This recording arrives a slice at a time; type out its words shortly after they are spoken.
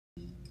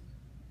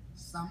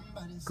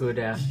Good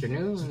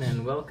afternoon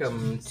and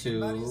welcome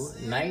to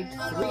night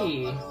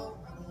 3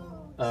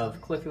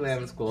 of Cliffy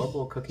Lamb's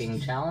Global Cooking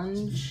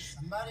Challenge.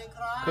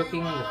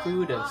 Cooking the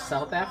food of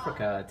South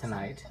Africa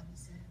tonight.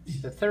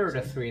 The third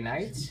of 3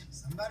 nights.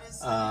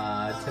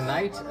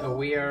 Tonight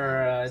we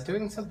are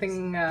doing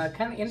something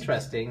kind of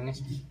interesting.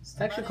 It's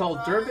actually called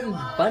Durban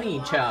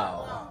Bunny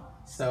Chow.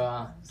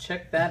 So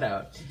check that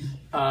out.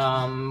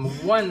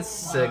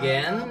 Once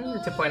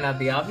again, to point out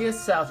the obvious,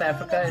 South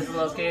Africa is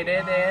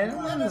located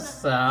in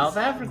South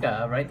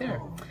Africa, right there.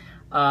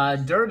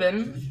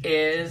 Durban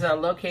is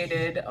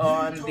located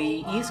on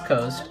the east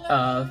coast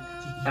of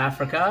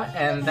Africa,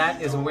 and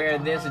that is where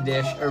this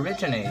dish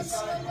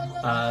originates.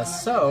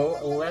 So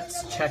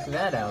let's check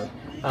that out.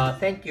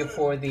 Thank you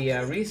for the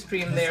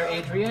restream there,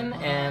 Adrian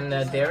and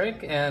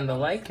Derek and the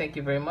like. Thank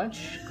you very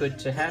much. Good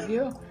to have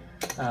you.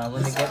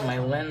 Let me get my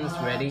lens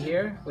ready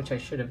here, which I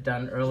should have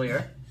done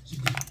earlier.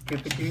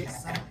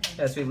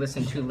 As we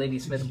listen to Lady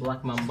Smith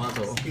Black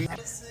Mambazo.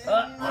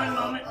 One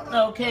moment.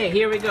 Okay,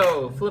 here we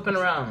go. Flipping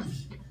around.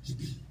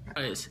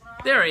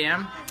 There I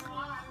am.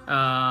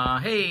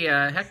 Hey,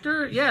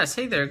 Hector. Yes,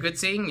 hey there. Good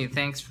seeing you.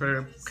 Thanks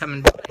for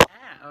coming by.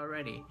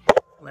 Already.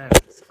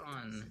 Lens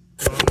on.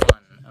 Wrong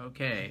one.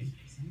 Okay.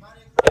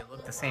 They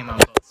look the same on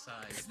both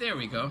sides. There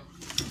we go.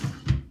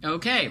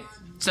 Okay.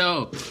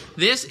 So,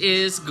 this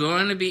is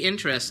going to be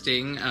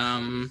interesting.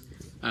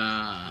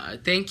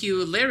 Thank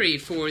you, Larry,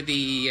 for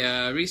the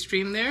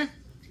restream there.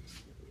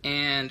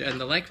 And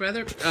the like,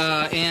 rather.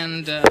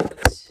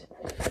 Let's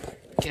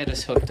get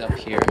us hooked up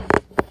here.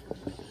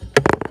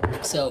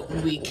 So,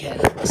 we can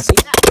see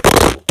that.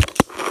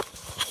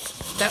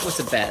 That was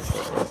a bad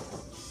thing.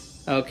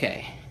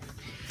 Okay.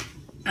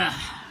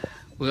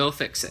 We'll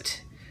fix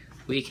it.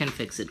 We can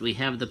fix it. We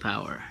have the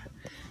power.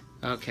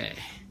 Okay.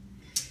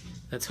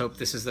 Let's hope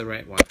this is the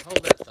right one.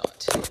 Hold that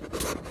thought.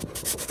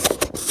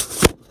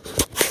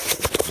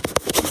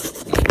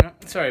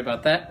 Sorry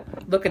about that.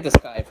 Look at the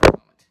sky for a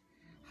moment.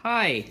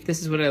 Hi,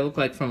 this is what I look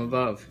like from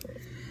above.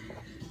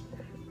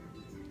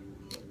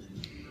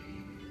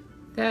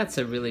 That's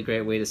a really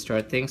great way to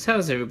start things.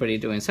 How's everybody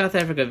doing? South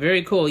Africa,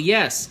 very cool.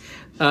 Yes,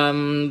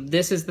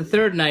 this is the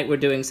third night we're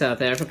doing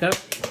South Africa.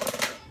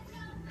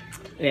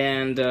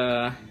 And,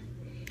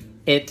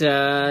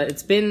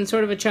 it's been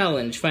sort of a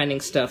challenge finding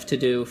stuff to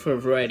do for a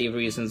variety of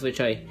reasons, which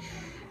I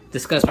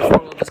discussed before,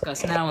 we'll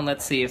discuss now, and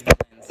let's see if the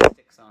lens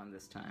sticks on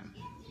this time.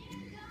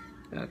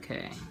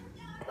 Okay.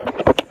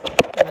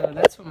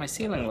 That's what my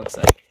ceiling looks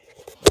like.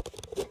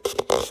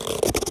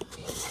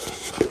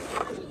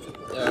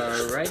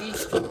 Alrighty.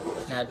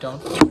 Now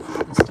don't this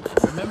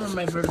time. Remember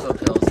my vertigo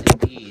pills,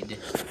 indeed.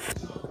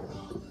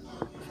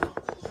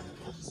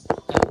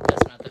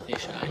 That's not the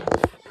fisheye.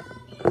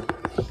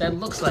 That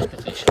looks like the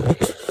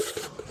fisheye.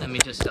 Let me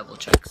just double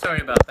check.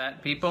 Sorry about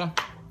that, people.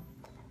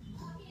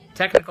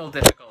 Technical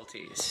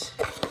difficulties.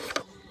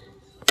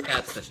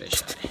 That's the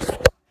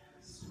fisheye.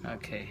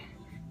 Okay.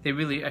 They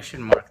really, I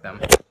should mark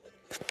them.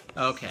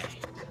 Okay.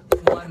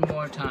 One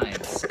more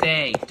time.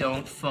 Stay,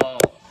 don't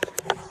fall.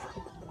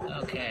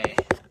 Okay.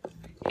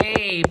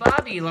 Hey,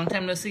 Bobby, long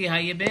time no see. How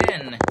you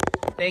been?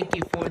 Thank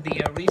you for the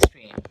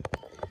restream.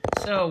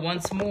 So,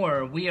 once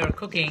more, we are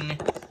cooking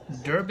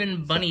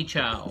Durban Bunny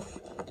Chow.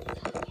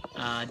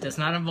 Does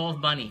not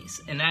involve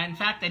bunnies. And in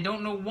fact, I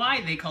don't know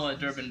why they call it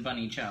Durban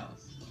Bunny Chow.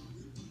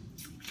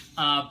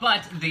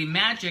 But the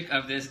magic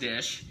of this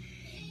dish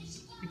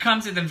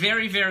comes at the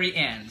very, very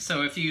end.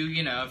 So if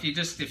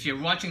if you're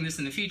watching this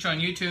in the future on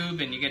YouTube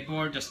and you get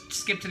bored, just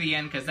skip to the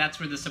end because that's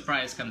where the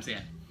surprise comes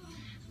in.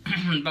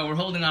 But we're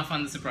holding off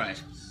on the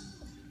surprise.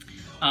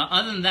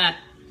 Other than that,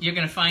 you're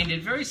going to find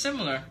it very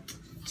similar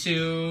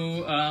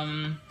to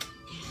an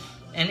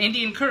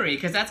Indian curry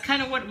because that's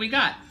kind of what we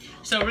got.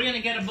 So we're going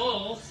to get a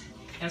bowl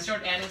and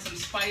start adding some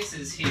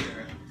spices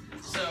here.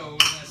 So we're going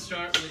to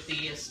start with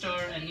the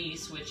star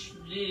anise, which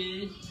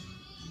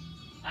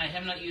I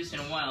have not used in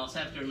a while,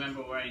 so I have to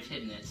remember where I've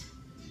hidden it.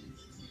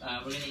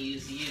 We're going to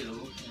use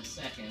you in a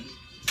second.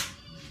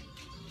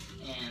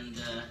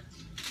 And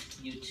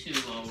you too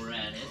while we're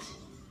at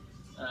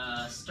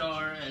it.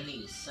 Star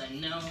anise. I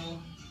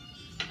know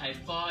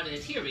I've bought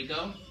it. Here we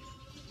go.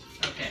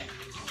 Okay.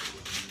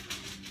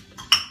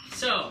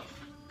 So,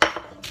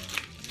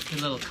 a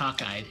little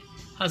cockeyed.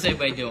 How's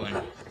everybody doing?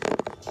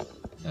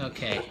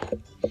 Okay.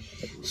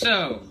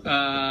 So,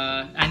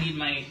 I need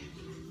my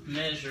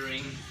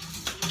measuring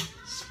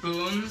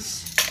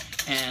spoons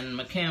and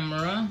my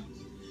camera.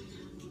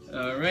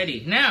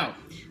 Alrighty. Now,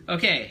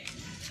 okay.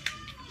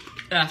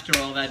 After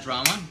all that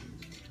drama,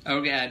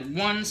 we're gonna add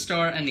 1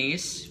 star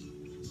anise.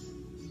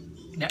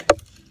 Yep.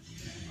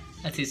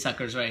 That's these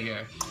suckers right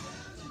here.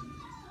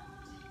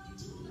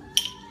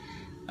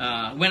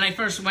 When I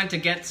first went to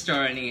get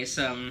star anise,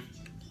 or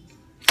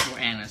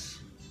anise,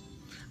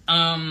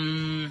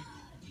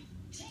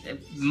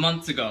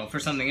 months ago for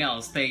something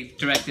else, they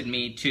directed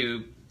me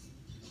to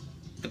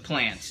the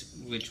plant,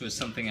 which was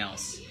something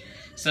else.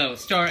 So,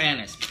 star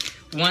anise.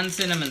 1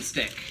 cinnamon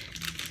stick.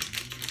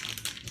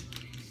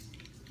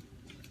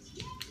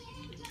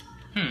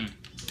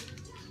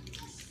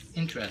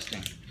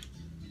 Interesting.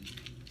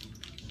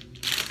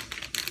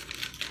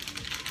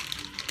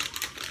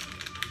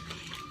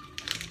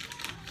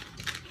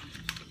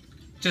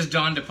 just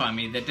dawned upon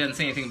me that doesn't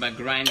say anything about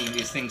grinding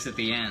these things at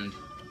the end.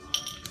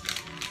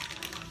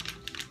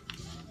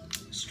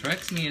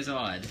 Strikes me as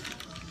odd.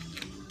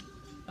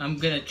 I'm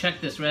gonna check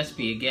this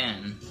recipe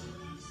again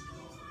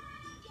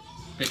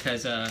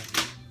because that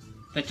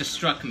just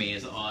struck me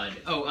as odd.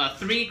 Oh,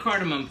 3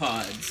 cardamom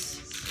pods.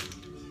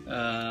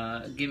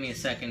 Give me a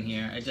second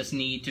here. I just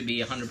need to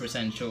be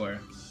 100%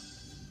 sure.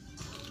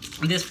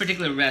 This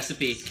particular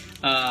recipe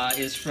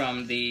is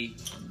from the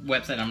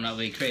website I'm not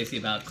really crazy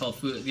about, called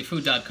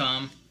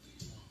thefood.com.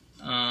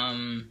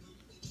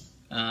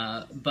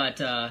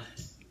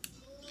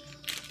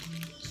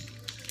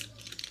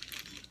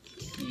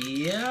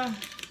 Yeah,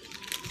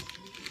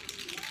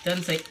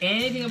 doesn't say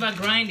anything about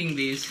grinding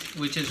these,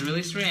 which is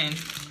really strange.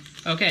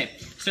 Okay,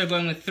 so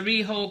going with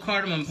 3 whole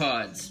cardamom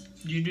pods.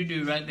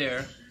 Do right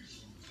there.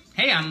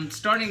 Hey, I'm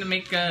starting to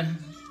make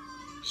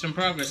some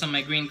progress on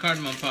my green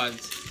cardamom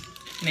pods.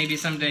 Maybe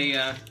someday,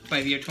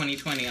 by the year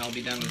 2020, I'll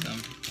be done with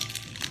them.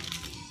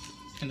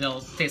 And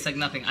they'll taste like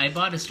nothing. I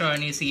bought a star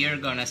anise a year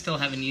ago and I still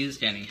haven't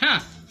used any.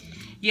 Huh.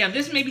 Yeah,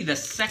 this may be the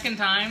 2nd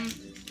time.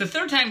 The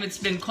 3rd time it's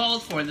been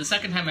called for, the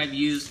 2nd time I've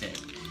used it.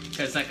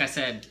 Because, like I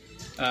said,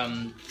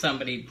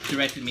 somebody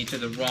directed me to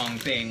the wrong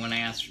thing when I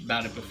asked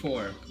about it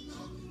before.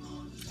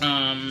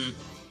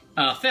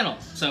 Fennel.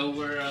 So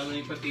let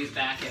me put these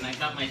back in. I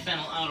got my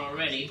fennel out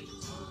already.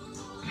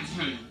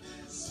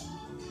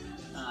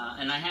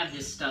 And I have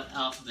this stuff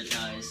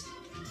alphabetized,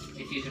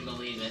 if you can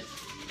believe it.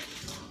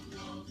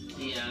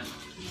 The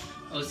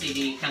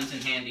OCD comes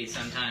in handy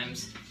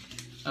sometimes.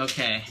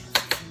 Okay.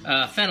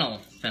 Fennel.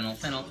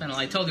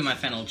 I told you my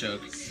fennel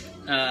joke.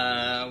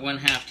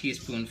 1/2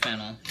 teaspoon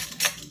fennel.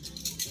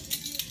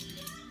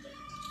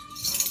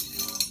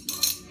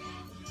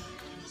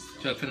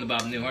 Joke from the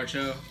Bob Newhart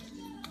show,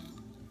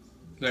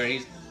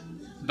 where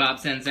Bob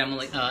sends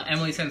Emily.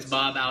 Emily sends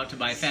Bob out to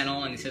buy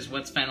fennel, and he says,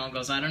 "What's fennel?"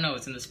 Goes, "I don't know.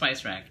 It's in the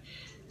spice rack."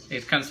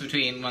 It comes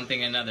between one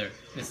thing and another.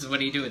 This is what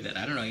do you do with it?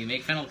 I don't know. You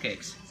make fennel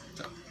cakes.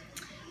 So,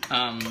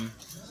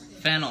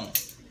 fennel.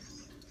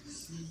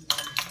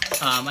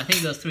 I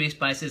think those 3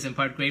 spices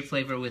impart great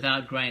flavor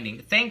without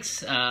grinding.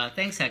 Thanks,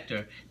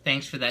 Hector.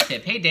 Thanks for that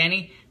tip. Hey,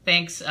 Danny.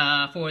 Thanks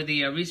for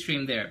the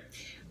restream there.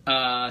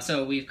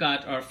 So we've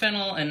got our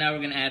fennel, and now we're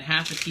going to add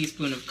 1/2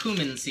 teaspoon of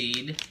cumin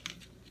seed.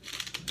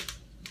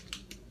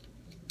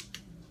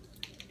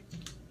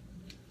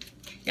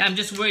 Yeah, I'm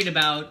just worried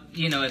about,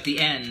 at the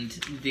end,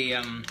 the,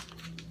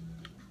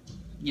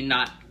 you're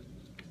not,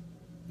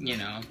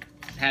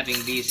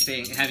 having these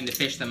things, having to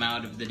fish them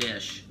out of the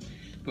dish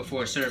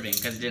before serving,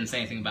 because it didn't say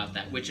anything about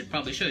that, which it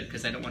probably should,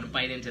 because I don't want to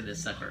bite into this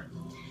sucker.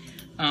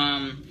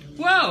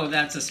 Whoa,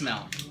 that's a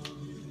smell.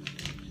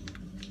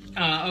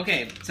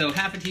 Okay, so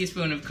 1/2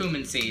 teaspoon of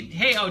cumin seed.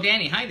 Hey, oh,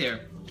 Danny, hi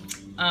there.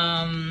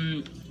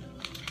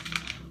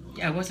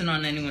 Yeah, I wasn't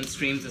on anyone's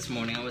streams this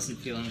morning. I wasn't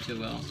feeling too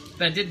well.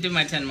 But I did do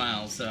my 10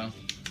 miles, so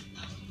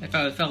if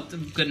I felt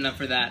good enough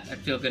for that, I'd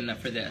feel good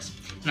enough for this.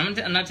 And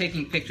I'm not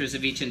taking pictures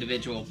of each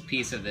individual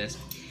piece of this,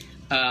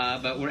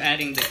 but we're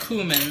adding the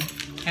cumin,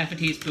 1/2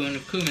 teaspoon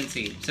of cumin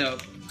seed. So,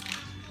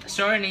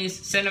 star anise,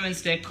 cinnamon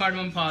stick,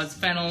 cardamom pods,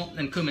 fennel,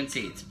 and cumin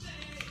seeds.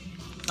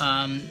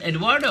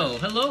 Eduardo,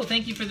 hello,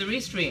 thank you for the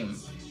restream.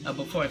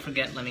 Before I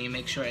forget, let me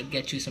make sure I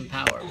get you some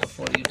power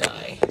before you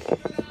die.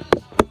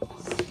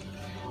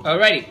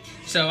 Alrighty,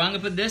 so I'm gonna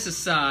put this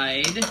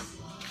aside,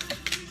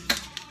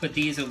 put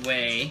these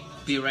away,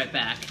 be right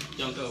back,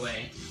 don't go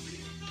away.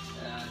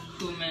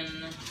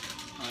 Cumin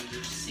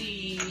under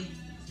C,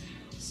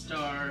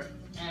 star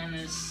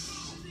anise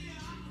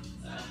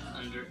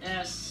under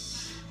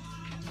S,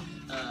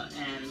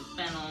 and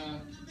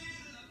fennel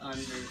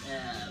under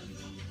F.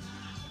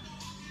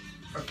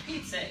 For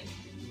Pete's sake.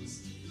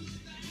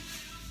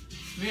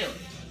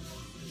 Really?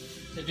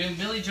 They're doing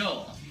Billy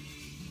Joel.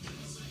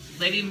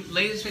 Lady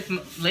Smith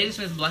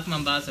Black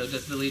Mambazo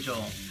does Billy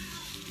Joel.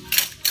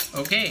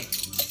 Okay.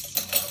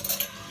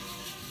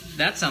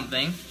 That's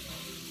something.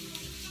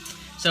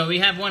 So we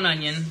have 1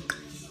 onion,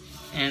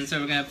 and so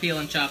we're going to peel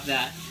and chop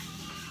that.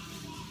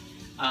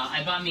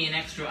 I bought me an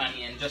extra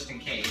onion just in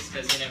case,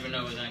 because you never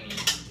know with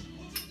onions.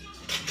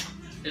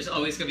 There's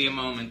always going to be a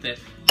moment that,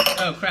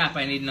 oh crap,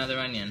 I need another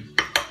onion.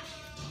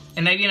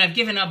 And I've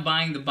given up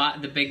buying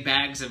the big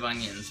bags of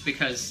onions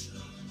because,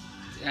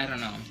 I don't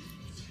know.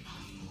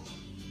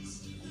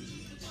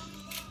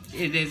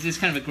 It's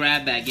kind of a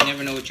grab bag. You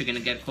never know what you're going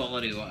to get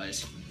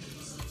quality-wise.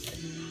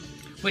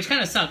 Which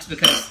kind of sucks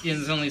because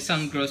there's only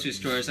some grocery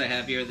stores I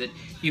have here that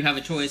you have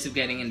a choice of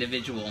getting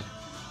individual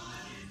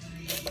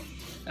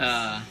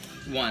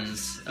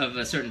ones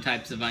of certain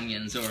types of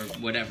onions or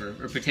whatever,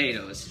 or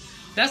potatoes.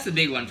 That's the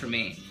big one for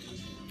me.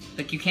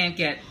 Like, you can't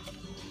get,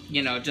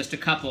 just a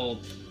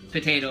couple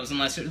potatoes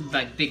unless they're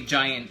like big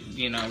giant,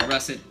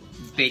 russet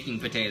baking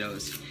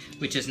potatoes,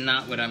 which is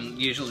not what I'm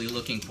usually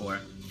looking for.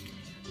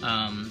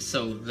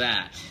 So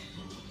that.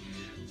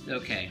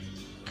 Okay.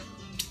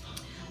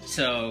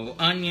 So,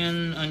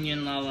 onion,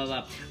 la la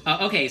la.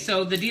 Okay,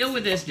 so the deal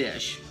with this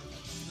dish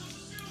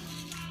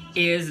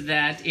is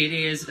that it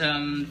is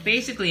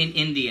basically an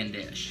Indian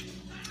dish.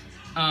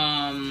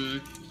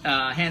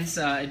 hence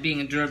it being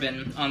in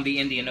Durban on the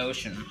Indian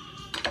Ocean.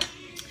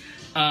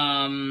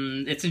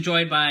 It's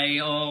enjoyed by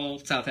all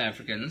South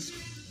Africans.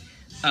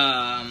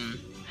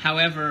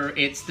 However,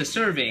 it's the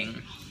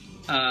serving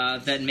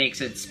that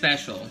makes it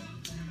special.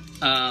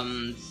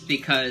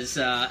 Because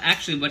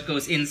actually what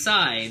goes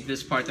inside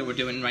this part that we're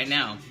doing right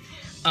now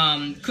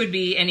could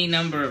be any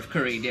number of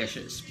curry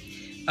dishes.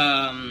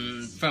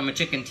 From a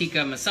chicken tikka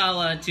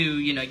masala to,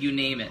 you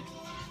name it.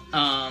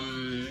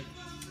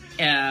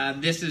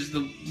 This is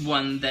the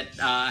one that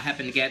I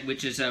happened to get,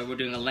 which is we're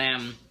doing a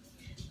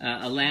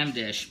lamb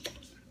dish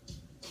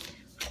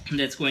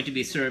that's going to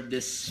be served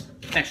this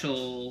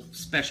special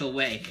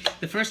way.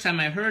 The first time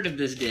I heard of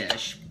this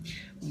dish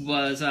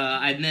was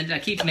I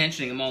keep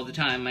mentioning him all the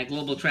time. My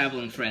global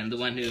traveling friend, the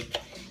one who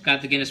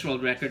got the Guinness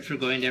World Record for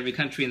going to every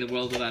country in the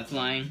world without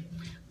flying.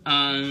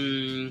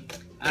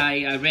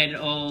 I read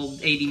all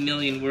 80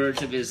 million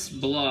words of his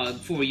blog,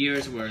 4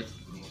 years worth,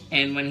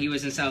 and when he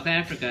was in South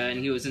Africa and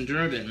he was in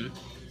Durban,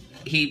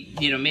 he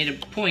made a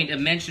point of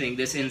mentioning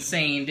this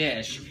insane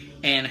dish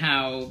and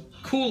how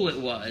cool it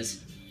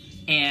was.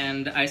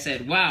 And I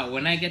said, wow,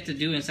 when I get to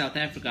do in South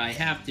Africa, I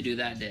have to do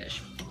that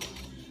dish.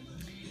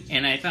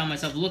 And I found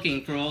myself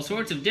looking for all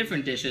sorts of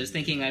different dishes,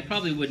 thinking I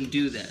probably wouldn't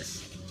do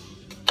this.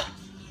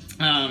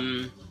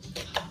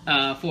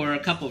 For a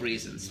couple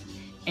reasons.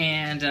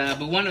 And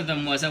but one of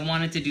them was I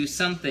wanted to do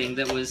something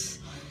that was,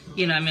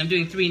 I'm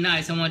doing 3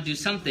 nights. I want to do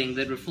something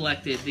that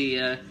reflected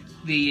the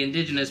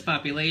indigenous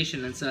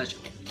population and such.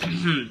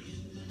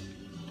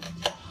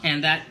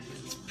 And that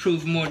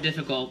proved more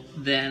difficult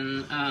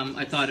than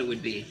I thought it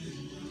would be,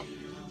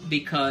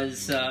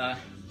 because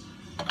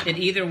it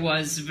either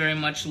was very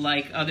much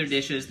like other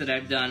dishes that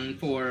I've done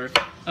for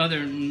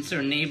other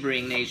sort of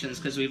neighboring nations,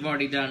 because we've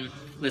already done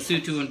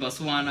Lesotho and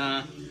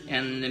Botswana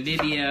and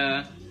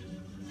Namibia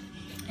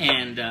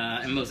and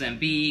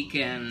Mozambique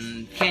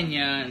and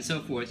Kenya and so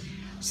forth.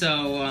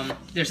 So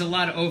there's a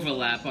lot of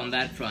overlap on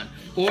that front.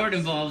 Or it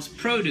involves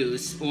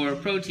produce or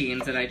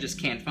proteins that I just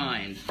can't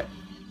find.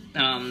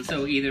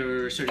 So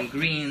either certain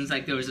greens,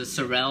 like there was a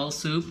sorrel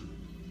soup.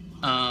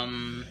 I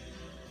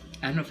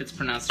don't know if it's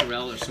pronounced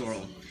sorrel or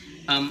sorrel.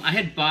 I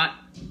had bought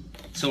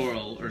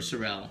sorrel or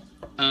sorrel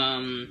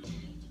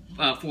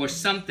for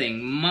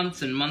something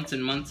months and months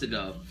and months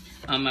ago.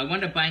 I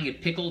wound up buying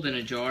it pickled in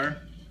a jar.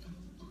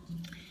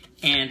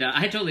 And I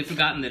had totally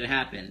forgotten that it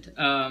happened,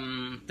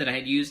 that I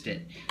had used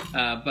it.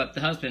 But the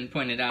husband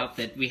pointed out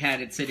that we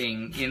had it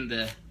sitting in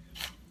the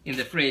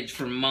fridge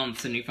for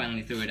months, and we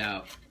finally threw it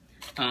out.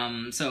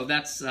 So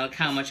that's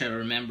how much I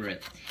remember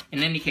it.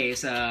 In any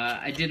case,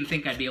 I didn't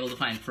think I'd be able to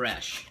find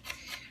fresh.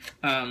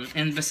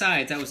 And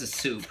besides, that was a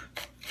soup.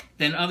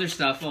 Then other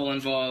stuff all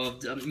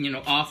involved,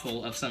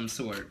 offal of some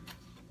sort.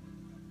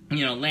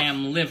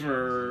 Lamb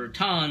liver,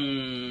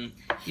 tongue,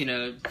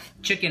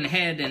 chicken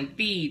head and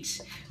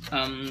feet,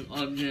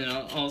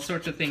 all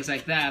sorts of things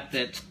like that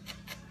that,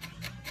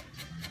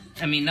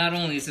 not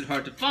only is it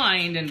hard to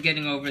find and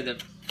getting over the,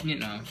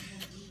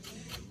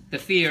 the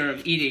fear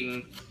of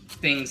eating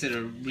things that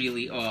are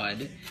really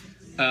odd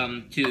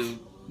to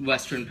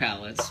Western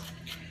palates,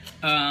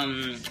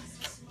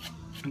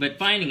 but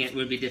finding it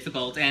would be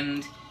difficult,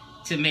 and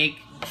to make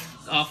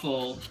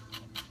offal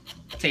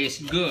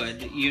taste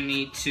good, you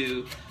need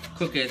to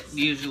cook it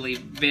usually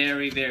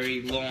very,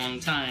 very long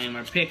time,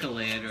 or pickle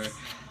it, or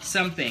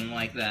something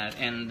like that,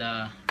 and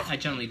I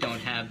generally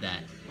don't have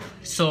that.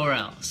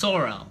 Sorrel.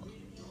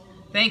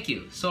 Thank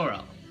you,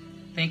 sorrel.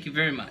 Thank you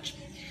very much.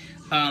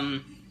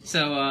 And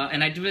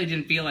I really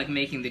didn't feel like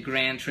making the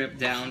grand trip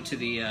down to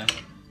the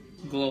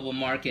global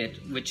market,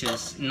 which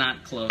is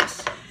not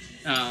close,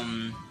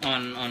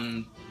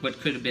 on what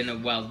could have been a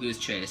wild goose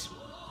chase.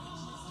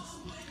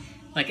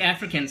 Like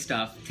African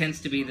stuff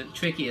tends to be the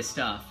trickiest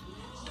stuff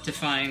to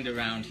find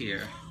around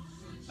here,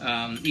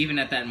 even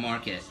at that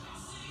market,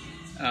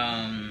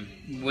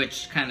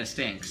 which kind of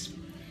stinks,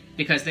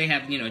 because they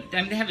have, they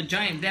have a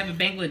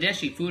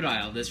Bangladeshi food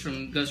aisle that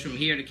goes from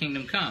here to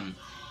Kingdom Come,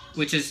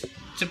 which is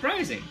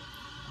surprising,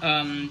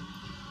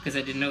 because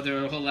I didn't know there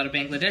were a whole lot of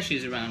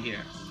Bangladeshis around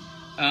here,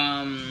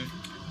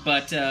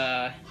 but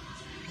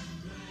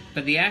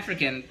the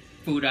African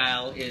food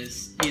aisle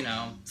is,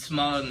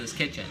 smaller than this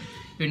kitchen.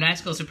 Your night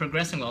skills are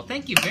progressing well.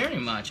 Thank you very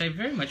much. I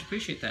very much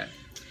appreciate that.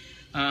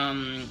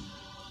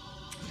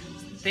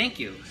 Thank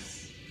you.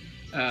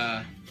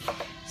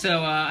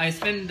 So I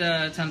spend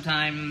some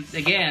time,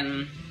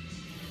 again,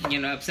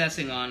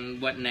 obsessing on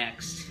what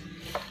next,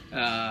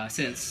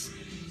 since,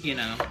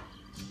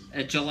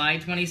 July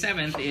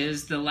 27th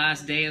is the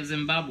last day of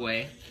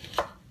Zimbabwe.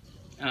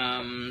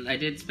 I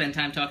did spend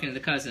time talking to the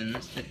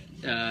cousins,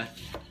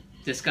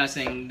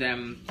 discussing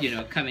them,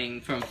 coming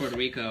from Puerto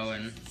Rico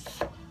and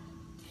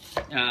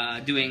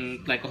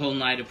doing like a whole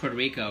night of Puerto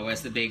Rico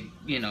as the big,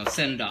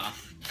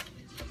 send-off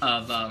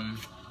of,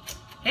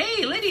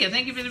 hey Lydia,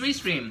 thank you for the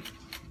restream.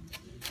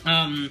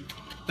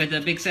 But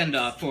the big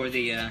send-off for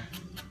the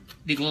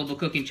Global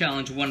Cooking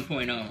Challenge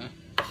 1.0.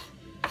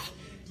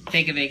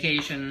 Take a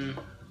vacation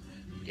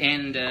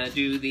and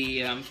do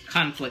the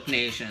conflict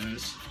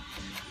nations.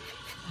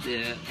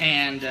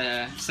 and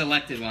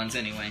selected ones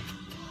anyway.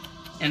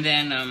 And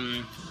then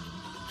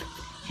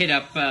hit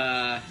up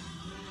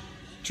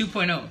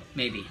 2.0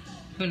 maybe.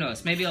 Who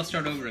knows? Maybe I'll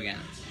start over again.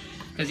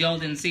 Because y'all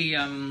didn't see,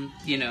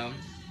 you know,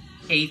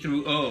 A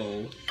through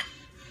O.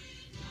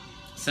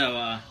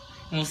 So,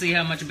 we'll see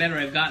how much better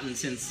I've gotten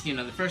since, you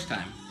know, the first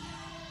time.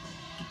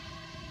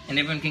 And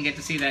everyone can get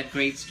to see that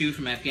great stew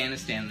from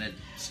Afghanistan that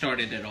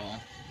started it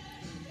all.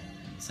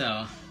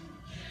 So,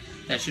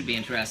 that should be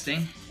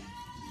interesting.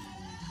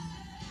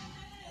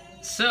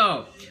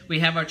 So, we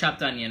have our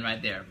chopped onion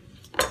right there.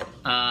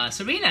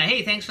 Serena,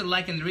 hey, thanks for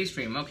liking the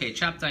restream. Okay,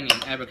 chopped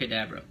onion,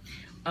 abracadabra.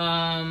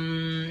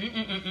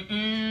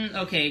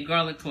 Okay,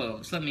 garlic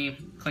cloves. Let me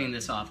clean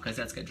this off because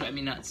that's gonna drive me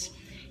nuts.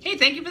 Hey,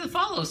 thank you for the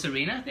follow,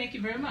 Serena. Thank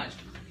you very much.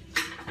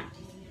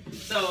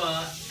 So,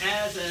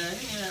 as a...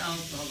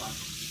 hold on.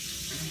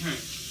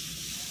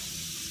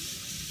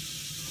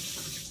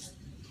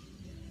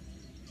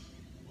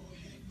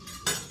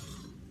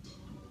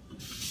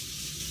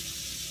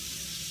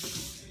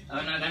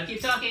 Oh no, I gotta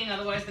keep talking,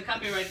 otherwise the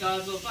copyright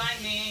gods will find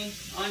me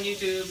on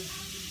YouTube.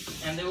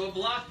 And they will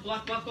block.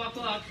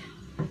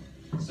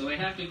 So we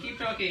have to keep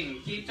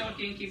talking.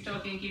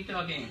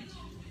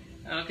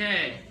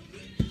 Okay.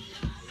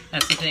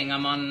 That's the thing,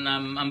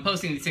 I'm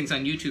posting these things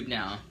on YouTube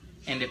now.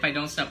 And if I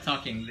don't stop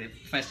talking,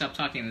 if I stop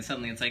talking, then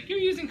suddenly it's like, you're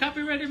using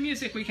copyrighted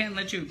music, we can't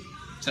let you.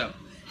 So,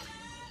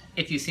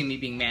 if you see me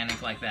being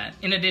manic like that,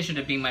 in addition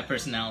to being my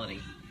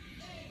personality,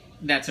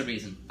 that's a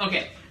reason.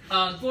 Okay,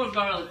 4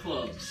 garlic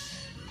cloves.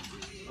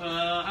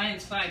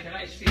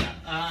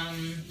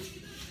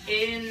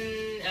 In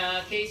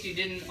case you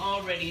didn't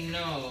already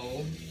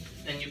know,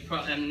 and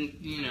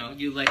you know,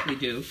 you likely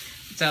do,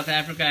 South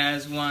Africa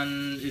is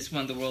one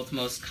of the world's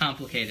most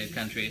complicated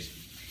countries,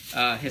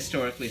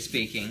 historically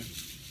speaking.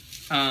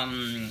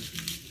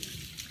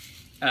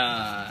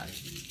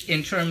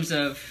 In terms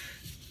of,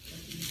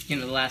 you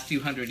know, the last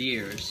few hundred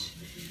years,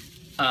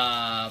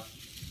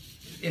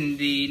 in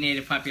the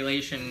native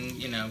population,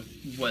 you know,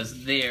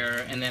 was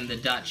there, and then the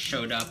Dutch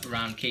showed up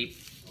around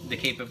the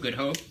Cape of Good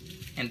Hope,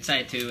 and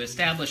decided to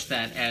establish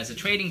that as a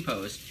trading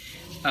post,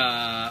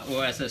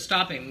 or as a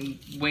stopping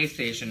way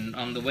station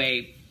on the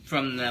way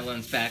from the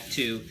Netherlands back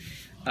to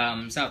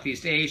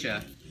Southeast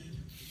Asia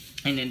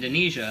and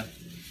Indonesia,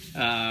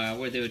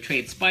 where they would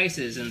trade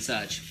spices and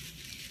such.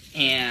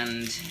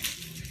 And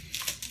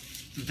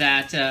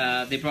that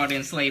they brought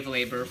in slave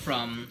labor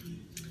from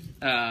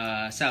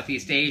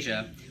Southeast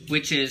Asia,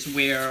 which is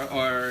where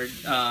our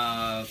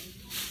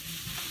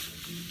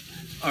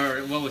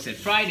what was it,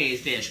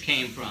 Friday's dish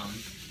came from,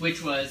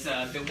 which was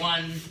the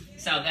one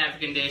South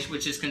African dish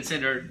which is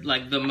considered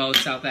like the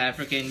most South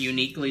African,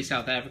 uniquely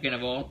South African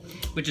of all,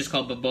 which is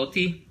called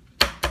bobotie,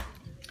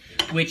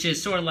 which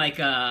is sort of like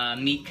a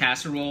meat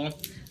casserole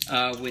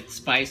with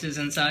spices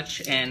and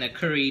such, and a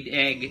curried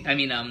egg,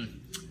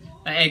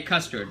 egg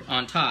custard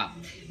on top,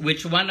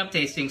 which wound up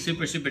tasting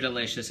super, super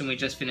delicious, and we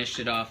just finished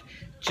it off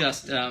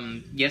just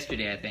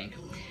yesterday, I think.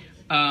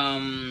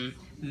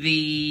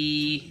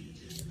 The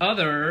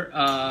other,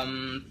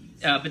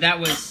 but that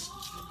was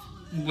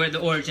where the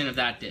origin of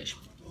that dish.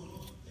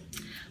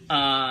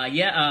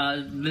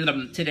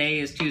 Today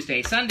is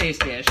Tuesday. Sunday's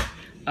dish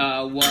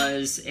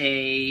was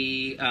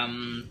a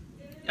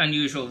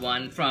unusual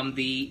one from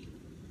the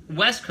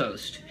west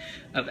coast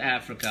of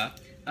Africa,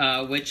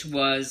 which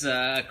was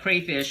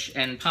crayfish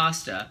and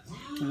pasta,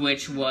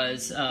 which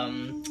was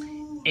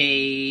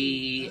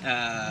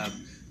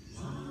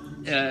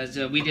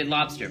so we did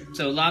lobster.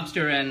 So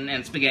lobster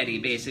and spaghetti,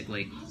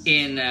 basically,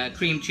 in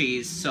cream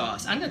cheese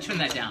sauce. I'm going to turn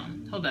that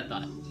down. Hold that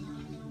thought.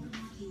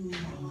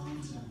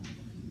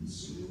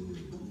 It's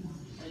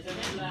a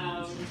bit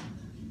loud.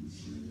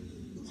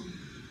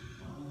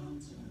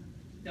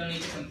 Don't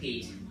need to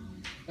compete.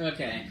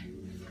 Okay.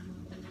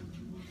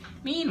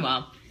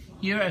 Meanwhile,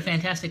 you're a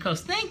fantastic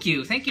host. Thank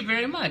you. Thank you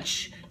very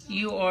much.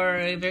 You are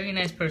a very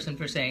nice person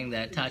for saying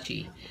that,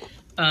 Tachi.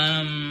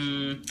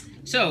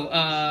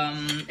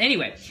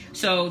 Anyway,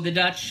 so the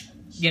Dutch,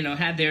 you know,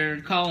 had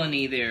their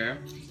colony there,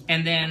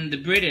 and then the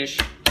British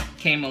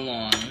came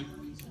along,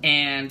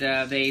 and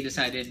they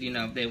decided, you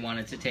know, they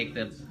wanted to take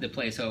the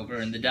place over,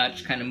 and the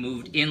Dutch kind of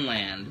moved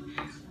inland.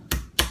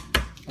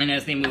 And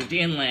as they moved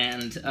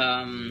inland,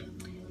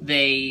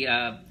 they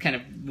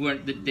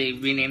they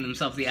renamed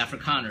themselves the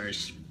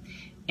Afrikaners,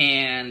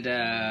 and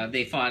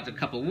they fought a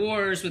couple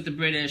wars with the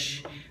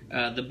British,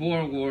 the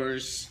Boer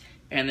Wars,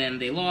 and then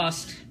they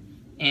lost,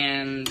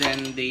 and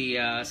then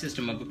the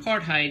system of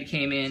apartheid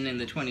came in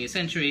the 20th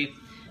century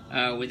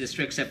with the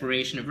strict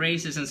separation of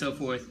races and so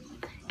forth,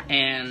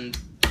 and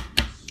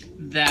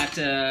that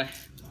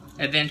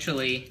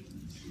eventually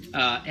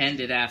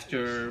ended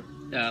after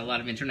a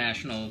lot of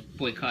international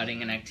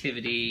boycotting and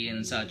activity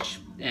and such,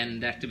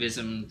 and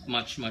activism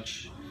much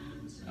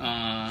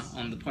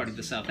on the part of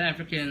the South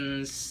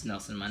Africans,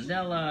 Nelson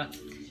Mandela,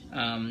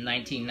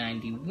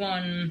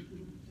 1991,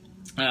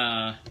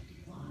 by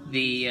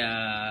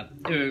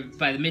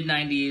the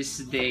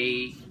mid-90s,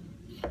 they,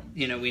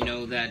 you know, we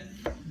know that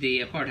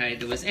the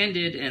apartheid was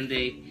ended, and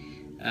they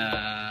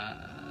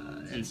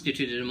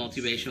instituted a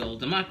multiracial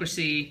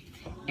democracy,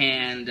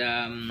 and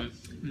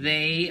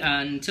they,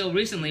 until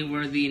recently,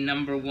 were the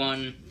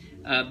 #1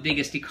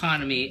 biggest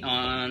economy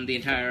on the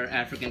entire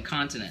African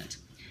continent.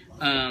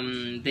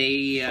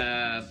 They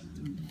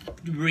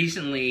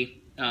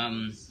recently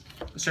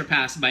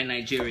surpassed by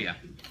Nigeria.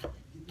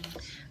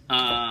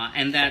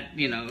 And that,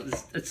 you know,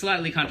 it's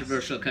slightly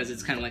controversial because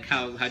it's kind of like,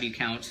 how do you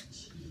count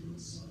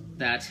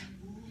that?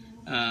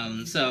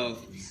 So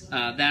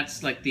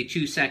that's like the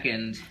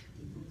 2-second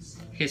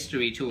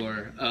history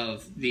tour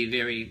of the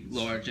very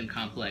large and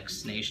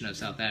complex nation of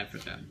South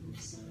Africa.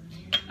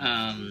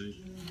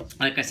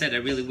 Like I said, I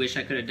really wish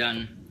I could have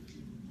done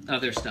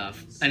other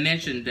stuff. I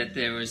mentioned that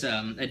there was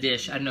a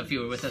dish. I don't know if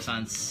you were with us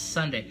on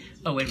Sunday.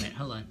 Oh, wait a minute.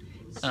 Hold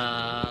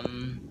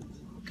on.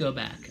 Go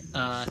back.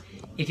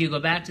 If you go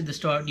back to the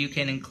start, you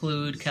can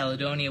include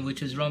Caledonia,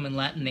 which is Roman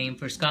Latin name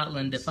for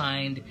Scotland,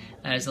 defined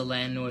as the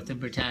land north of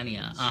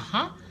Britannia.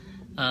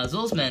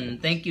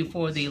 Zulzman, thank you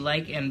for the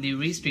like and the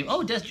restream.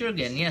 Oh, that's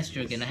Jurgen. Yes,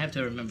 Jurgen. I have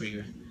to remember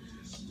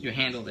your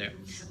handle there.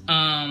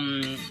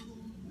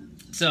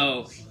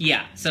 So,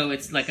 yeah. So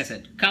it's, like I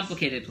said,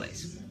 complicated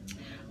place.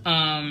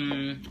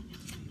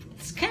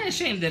 It's kind of a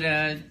shame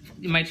that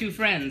my two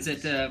friends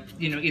that,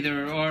 you know,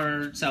 either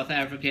are South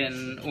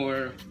African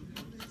or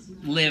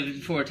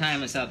lived for a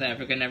time in South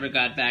Africa never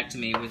got back to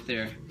me with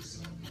their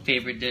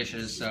favorite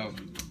dishes, so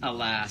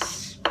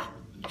alas.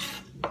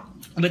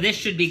 But this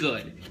should be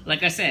good.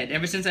 Like I said,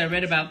 ever since I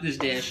read about this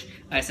dish,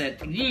 I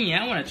said,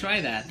 I want to try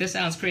that. This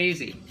sounds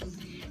crazy.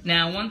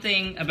 Now, one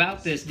thing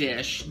about this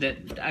dish that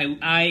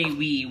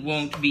we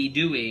won't be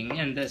doing,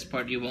 and this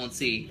part you won't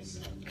see,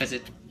 because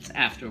it's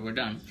after we're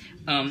done,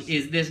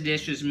 is this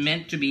dish is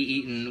meant to be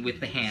eaten with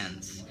the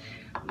hands.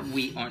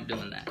 We aren't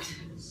doing that.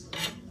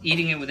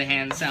 Eating it with the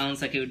hands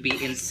sounds like it would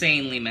be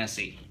insanely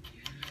messy.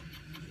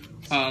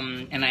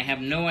 And I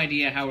have no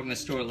idea how we're going to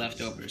store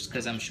leftovers,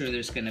 because I'm sure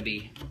there's going to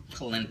be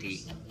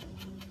plenty.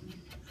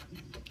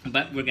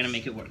 But we're going to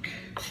make it work.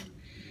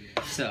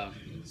 So,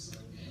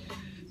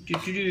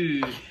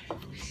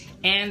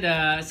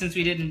 and since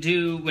we didn't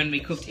do when we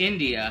cooked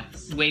India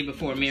way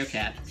before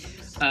Meerkat,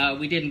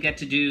 we didn't get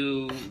to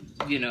do,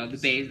 you know,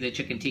 the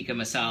chicken tikka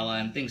masala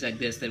and things like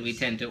this that we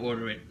tend to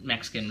order at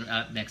Mexican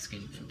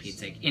for Pete's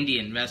sake,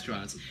 Indian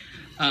restaurants.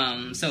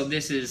 So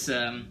this is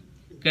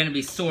going to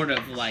be sort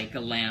of like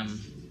a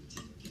lamb,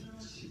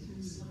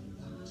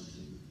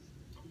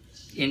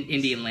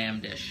 Indian lamb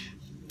dish.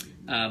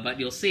 But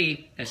you'll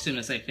see as soon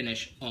as I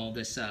finish all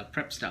this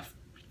prep stuff.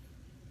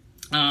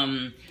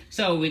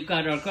 So we've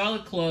got our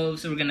garlic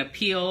cloves, so we're going to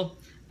peel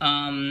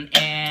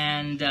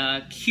and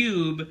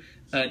cube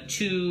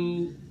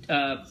two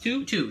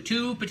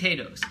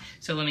potatoes.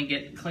 So let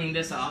me clean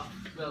this off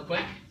real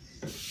quick.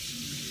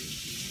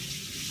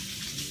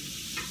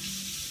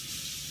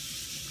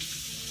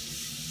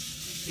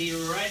 Be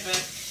right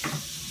back.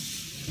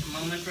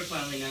 Moment for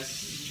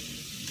cleanliness.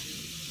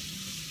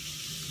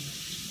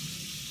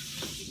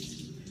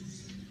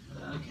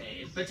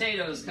 Okay,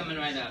 potatoes coming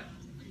right up.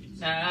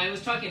 I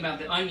was talking about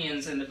the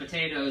onions and the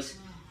potatoes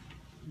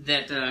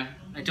that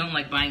I don't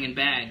like buying in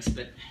bags,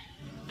 but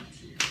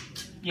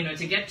you know,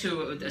 to get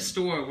to a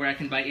store where I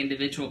can buy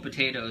individual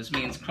potatoes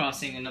means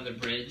crossing another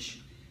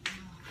bridge,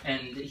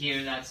 and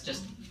here that's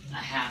just a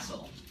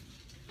hassle.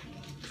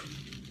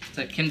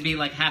 So it can be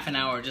like half an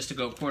hour just to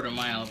go a quarter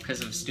mile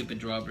because of a stupid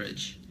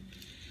drawbridge.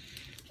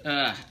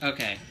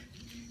 Okay,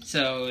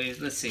 so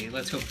let's see.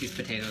 Let's hope these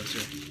potatoes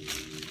are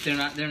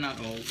they're not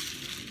old,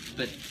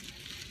 but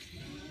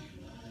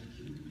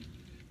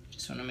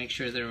just want to make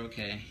sure they're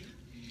okay.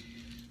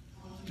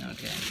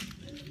 Okay.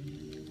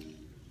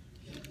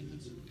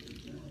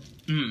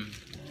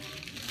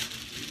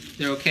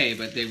 They're okay,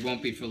 but they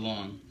won't be for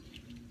long.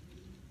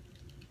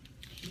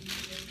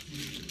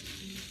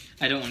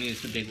 I don't want to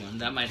use the big one.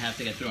 That might have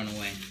to get thrown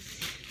away.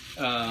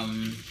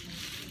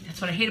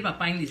 That's what I hate about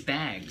buying these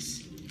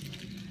bags.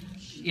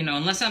 You know,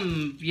 unless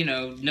I'm,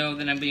 know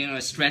that I'm being on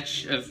a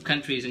stretch of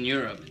countries in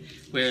Europe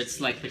where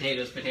it's like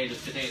potatoes, potatoes,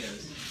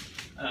 potatoes.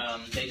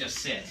 They just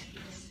sit.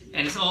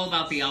 And it's all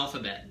about the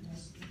alphabet.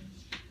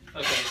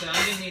 Okay, so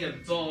I'm going to need a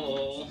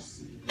bowl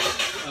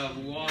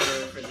of water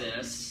for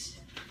this.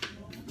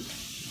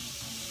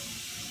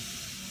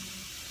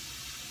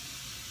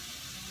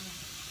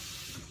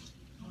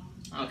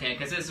 Okay,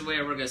 because this is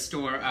where we're going to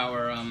store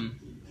our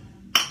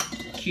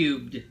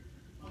cubed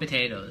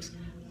potatoes.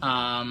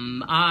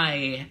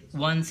 I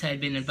once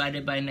had been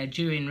invited by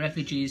Nigerian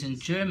refugees in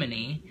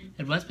Germany,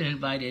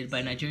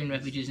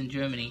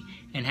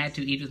 and had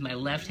to eat with my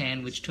left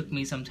hand, which took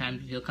me some time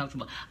to feel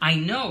comfortable. I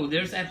know,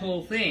 there's that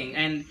whole thing,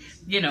 and,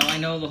 I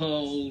know the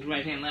whole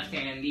right hand, left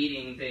hand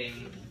eating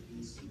thing,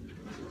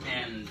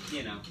 and,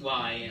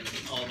 why, and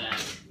all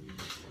that.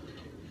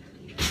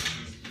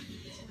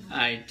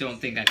 I don't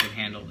think I could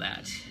handle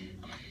that.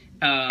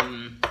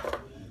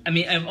 I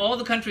mean, of all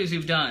the countries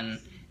we've done,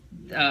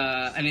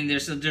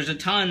 there's a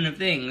ton of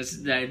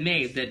things that I've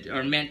made that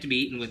are meant to be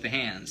eaten with the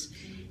hands.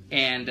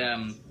 And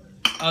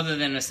other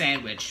than a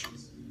sandwich,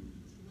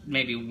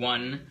 maybe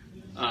one,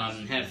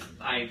 have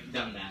I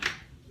done that.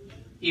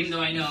 Even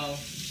though I know,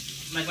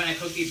 like when I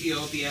cook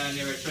Ethiopia and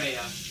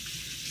Eritrea,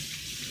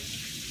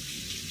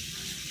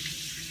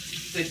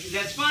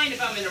 that's fine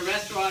if I'm in a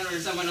restaurant or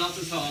in someone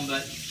else's home,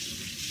 but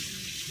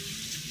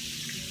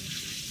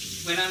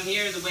when I'm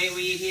here, the way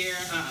we eat here,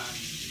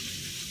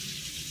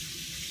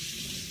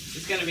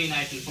 it's gonna be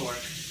knife and fork.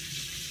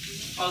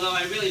 Although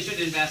I really should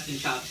invest in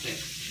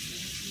chopsticks.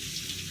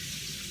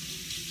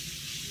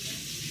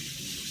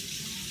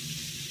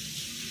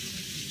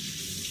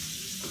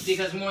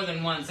 Because more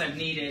than once I've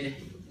needed,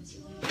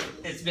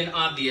 it's been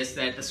obvious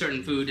that a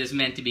certain food is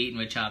meant to be eaten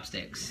with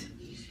chopsticks.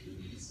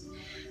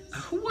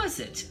 Who was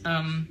it?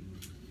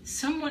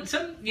 Someone,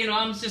 you know,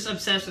 I'm just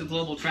obsessed with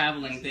global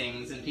traveling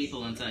things and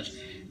people and such.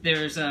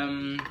 There's,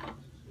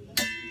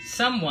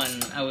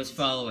 someone I was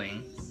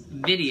following,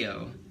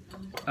 video,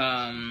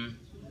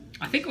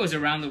 I think it was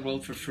Around the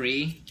World for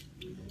Free.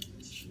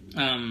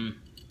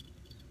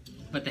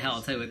 What the hell,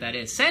 I'll tell you what that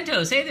is.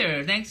 Santos, hey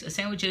there, thanks,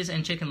 sandwiches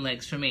and chicken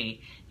legs for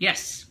me.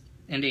 Yes,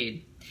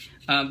 indeed.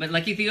 But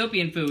like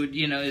Ethiopian food,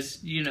 you know, is,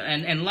 you know,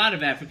 and a lot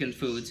of African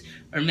foods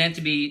are meant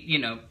to be, you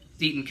know,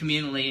 eaten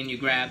communally, and you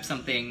grab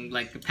something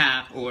like a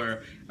pap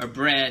or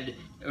bread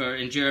or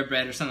injera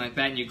bread or something like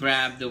that, and you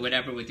grab the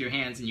whatever with your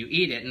hands and you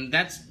eat it, and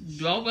that's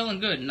all well and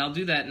good, and I'll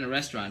do that in a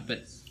restaurant,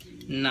 but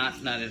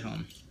not at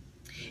home.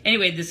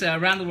 Anyway, this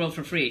Around the World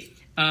for Free,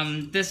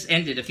 this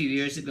ended a few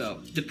years ago.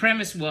 The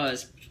premise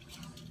was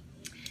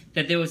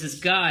that there was this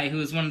guy who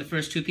was one of the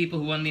first 2 people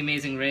who won The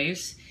Amazing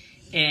Race,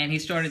 and he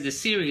started this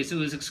series. It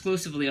was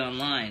exclusively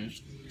online.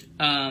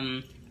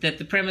 That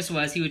the premise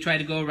was he would try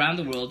to go around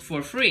the world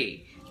for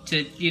free,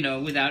 to, you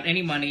know, without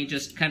any money,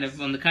 just kind of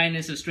on the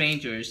kindness of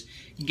strangers,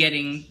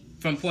 getting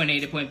from point A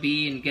to point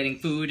B and getting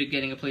food and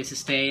getting a place to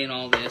stay and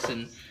all this.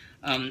 And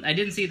I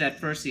didn't see that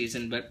first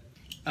season, but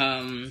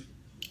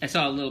I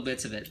saw little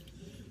bits of it.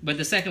 But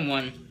the second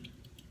one,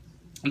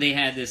 they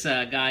had this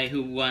guy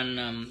who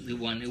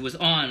was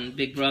on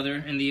Big Brother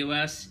in the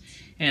U.S.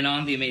 and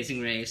on The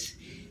Amazing Race,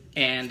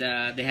 and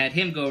they had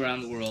him go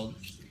around the world.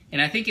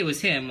 And I think it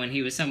was him when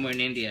he was somewhere in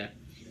India,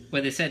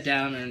 where they sat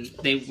down and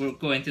they were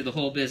going through the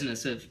whole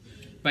business of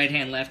right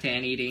hand, left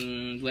hand,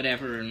 eating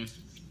whatever, and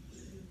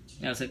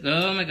I was like,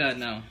 oh my God,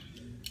 no.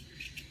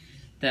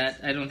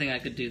 I don't think I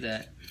could do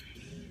that.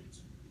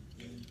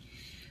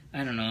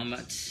 I don't know,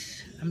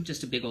 I'm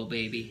just a big old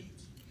baby.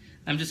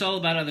 I'm just all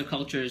about other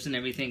cultures and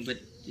everything, but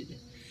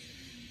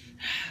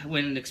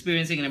when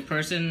experiencing it in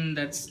person,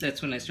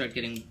 that's when I start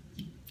getting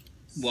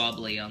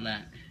wobbly on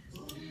that.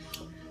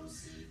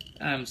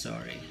 I'm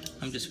sorry.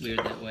 I'm just weird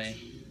that way.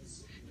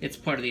 It's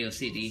part of the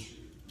OCD.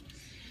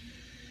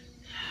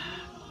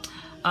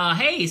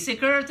 Hey,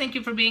 Sicker, thank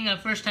you for being a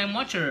first-time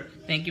watcher.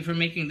 Thank you for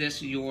making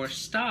this your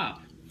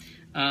stop.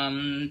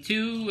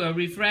 To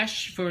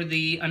refresh for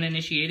the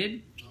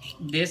uninitiated,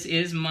 this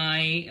is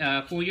my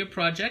 4-year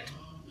project.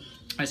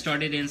 I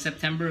started in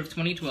September of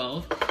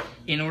 2012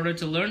 in order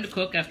to learn to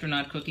cook after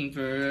not cooking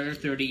for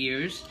 30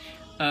 years,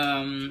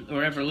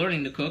 or ever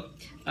learning to cook.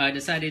 I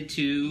decided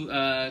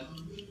to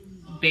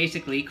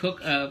basically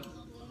cook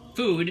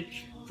food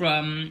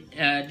from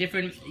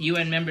different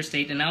UN member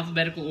state in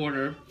alphabetical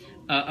order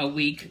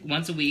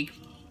once a week,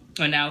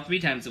 or now 3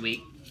 times a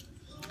week,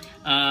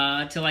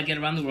 till I get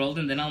around the world,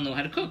 and then I'll know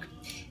how to cook.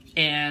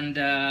 And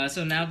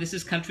so now this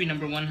is country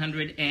number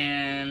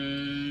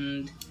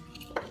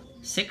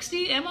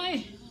 160, am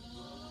I?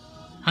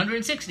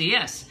 160,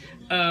 yes.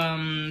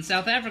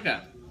 South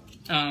Africa,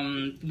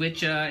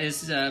 which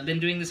has been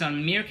doing this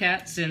on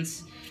Meerkat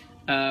since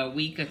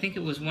week, I think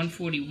it was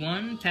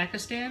 141,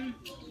 Pakistan.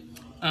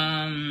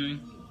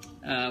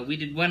 We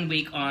did 1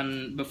 week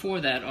before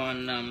that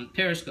on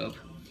Periscope,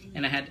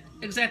 and I had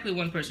exactly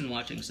 1 person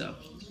watching, so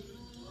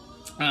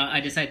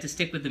I decided to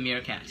stick with the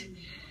Meerkat.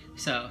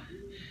 So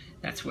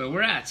that's where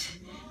we're at,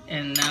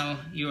 and now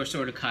you're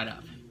sort of caught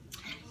up.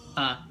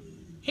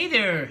 Hey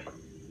there,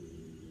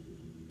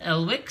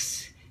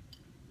 Elwix.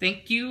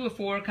 Thank you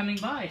for coming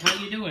by. How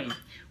you doing?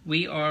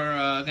 We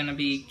are gonna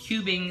be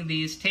cubing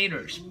these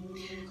taters.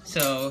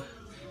 So,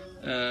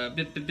 here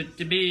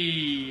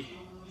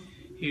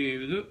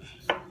we go.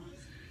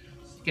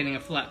 Getting a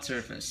flat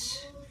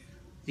surface.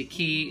 The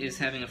key is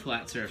having a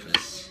flat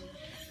surface.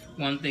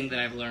 One thing that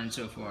I've learned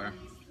so far.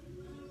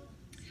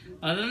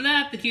 Other than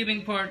that, the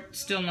cubing part,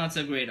 still not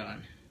so great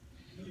on.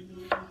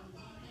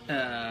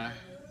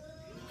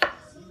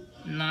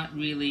 Not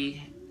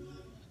really.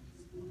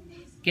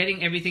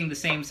 Getting everything the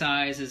same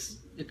size is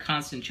a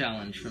constant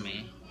challenge for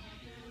me.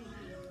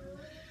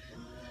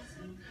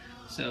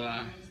 So,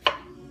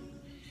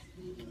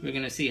 we're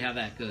gonna see how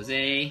that goes,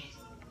 eh?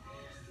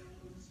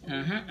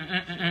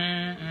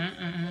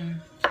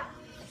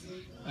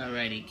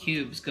 Alrighty,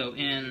 cubes go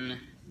in.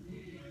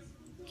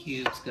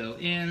 Cubes go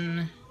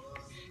in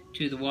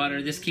to the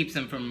water. This keeps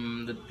them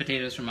from the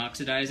potatoes from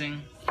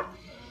oxidizing.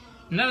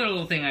 Another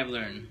little thing I've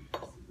learned.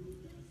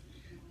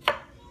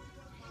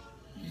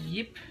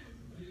 Yep.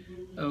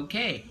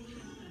 Okay.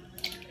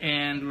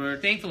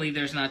 And thankfully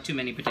there's not too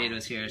many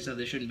potatoes here, so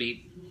this shouldn't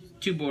be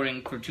too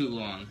boring for too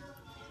long.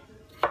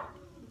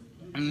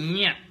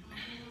 Yeah.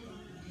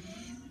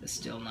 The That's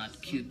still not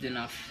cubed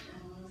enough.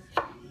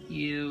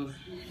 You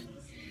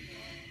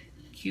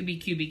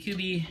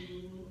cubey.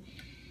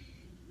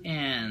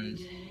 And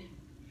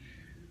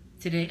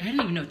today, I don't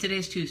even know,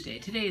 today's Tuesday.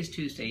 Today is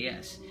Tuesday,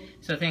 yes.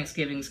 So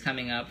Thanksgiving's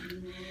coming up.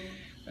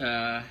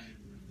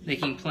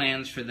 Making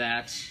plans for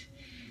that.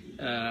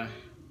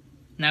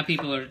 Now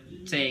people are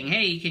saying,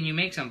 hey, can you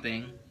make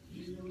something?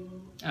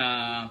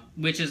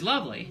 Which is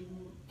lovely.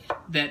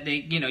 That they,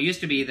 used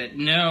to be that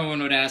no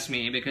one would ask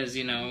me because,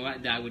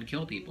 I would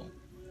kill people.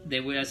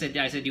 I said,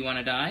 do you want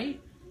to die?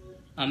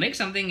 I'll make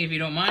something if you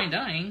don't mind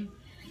dying.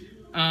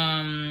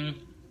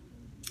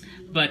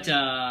 But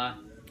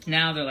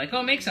now they're like,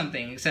 oh, make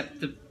something. Except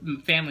the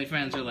family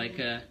friends are like,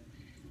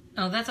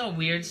 oh, that's all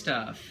weird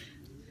stuff.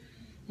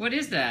 What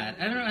is that?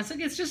 I don't know. It's like,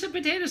 it's just a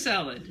potato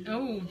salad.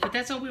 Oh, but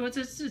that's all weird. What's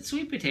a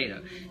sweet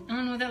potato?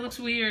 Oh, no, that looks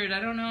weird.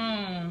 I don't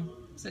know.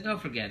 It's like, oh,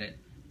 forget it.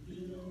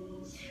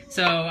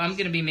 So I'm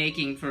going to be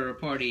making for a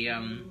party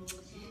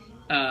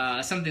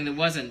something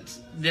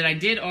that I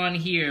did on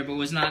here but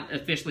was not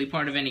officially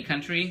part of any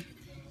country.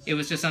 It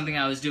was just something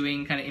I was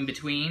doing kind of in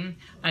between.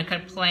 I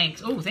cut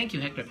planks. Oh, thank you,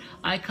 Hector.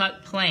 I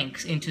cut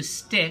planks into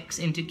sticks,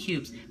 into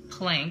cubes.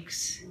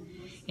 Planks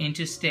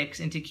into sticks,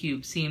 into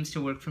cubes. Seems to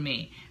work for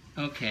me.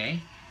 Okay.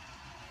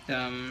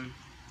 Into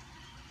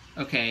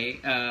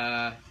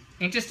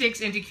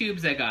sticks, into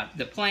cubes I got.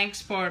 The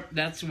planks part,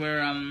 that's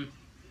where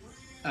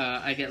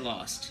I get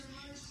lost.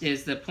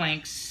 Is the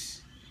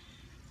planks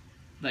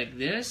like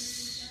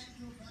this?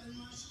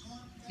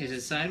 Is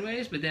it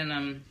sideways? But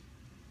then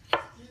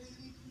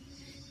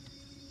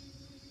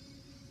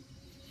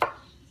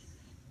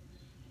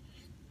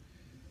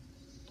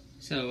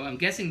so I'm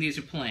guessing these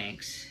are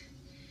planks,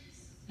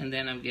 and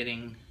then I'm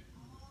getting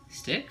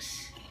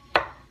sticks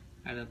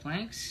out of the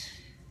planks.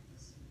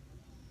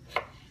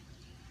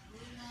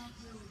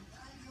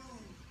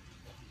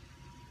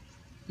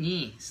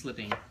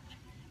 Slipping.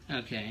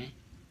 Okay.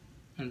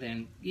 And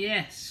then,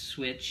 yes,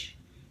 switch.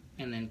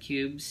 And then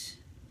cubes.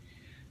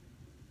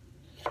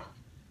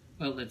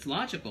 Well, it's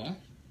logical.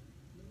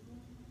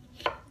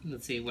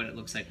 Let's see what it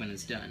looks like when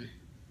it's done.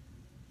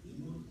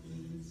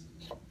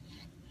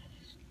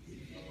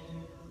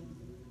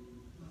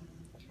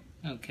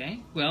 Okay,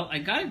 well, I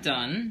got it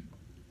done.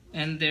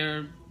 And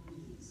they're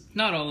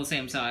not all the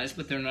same size,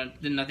 but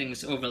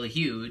nothing's overly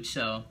huge,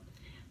 so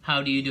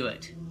how do you do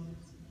it?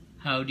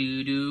 How do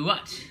you do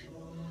what?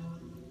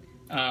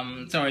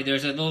 Sorry,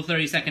 there's a little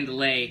 30-second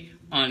delay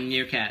on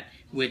Meerkat,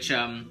 which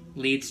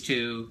leads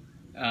to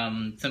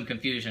some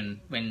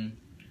confusion when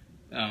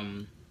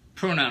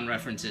pronoun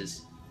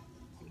references.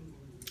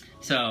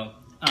 So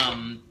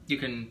you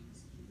can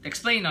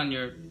explain on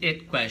your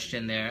it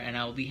question there, and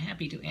I'll be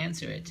happy to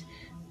answer it.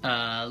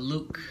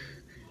 Luke.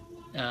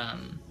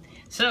 Okay,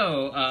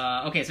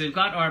 so we've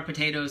got our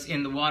potatoes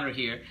in the water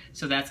here,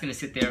 so that's going to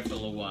sit there for a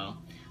little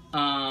while.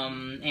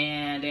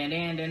 And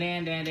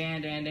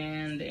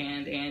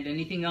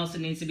anything else that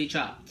needs to be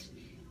chopped?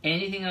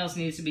 Anything else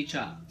needs to be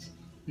chopped?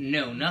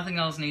 No, nothing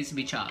else needs to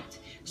be chopped.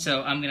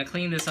 So I'm gonna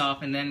clean this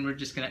off, and then we're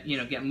just gonna,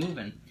 get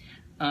moving.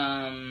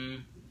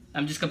 I'm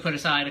just gonna put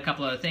aside a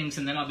couple other things,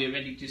 and then I'll be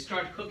ready to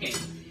start cooking.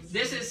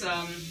 This is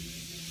a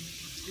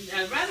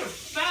rather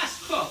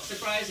fast cook,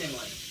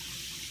 surprisingly.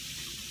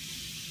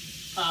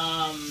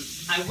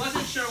 I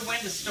wasn't sure when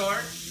to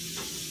start,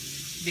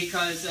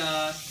 because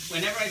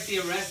whenever I see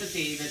a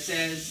recipe that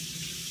says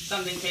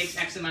something takes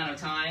X amount of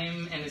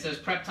time, and it says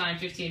prep time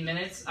 15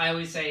 minutes, I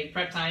always say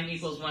prep time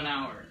equals 1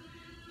 hour,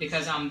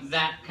 because I'm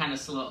that kind of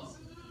slow.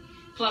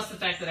 Plus the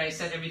fact that I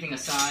set everything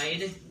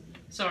aside,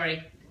 so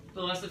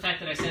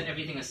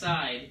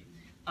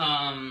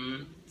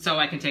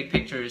I can take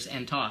pictures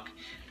and talk,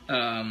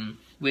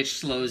 which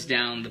slows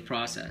down the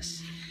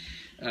process.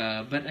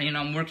 But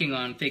I'm working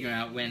on figuring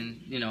out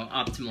when,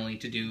 optimally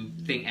to do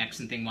thing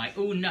X and thing Y.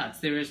 Oh, nuts!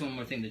 There is one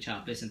more thing to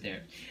chop, isn't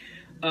there?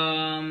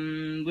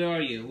 Where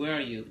are you? Where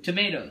are you?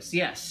 Tomatoes,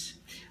 yes.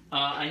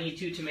 I need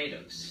 2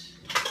 tomatoes.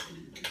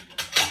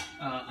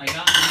 I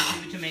got my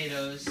 2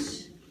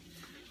 tomatoes.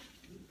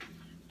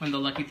 One of the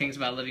lucky things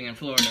about living in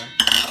Florida,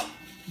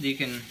 you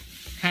can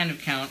kind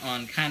of count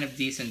on kind of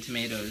decent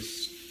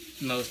tomatoes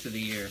most of the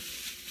year.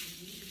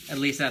 At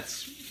least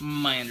that's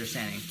my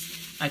understanding.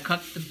 I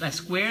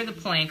square the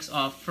planks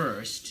off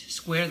first,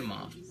 square them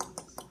off,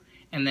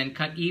 and then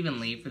cut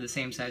evenly for the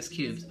same size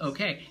cubes.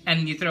 Okay,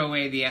 and you throw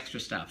away the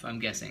extra stuff, I'm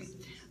guessing.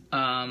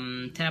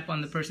 Tap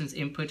on the person's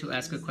input to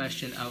ask a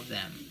question of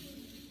them.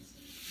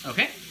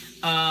 Okay,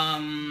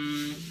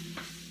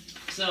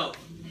 so,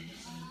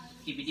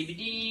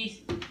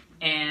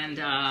 and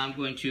I'm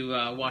going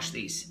to wash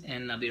these,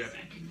 and I'll be right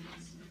back.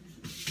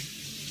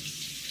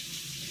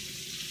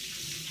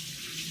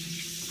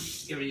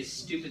 Get rid of these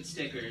stupid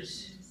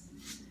stickers.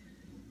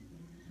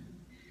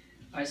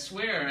 I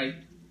swear,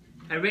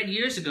 I read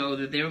years ago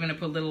that they were going to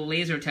put little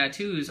laser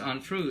tattoos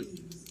on fruit,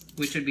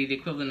 which would be the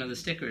equivalent of the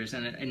stickers,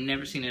 and I'd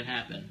never seen it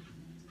happen.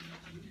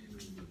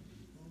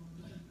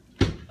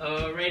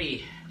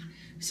 Alrighty,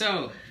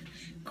 so,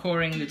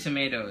 coring the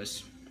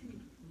tomatoes.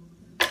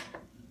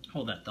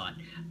 Hold that thought.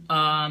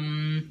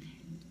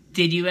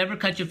 Did you ever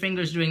cut your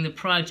fingers during the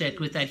project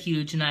with that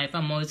huge knife?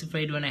 I'm always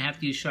afraid when I have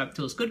to use sharp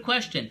tools. Good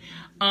question.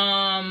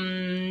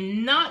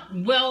 Not,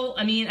 well,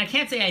 I mean, I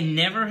can't say I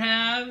never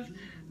have,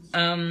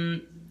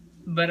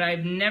 but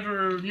I've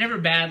never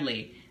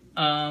badly.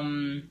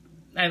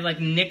 I've like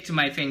nicked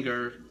my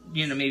finger,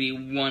 you know, maybe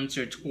once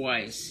or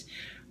twice.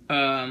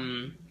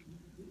 I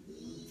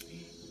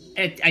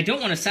don't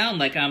want to sound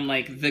like I'm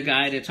like the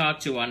guy to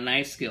talk to on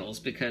knife skills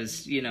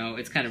because, you know,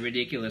 it's kind of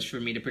ridiculous for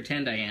me to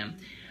pretend I am.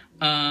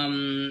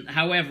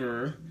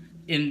 However,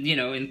 in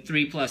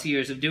 3+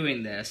 years of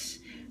doing this,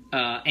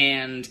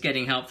 and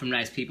getting help from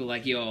nice people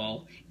like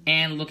y'all,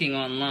 and looking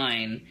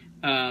online,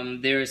 by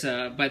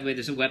the way,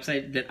 there's a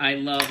website that I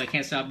love, I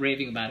can't stop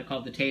raving about it,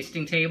 called The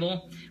Tasting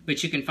Table,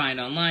 which you can find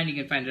online, you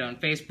can find it on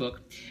Facebook,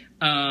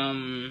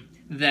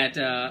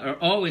 that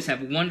always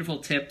have wonderful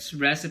tips,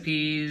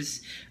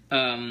 recipes,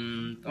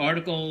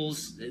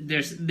 articles. There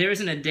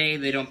isn't a day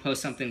they don't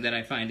post something that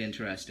I find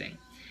interesting.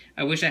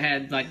 I wish I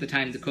had like the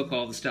time to cook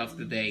all the stuff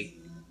that they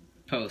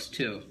post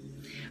too.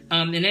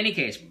 In any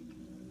case,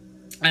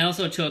 I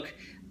also took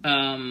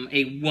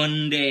a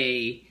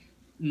one-day,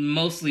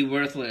 mostly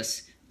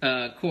worthless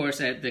course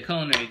at the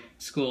culinary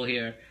school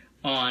here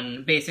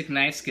on basic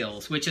knife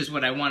skills, which is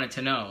what I wanted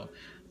to know.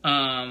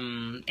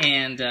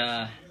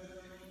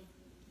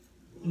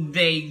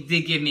 They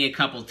did give me a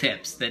couple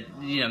tips that,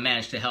 you know,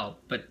 managed to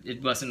help, but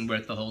it wasn't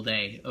worth the whole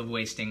day of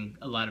wasting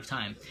a lot of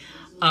time.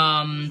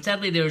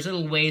 Sadly, there was a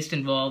little waste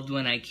involved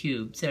when I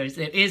cubed. There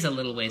is a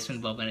little waste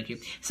involved when I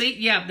cubed. See,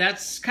 yeah,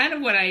 that's kind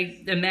of what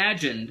I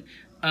imagined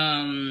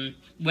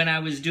when I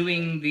was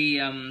doing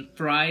the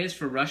fries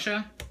for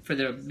Russia, for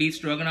the beef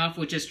stroganoff,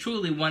 which is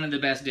truly one of the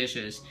best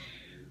dishes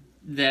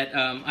that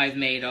I've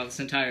made on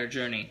this entire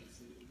journey.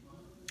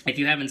 If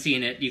you haven't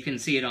seen it, you can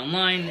see it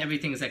online.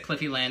 Everything's at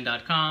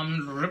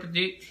cliffyland.com.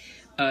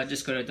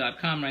 Just go to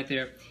 .com right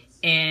there,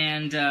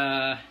 and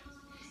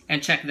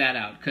check that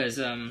out, because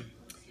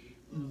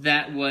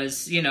that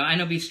was, you know, I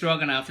know beef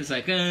stroganoff is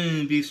like,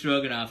 beef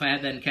stroganoff. I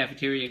had that in the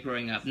cafeteria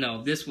growing up.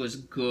 No, this was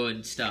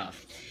good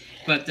stuff.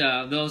 But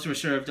those were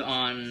served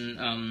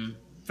on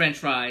French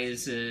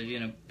fries, you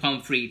know,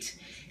 pommes frites,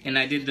 and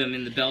I did them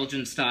in the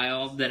Belgian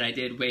style that I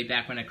did way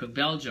back when I cooked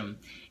Belgium.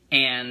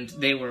 And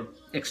they were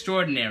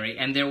extraordinary,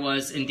 and there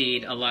was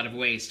indeed a lot of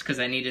waste because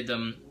I needed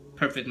them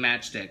perfect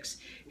matchsticks.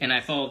 And I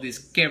followed these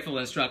careful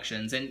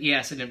instructions, and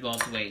yes, it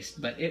involved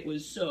waste, but it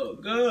was so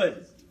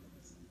good.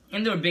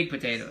 And there were big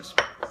potatoes,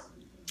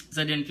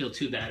 so I didn't feel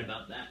too bad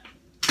about that.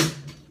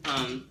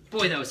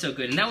 Boy, that was so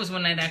good. And that was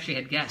when I'd actually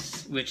had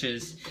guests, which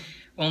has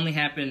only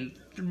happened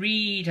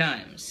 3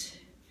 times.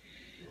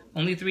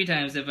 Only 3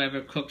 times have I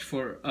ever cooked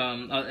for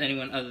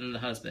anyone other than the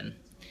husband.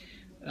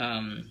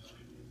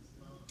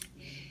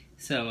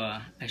 So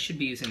I should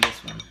be using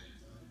this one,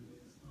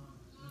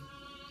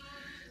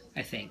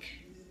 I think.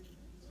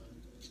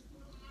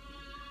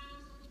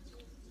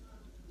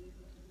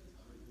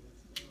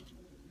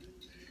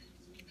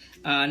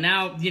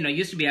 Now, you know,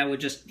 used to be I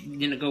would just,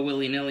 you know, go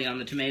willy-nilly on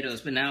the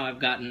tomatoes, but now I've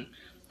gotten,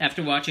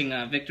 after watching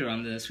Victor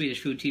on the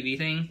Swedish Food TV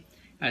thing,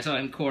 I saw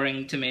him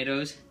coring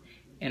tomatoes,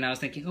 and I was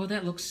thinking, oh,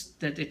 that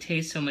it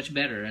tastes so much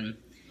better, and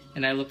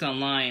I looked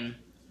online,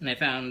 and I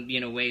found, you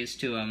know, ways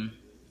to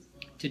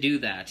do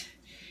that.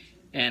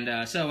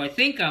 And so I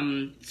think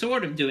I'm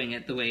sort of doing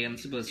it the way I'm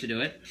supposed to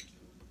do it,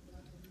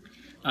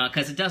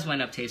 because it does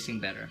wind up tasting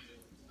better.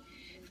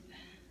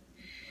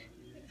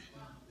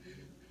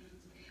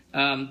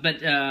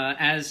 But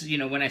as you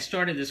know, when I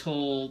started this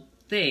whole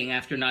thing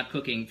after not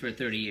cooking for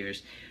 30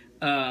 years,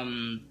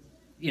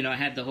 you know, I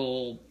had this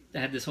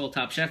whole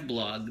Top Chef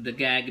blog. The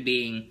gag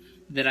being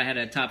that I had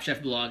a Top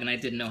Chef blog and I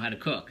didn't know how to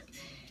cook,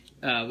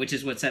 which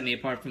is what set me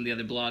apart from the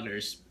other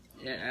bloggers.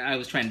 I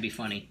was trying to be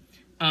funny.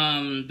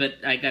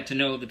 But I got to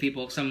know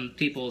some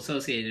people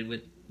associated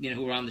with, you know,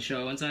 who were on the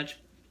show and such.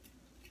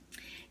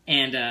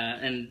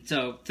 And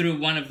so through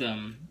one of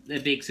them, a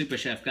big super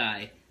chef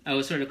guy, I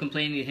was sort of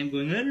complaining to him,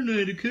 going, I don't know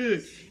how to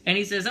cook. And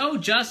he says, oh,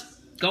 just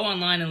go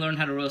online and learn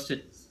how to roast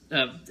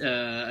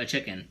a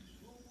chicken.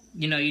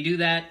 You know, you do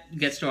that,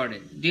 get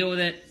started. Deal with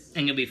it,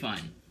 and you'll be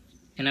fine.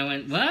 And I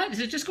went, what? He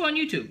said, just go on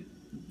YouTube.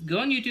 Go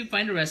on YouTube,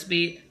 find a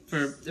recipe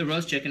for a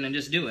roast chicken, and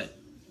just do it.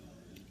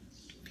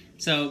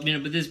 So, you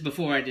know, but this is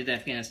before I did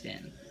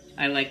Afghanistan.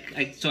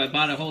 So I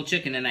bought a whole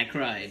chicken and I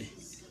cried.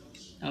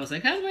 I was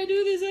like, how do I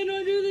do this? I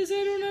don't do this.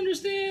 I don't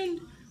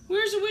understand.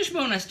 Where's the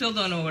wishbone? I still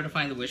don't know where to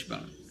find the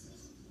wishbone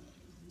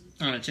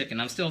on a chicken.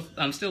 I'm still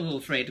a little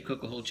afraid to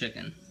cook a whole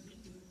chicken.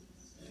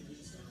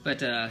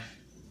 But I'm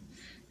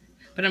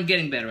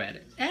getting better at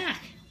it.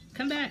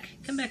 Come back,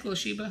 little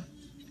Sheba.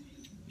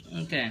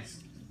 Okay.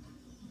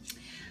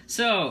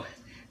 So.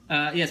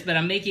 Yes, but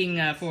I'm making,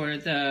 for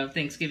the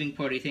Thanksgiving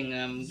party thing,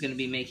 I'm going to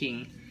be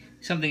making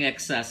something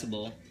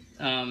accessible.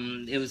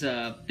 It was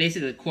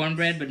basically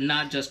cornbread, but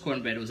not just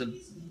cornbread. It was a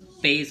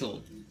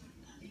basil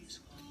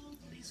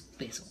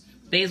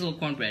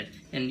cornbread.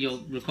 And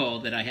you'll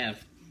recall that I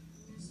have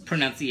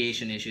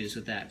pronunciation issues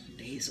with that.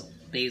 Basil.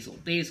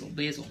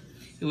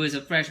 It was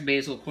a fresh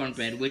basil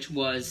cornbread, which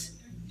was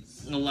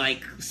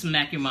like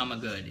smack your mama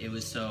good. It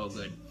was so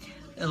good.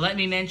 Let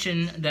me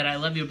mention that I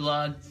love your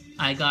blog.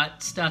 I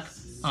got stuck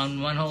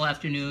on one whole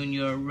afternoon.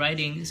 You're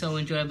writing so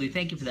enjoyably.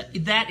 Thank you for that.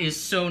 That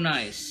is so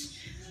nice.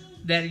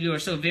 That you are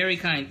so very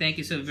kind. Thank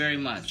you so very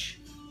much.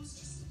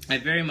 I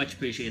very much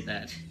appreciate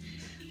that.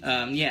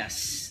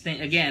 Yes.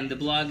 Again, the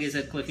blog is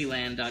at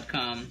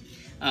cliffyland.com.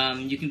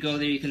 You can go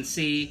there. You can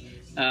see,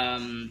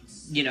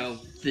 you know,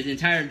 the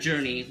entire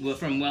journey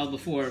from well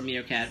before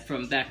Meerkat,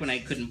 from back when I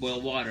couldn't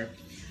boil water.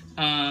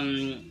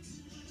 And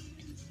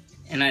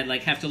I'd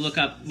like have to look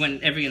up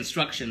every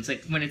instruction. It's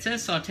like, when it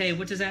says saute,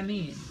 what does that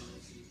mean?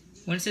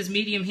 When it says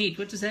medium heat,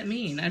 what does that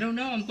mean? I don't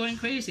know, I'm going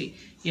crazy.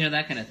 You know,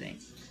 that kind of thing.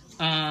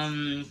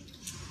 I'm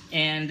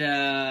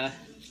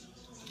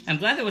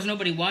glad there was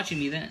nobody watching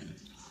me then.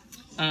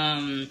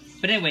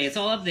 But anyway, it's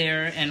all up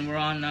there, and we're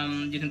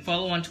on, you can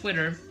follow on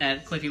Twitter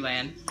at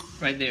Cliffyland,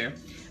 right there.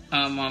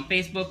 On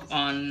Facebook,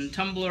 on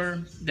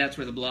Tumblr, that's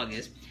where the blog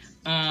is.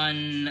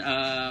 On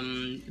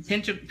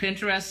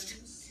Pinterest,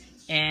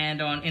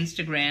 and on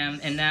Instagram,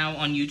 and now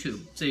on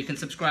YouTube. So you can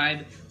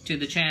subscribe to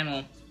the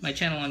channel, my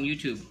channel on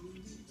YouTube.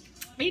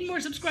 I need more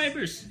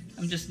subscribers.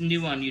 I'm just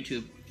new on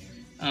YouTube.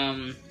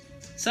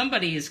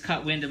 Somebody has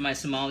caught wind of my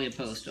Somalia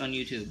post on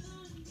YouTube,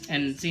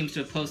 and seems to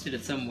have posted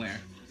it somewhere.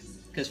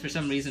 Because for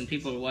some reason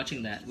people are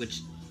watching that,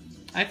 which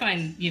I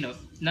find, you know,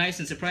 nice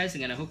and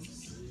surprising, and I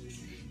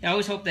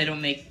always hope they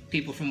don't make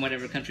people from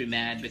whatever country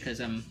mad because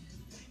I'm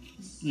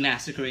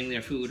massacring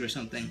their food or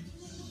something.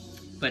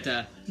 But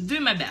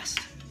doing my best.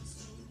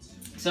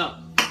 So,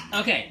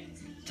 okay,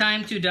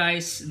 time to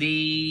dice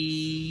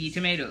the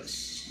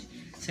tomatoes.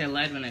 See, I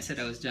lied when I said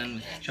I was done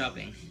with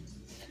chopping.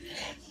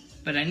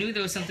 But I knew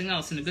there was something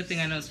else, and a good thing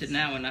I noticed it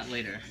now and not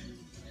later.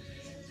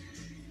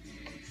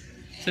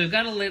 So we've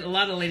got a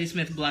lot of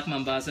Ladysmith Black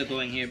Mambazo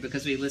going here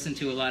because we listened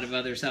to a lot of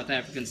other South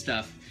African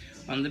stuff.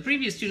 On the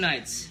previous 2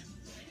 nights,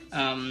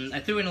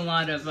 I threw in a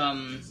lot of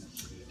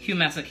Hugh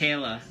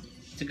Masekela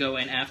to go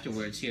in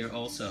afterwards here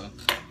also.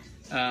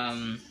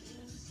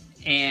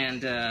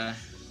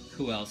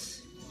 Who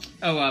else?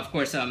 Oh, of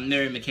course,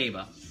 Mary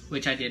McCabe,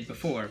 which I did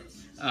before.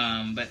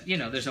 But, you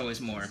know, there's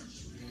always more.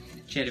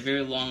 She had a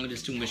very long,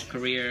 distinguished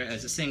career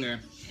as a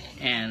singer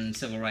and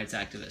civil rights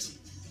activist.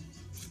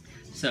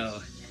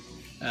 So,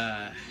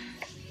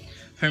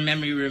 her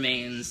memory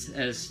remains,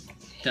 as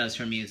does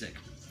her music.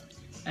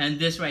 And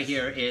this right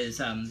here is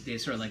the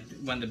sort of like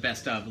one of the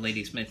best of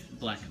Ladysmith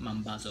Black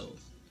Mambazo.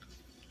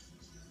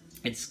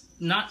 It's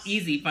not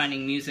easy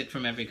finding music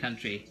from every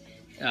country.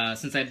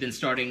 Since I've been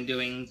starting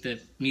doing the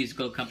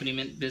musical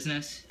accompaniment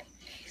business.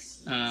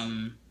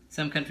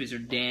 Some countries are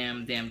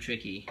damn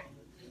tricky.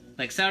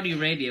 Like Saudi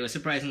Arabia was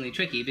surprisingly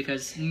tricky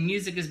because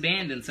music is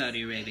banned in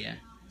Saudi Arabia.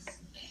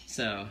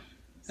 So,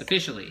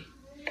 officially.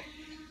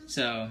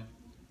 So,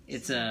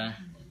 it's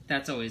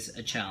that's always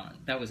a challenge.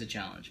 That was a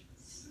challenge.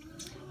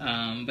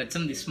 But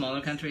some of these smaller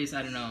countries,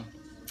 I don't know.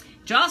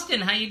 Justin,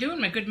 how you doing,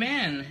 my good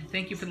man?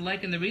 Thank you for the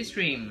like and the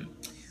restream.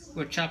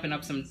 We're chopping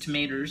up some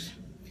tomatoes.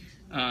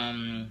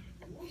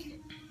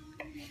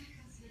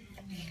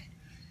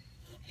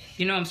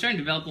 You know, I'm starting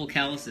to develop little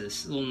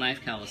calluses, little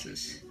knife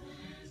calluses.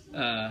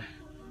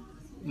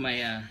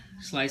 My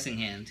slicing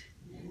hand,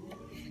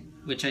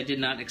 which I did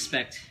not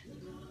expect.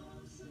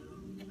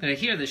 But I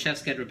hear the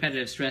chefs get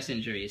repetitive stress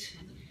injuries,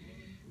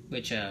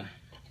 which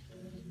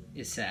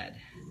is sad.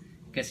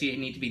 Guess you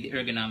need to be the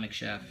ergonomic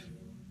chef.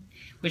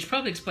 Which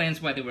probably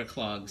explains why they wear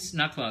clogs.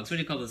 Not clogs, what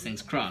do you call those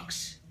things?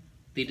 Crocs.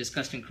 The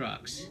disgusting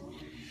Crocs.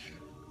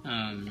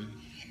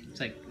 It's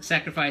like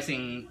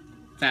sacrificing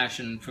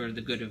fashion for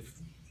the good of,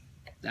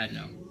 I don't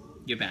know,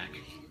 your back.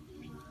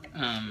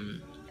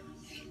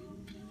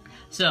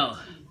 So,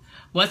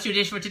 what's your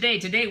dish for today?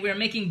 Today we're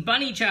making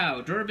bunny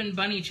chow, Durban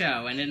bunny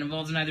chow, and it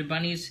involves neither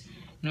bunnies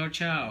nor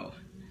chow.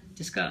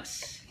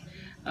 Discuss.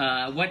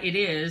 What it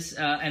is,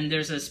 and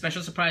there's a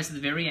special surprise at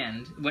the very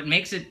end. What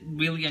makes it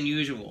really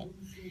unusual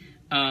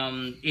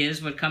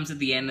is what comes at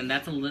the end, and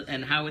that's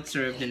and how it's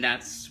served, and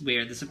that's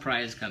where the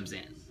surprise comes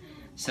in.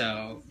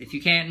 So, if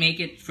you can't make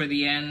it for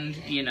the end,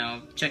 you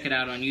know, check it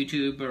out on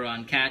YouTube or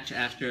on Catch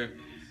after,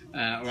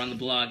 or on the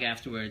blog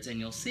afterwards, and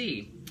you'll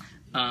see.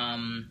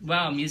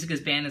 Wow, music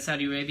is banned in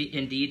Saudi Arabia?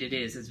 Indeed it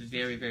is. It's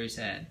very, very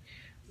sad.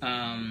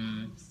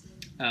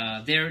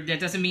 That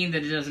doesn't mean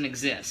that it doesn't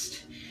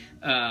exist.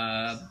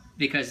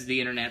 Because of the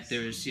internet,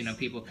 there's, you know,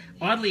 people...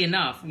 Oddly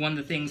enough, one of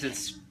the things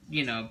that's,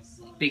 you know,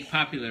 big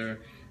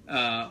popular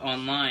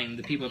online,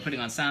 the people are putting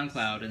on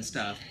SoundCloud and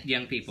stuff,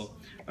 young people,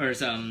 or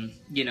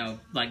you know,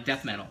 like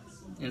death metal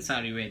in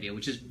Saudi Arabia,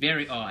 which is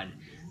very odd.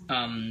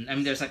 I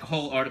mean, there's like a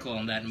whole article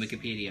on that in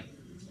Wikipedia.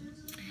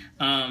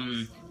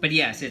 But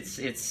yes,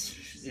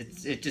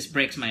 it just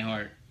breaks my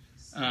heart.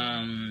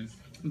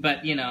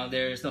 But you know,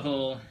 there's a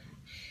whole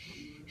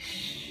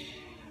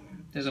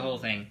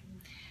thing.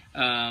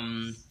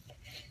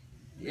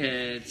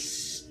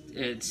 It's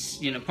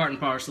you know, part and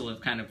parcel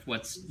of kind of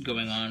what's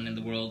going on in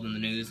the world and the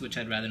news, which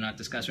I'd rather not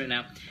discuss right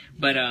now.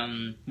 But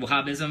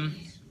Wahhabism,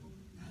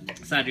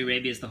 Saudi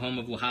Arabia is the home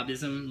of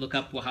Wahhabism. Look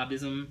up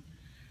Wahhabism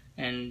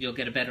and you'll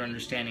get a better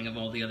understanding of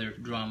all the other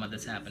drama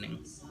that's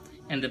happening.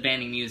 And the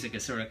banning music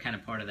is sort of kind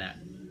of part of that.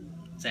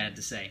 Sad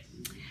to say.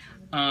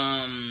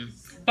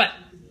 But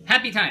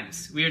happy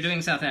times. We are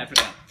doing South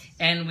Africa.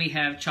 And we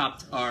have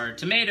chopped our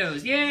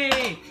tomatoes.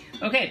 Yay!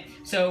 Okay,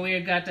 so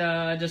we've got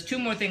just 2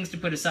 more things to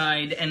put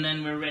aside, and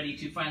then we're ready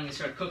to finally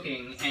start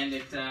cooking. And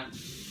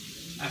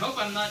I hope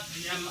I'm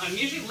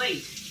usually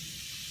late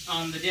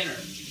on the dinner.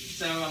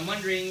 So I'm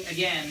wondering,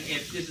 again,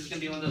 if this is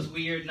going to be one of those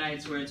weird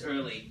nights where it's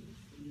early.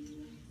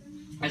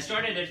 I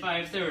started at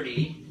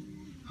 5:30,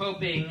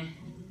 hoping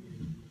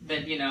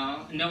that,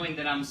 knowing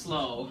that I'm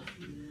slow,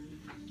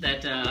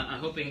 that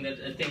hoping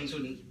that things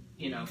wouldn't,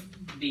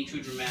 be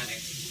too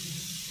dramatic.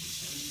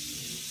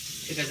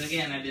 Because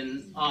again, I've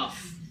been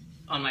off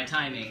on my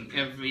timing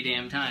every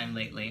damn time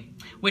lately.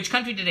 Which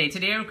country today?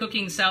 Today we're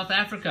cooking South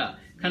Africa,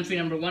 country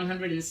number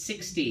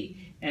 160.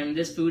 And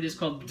this food is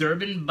called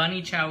Durban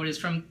Bunny Chow. It is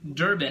from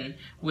Durban,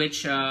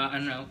 which, I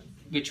don't know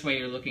which way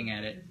you're looking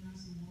at it.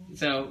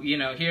 So,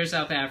 here's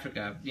South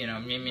Africa,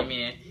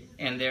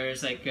 and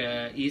there's like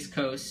East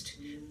Coast,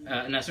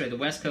 the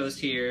West Coast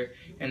here,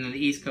 and then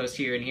the East Coast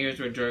here, and here's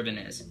where Durban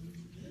is,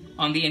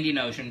 on the Indian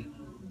Ocean.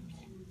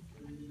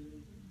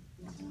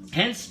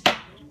 Hence,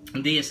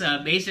 this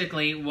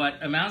basically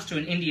what amounts to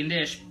an Indian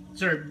dish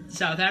served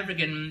South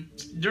African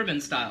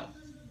Durban style.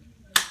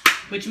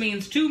 Which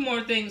means 2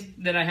 more things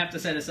that I have to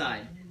set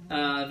aside,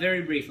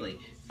 very briefly.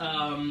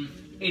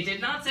 It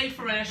did not say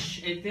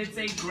fresh, it did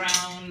say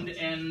ground,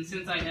 and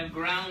since I have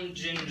ground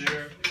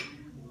ginger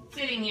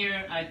sitting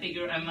here, I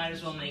figure I might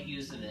as well make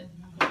use of it.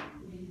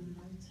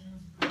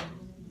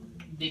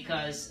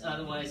 Because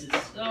otherwise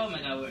it's, oh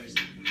my god, where is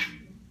it?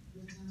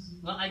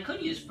 Well, I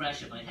could use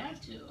fresh if I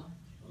had to.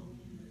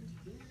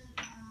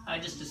 I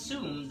just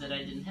assumed that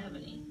I didn't have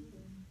any.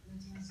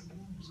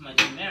 Here's my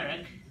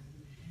turmeric.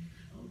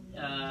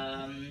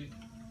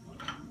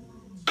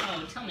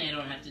 Oh, tell me I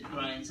don't have to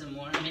grind some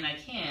more. I mean, I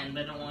can,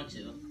 but I don't want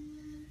to.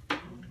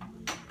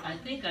 I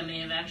think I may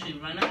have actually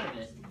run out of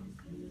it.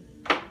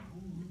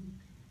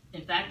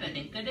 In fact, I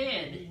think I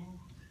did.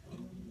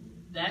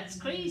 That's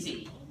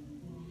crazy.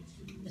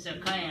 So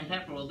cayenne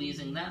pepper, we'll be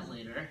using that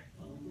later.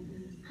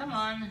 Come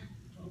on.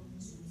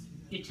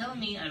 You're telling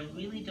me I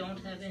really don't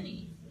have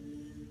any.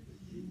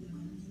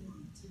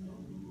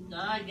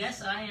 I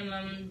guess I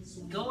am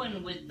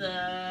going with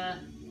the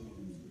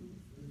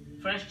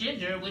fresh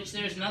ginger, which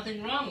there's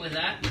nothing wrong with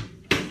that.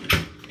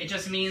 It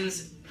just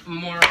means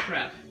more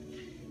prep,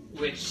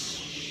 which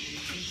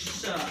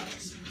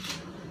sucks.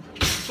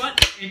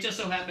 But it just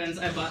so happens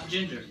I bought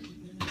ginger.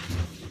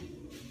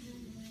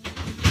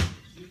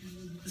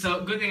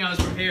 So good thing I was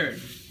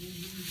prepared.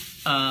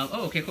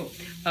 Oh, okay, cool.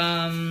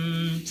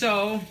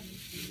 So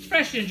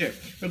fresh ginger.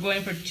 We're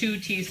going for 2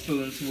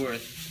 teaspoons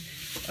worth.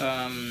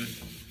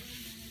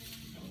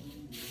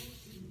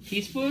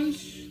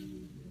 Teaspoons?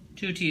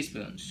 2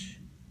 teaspoons.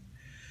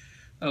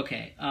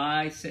 Okay,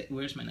 I say,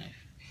 where's my knife?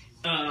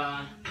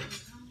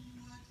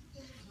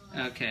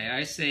 Okay,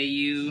 I say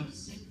you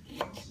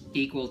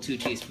equal 2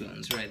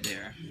 teaspoons right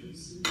there.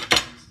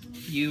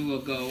 You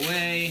will go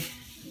away.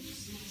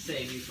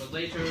 Save you for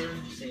later.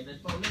 Save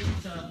it for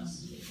later.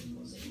 Save it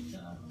for later.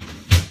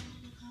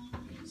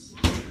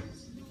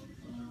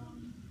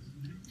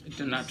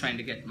 I'm not trying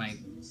to get my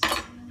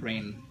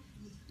brain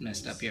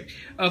messed up here.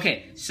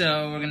 Okay,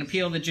 so we're gonna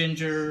peel the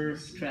ginger.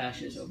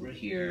 Trash is over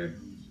here.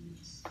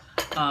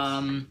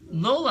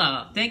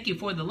 Lola, thank you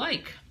for the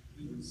like.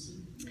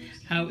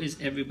 How is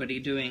everybody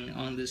doing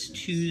on this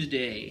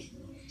Tuesday?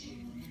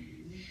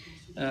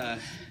 The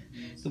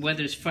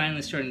weather's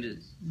finally starting to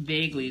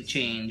vaguely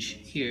change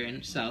here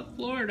in South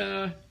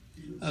Florida.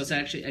 I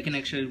can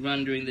actually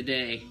run during the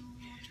day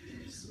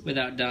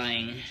without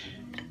dying.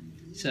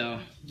 So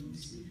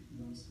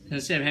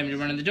instead of having to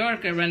run in the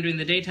dark, I run during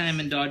the daytime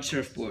and dodge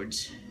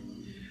surfboards.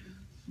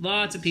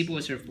 Lots of people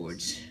with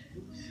surfboards.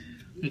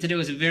 And today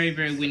was a very,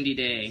 very windy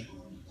day.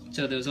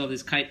 So there was all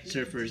these kite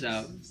surfers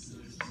out.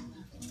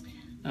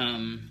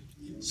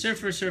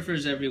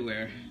 Surfers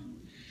everywhere.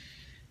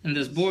 And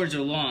those boards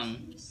are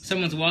long.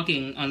 Someone's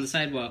walking on the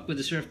sidewalk with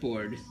a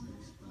surfboard,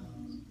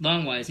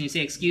 longwise, and you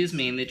say, excuse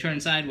me, and they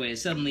turn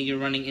sideways. Suddenly you're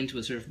running into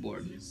a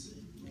surfboard.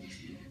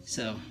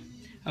 So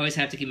I always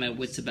have to keep my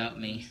wits about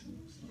me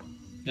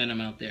when I'm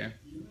out there.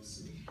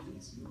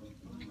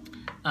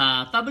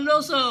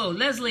 Fabuloso!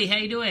 Leslie, how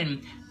you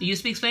doing? Do you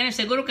speak Spanish?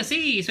 Seguro que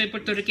sí, soy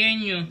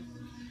puertorriqueño.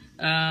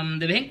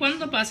 De vez en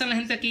cuando pasan la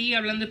gente aquí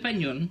hablando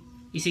español.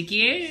 Y si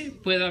quiere,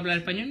 puedo hablar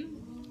español.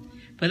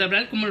 Puedo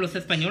hablar como los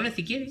españoles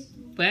si quiere.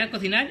 Puedo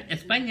cocinar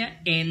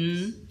España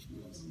en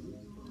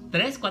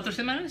 3-4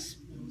 semanas.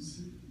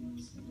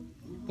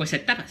 Pues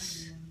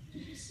tapas.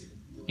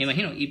 Me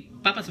imagino. Y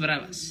papas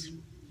bravas.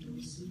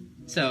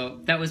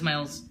 So, that was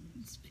my...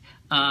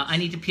 I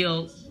need to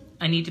peel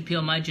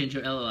my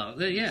ginger,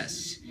 LOL.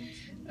 Yes.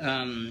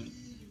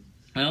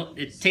 Well,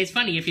 it tastes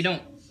funny if you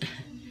don't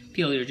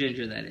peel your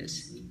ginger, that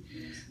is.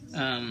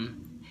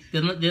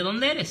 ¿De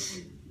dónde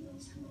eres?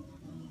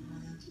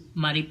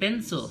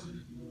 Maripenso.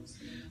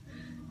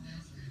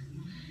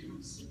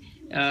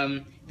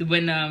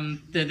 when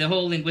the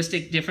whole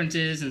linguistic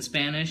differences in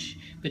Spanish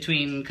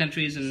between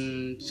countries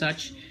and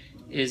such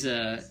is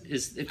a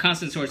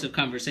constant source of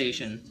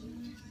conversation.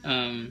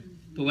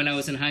 But when I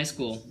was in high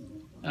school,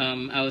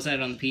 I was out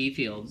on the PE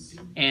field,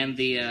 and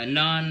the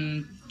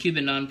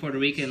non-Cuban, non-Puerto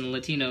Rican,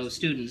 Latino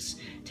students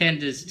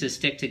tend to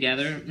stick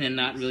together and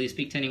not really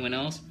speak to anyone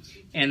else.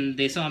 And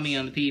they saw me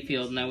on the PE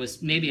field, and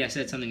maybe I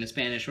said something in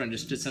Spanish or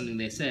understood something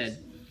they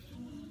said.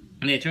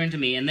 And they turned to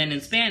me, and then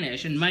in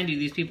Spanish, and mind you,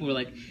 these people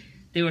were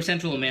they were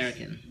Central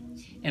American.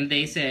 And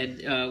they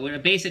said, with a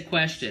basic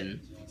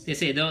question, they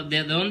say, ¿De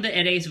dónde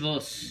eres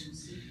vos?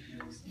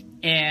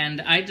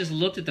 And I just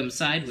looked at them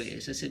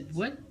sideways. I said,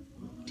 what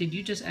did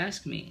you just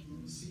ask me?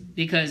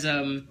 Because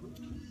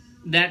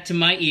that to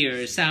my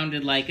ears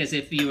sounded like as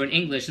if you were in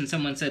English and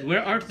someone said,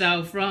 where art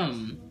thou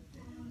from?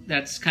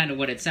 That's kind of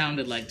what it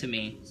sounded like to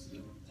me.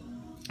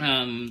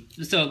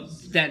 So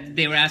that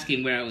they were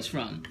asking where I was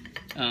from.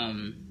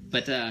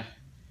 But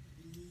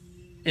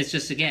it's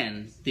just,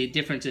 again, the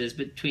differences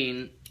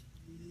between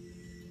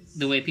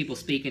the way people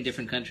speak in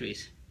different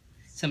countries.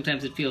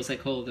 Sometimes it feels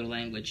like whole other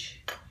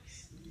language.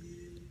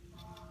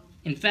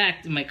 In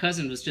fact, my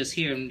cousin was just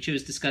here and she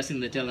was discussing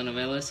the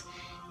telenovelas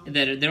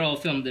that they're all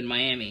filmed in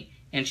Miami.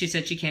 And she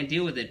said she can't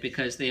deal with it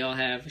because they all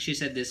have, she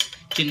said, this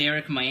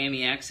generic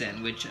Miami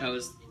accent, which I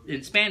was,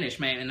 in Spanish,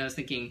 and I was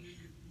thinking,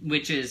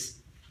 which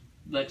is,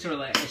 like, sort of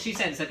like, she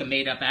said it's like a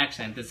made-up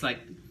accent. It's like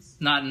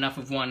not enough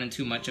of one and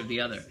too much of the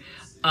other.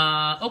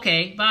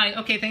 Okay, bye.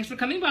 Okay, thanks for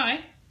coming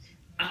by.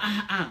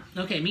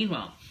 Okay,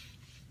 meanwhile.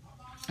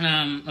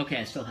 Okay,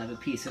 I still have a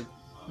piece of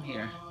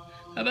here.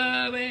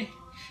 Bye-bye.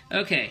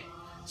 Okay,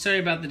 sorry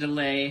about the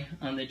delay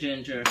on the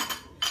ginger.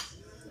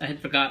 I had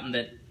forgotten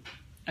that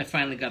I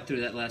finally got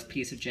through that last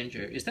piece of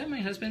ginger. Is that my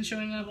husband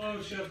showing up?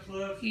 Hello, Chef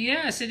Cliff.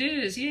 Yes, it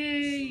is.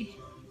 Yay!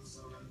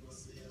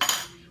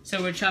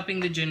 So we're chopping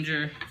the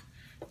ginger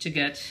to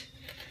get,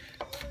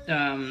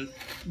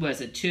 what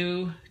is it,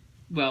 the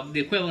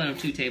equivalent of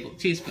 2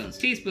 teaspoons.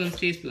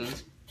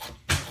 Teaspoons,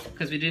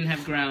 because we didn't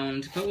have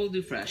ground, but we'll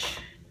do fresh.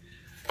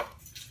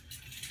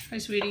 Hi,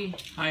 sweetie.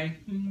 Hi.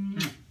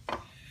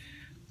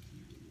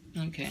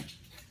 Okay.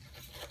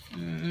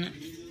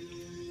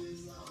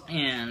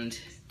 And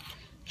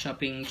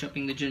chopping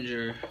the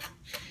ginger.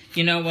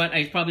 You know what?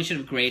 I probably should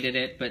have grated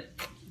it, but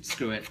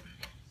screw it.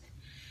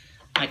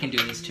 I can do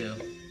this too.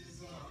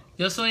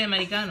 Yo soy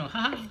americano,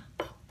 jaja.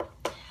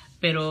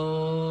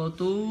 Pero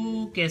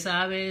tú que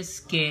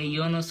sabes que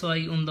yo no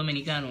soy un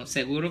dominicano.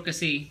 Seguro que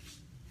sí.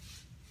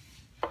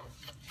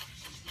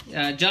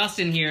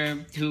 Justin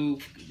here, who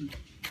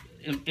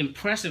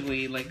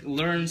impressively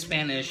learned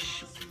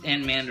Spanish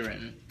and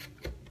Mandarin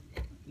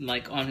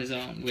on his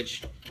own,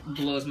 which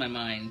blows my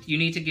mind. You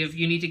need to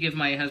give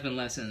my husband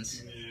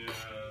lessons.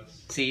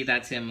 Yes. See,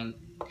 that's him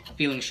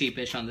feeling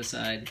sheepish on the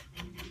side.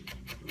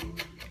 My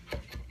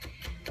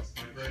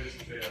greatest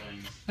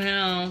failings.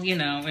 Well, you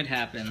know, it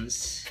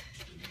happens.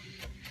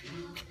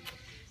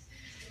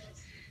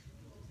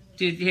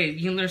 Dude, hey,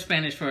 you can learn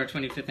Spanish for our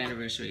 25th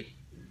anniversary.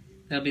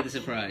 That'll be the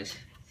surprise.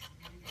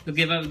 We'll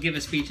give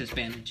a speech in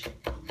Spanish.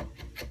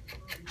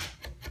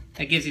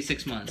 That gives you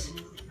 6 months.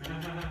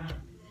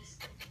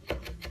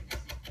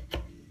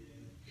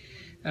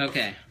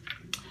 Okay.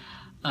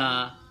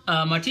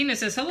 Martina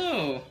says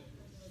hello.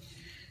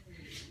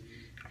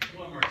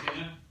 Hello,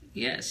 Martina.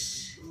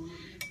 Yes.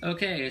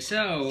 Okay,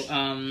 so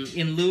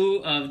in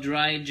lieu of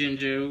dried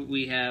ginger,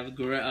 we have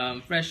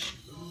fresh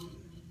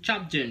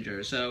chopped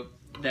ginger. So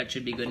that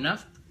should be good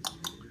enough.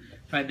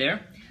 Right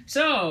there.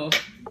 So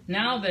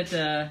now that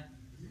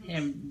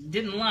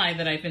didn't lie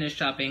that I finished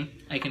chopping,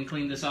 I can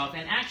clean this off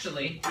and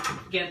actually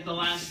get the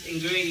last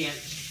ingredient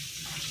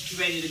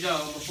ready to go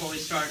before we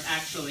start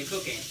actually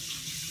cooking.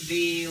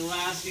 The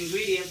last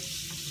ingredient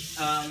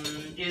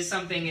is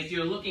something, if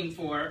you're looking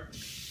for,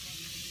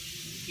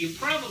 you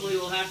probably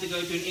will have to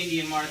go to an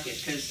Indian market,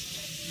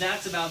 because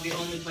that's about the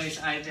only place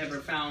I've ever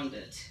found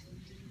it.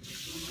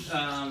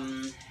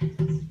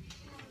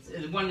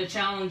 One of the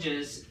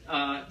challenges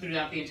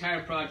throughout the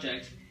entire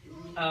project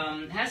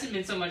hasn't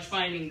been so much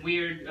finding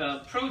weird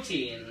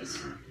proteins,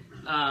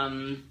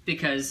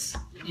 because,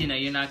 you know,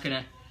 you're not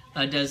gonna,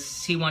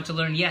 does he want to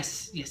learn?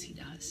 Yes, he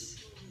does.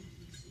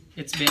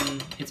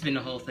 It's been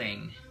a whole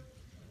thing.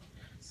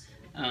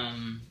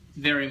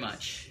 Very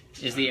much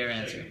is the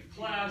answer. Take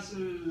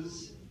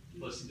classes,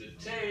 listen to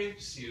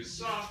tapes, use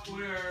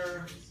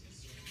software.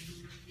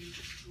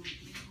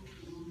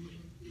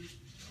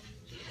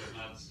 But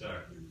not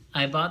start.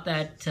 I bought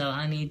that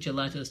honey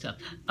gelato stuff.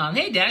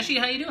 Hey Dashy,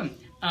 how you doing?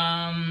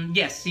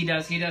 Yes, he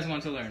does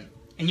want to learn.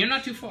 And you're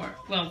not too far.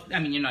 Well, I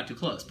mean, you're not too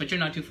close, but you're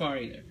not too far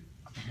either.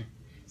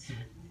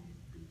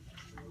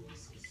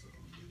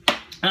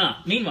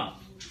 Meanwhile,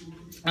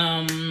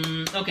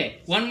 okay,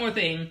 one more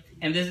thing,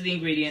 and this is the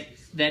ingredient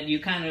that you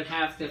kind of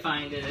have to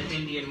find at an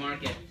Indian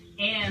market.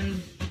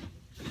 And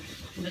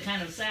the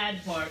kind of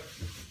sad part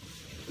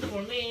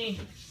for me,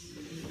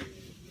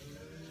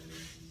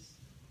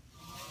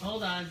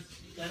 hold on,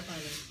 gotta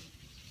find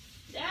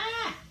them.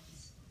 Ah!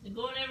 They're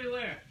going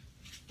everywhere.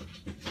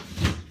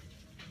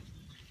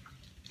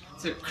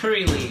 So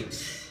curry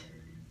leaves.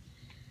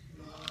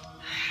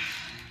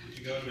 Did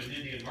you go to an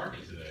Indian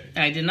market today?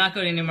 I did not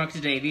go to Indian market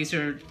today. These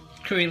are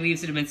curry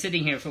leaves that have been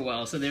sitting here for a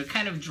while, so they're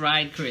kind of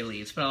dried curry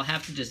leaves, but I'll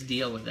have to just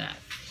deal with that.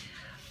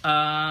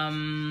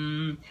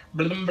 And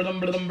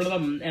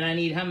I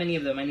need how many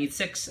of them? I need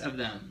 6 of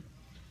them.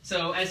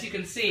 So as you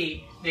can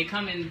see, they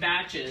come in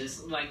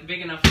batches, like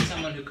big enough for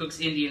someone who cooks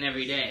Indian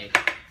every day.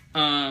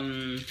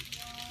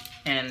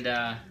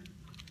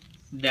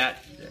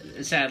 That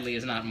sadly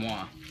is not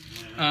moi.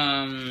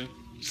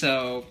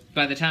 So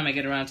by the time I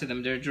get around to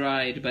them, they're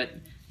dried, but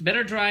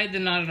better dried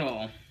than not at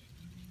all.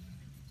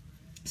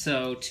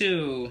 So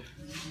 2,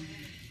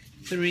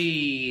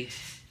 3,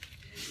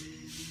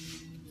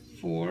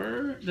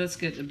 4. Let's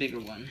get a bigger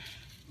one.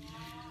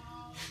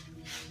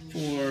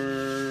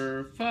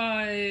 4,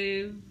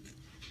 5,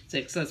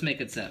 6. Let's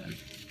make it 7.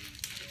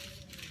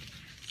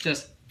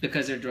 Just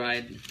because they're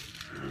dried.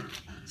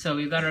 So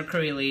we've got our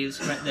curry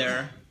leaves right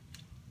there.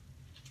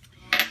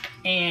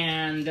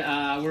 And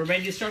we're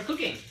ready to start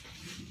cooking.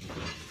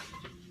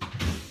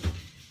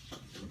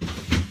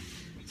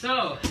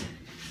 So,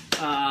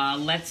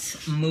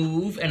 let's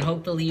move, and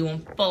hopefully you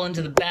won't fall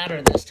into the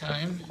batter this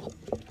time.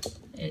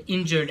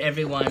 Injured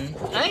everyone.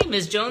 Hi,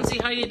 Miss Jonesy,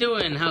 how you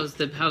doing? How's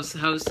the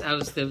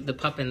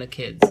pup and the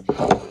kids?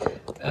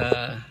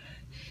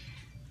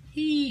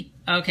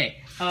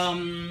 Okay.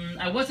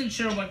 I wasn't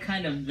sure what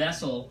kind of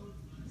vessel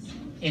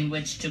in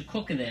which to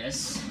cook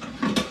this,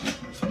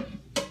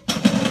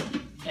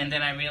 and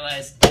then I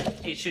realized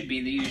it should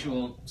be the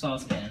usual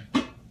saucepan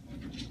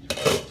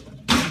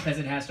because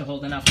it has to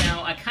hold enough.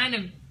 Now, I kind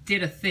of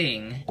did a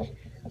thing.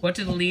 What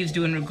do the leaves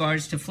do in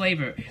regards to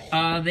flavor?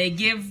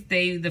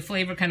 The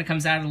flavor kind of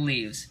comes out of the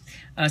leaves.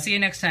 See you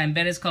next time.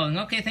 Ben is calling.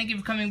 Okay, thank you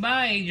for coming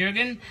by,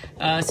 Jürgen.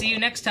 See you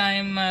next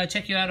time.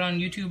 Check you out on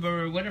YouTube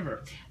or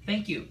whatever.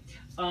 Thank you.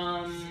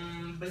 Where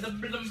am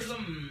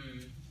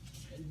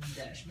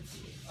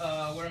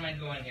I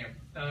going here?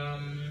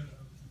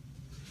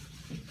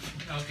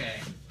 Okay.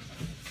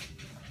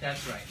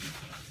 That's right.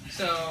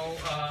 So,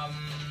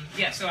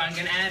 yeah, so I'm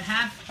going to add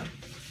half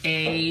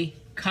a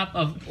cup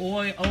of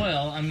oil.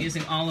 I'm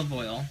using olive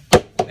oil.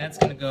 That's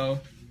going to go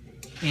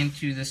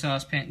into the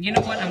saucepan. You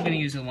know what? I'm going to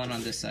use the one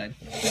on this side.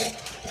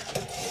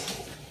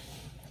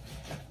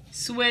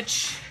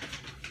 Switch.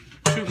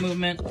 Troop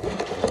movement.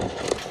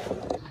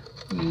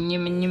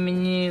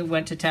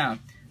 Went to town.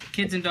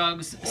 Kids and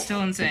dogs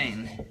still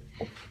insane.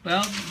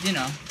 Well, you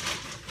know,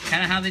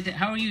 kind of how they did.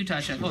 How are you,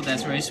 Tasha? Oh,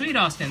 that's very sweet,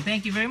 Austin.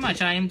 Thank you very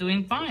much. I am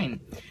doing fine.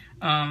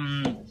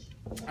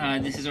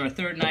 This is our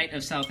 3rd night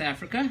of South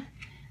Africa.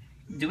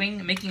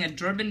 Making a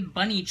Durban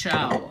bunny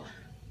chow,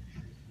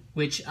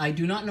 which I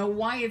do not know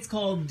why it's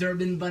called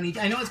Durban bunny.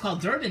 I know it's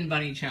called Durban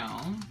bunny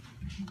chow.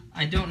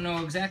 I don't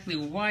know exactly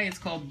why it's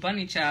called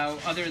bunny chow,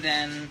 other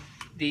than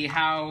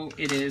how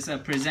it is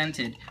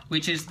presented,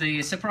 which is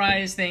the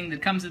surprise thing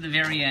that comes at the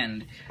very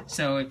end.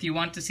 So if you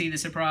want to see the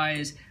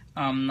surprise,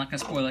 I'm not gonna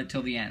spoil it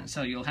till the end.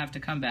 So you'll have to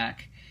come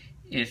back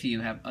if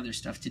you have other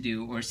stuff to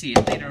do, or see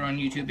it later on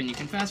YouTube, and you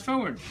can fast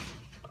forward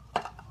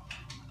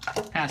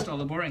past all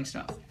the boring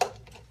stuff.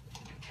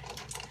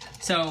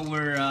 So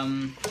we're,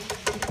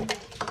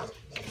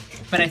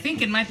 but I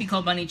think it might be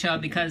called bunny chow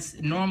because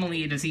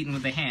normally it is eaten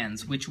with the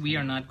hands, which we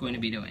are not going to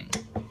be doing.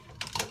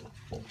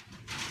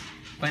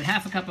 But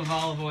half a cup of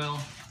olive oil.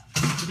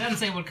 It doesn't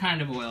say what kind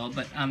of oil,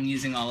 but I'm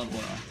using olive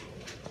oil.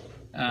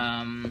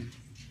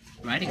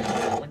 Riding an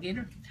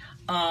alligator.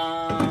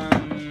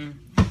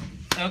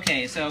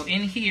 Okay, so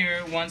in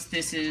here, once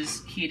this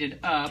is heated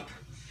up,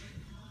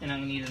 and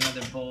I'm gonna need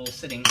another bowl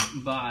sitting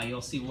by.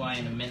 You'll see why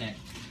in a minute.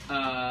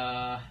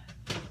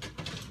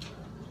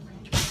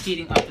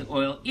 Heating up the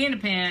oil in a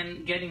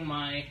pan, getting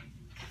my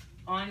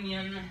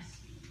onion,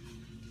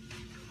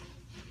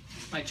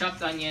 my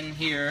chopped onion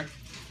here,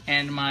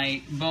 and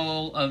my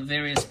bowl of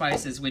various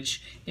spices,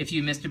 which, if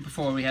you missed it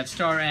before, we have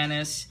star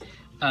anise,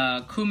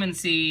 cumin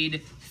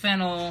seed,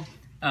 fennel,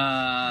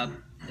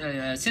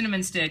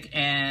 cinnamon stick,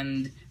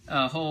 and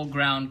whole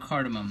ground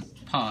cardamom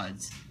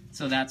pods.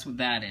 So that's what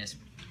that is.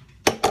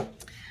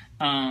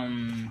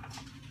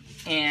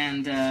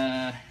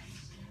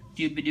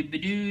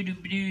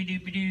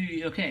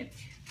 Okay,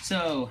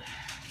 so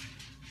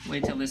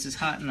wait till this is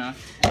hot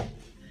enough.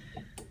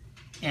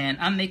 And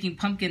I'm making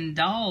pumpkin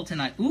dal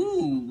tonight.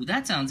 Ooh,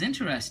 that sounds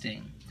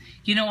interesting.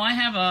 You know, I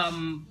have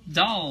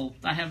dal.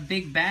 I have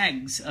big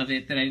bags of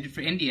it that I did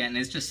for India, and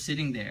it's just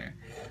sitting there.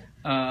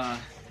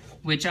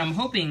 Which I'm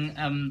hoping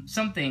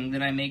something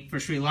that I make for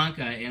Sri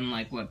Lanka in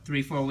like, what,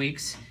 3-4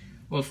 weeks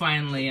will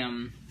finally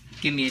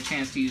give me a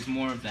chance to use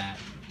more of that.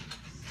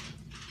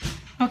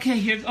 Okay,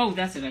 here. Oh,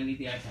 that's it. I need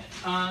the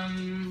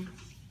iPad.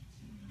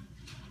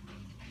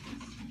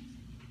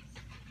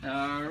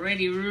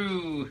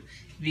 Alrighty-roo.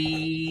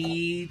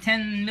 The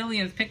 10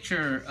 millionth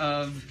picture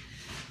of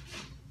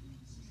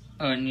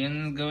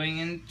onion going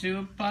into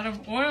a pot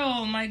of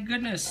oil. My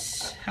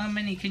goodness. How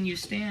many can you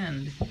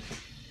stand?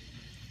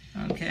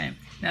 Okay.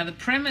 Now the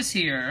premise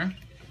here,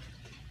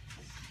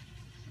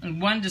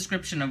 one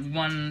description of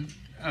one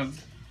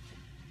of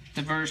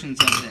the versions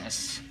of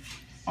this,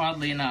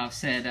 oddly enough,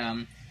 said,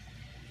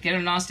 get a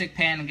nonstick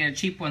pan and get a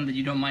cheap one that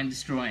you don't mind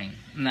destroying.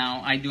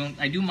 Now, I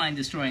do mind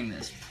destroying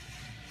this.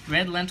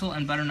 Red lentil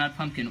and butternut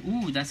pumpkin.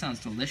 Ooh, that sounds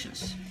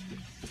delicious.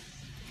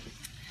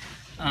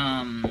 We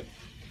aren't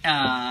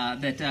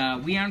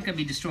going to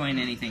be destroying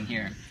anything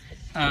here.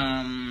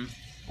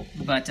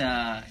 But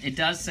it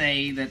does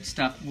say that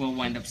stuff will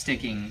wind up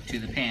sticking to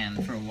the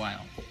pan for a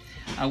while.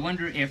 I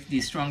wonder if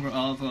the stronger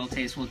olive oil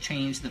taste will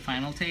change the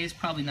final taste.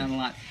 Probably not a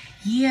lot.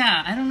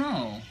 Yeah, I don't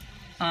know.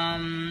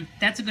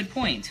 That's a good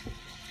point.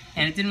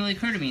 And it didn't really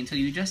occur to me until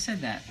you just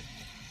said that.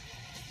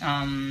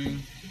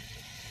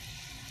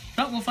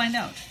 But we'll find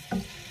out.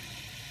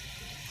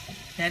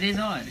 That is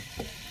odd.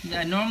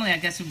 Normally, I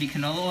guess it would be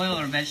canola oil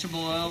or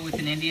vegetable oil with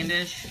an Indian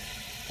dish.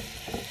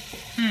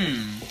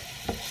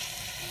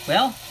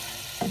 Well,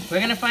 we're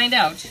gonna find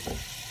out.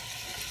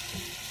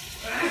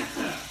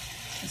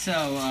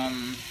 So,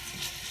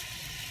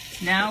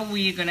 now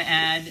we're gonna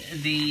add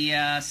the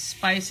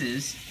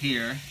spices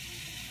here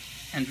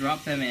and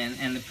drop them in.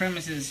 And the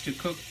premise is to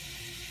cook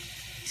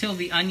till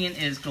the onion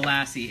is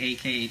glassy,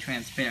 aka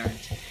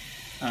transparent.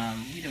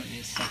 We don't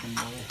need a second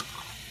bowl.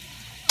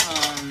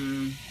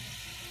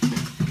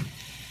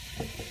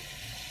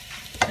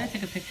 Did I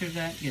take a picture of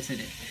that? Yes, I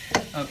did.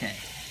 Okay.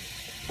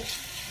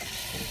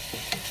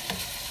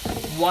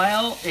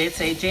 While it's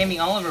a Jamie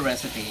Oliver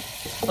recipe.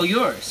 Oh,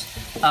 yours.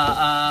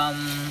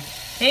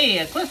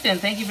 Hey, Clifton,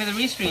 thank you for the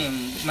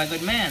restream, my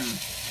good man.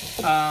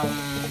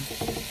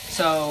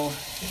 So,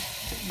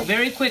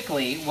 very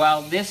quickly,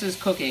 while this is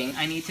cooking,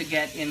 I need to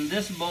get in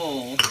this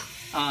bowl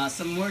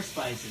some more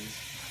spices.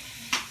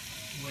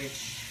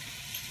 Which,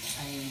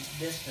 I need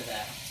this for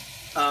that.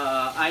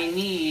 I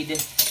need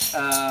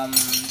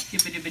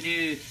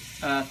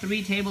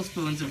 3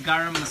 tablespoons of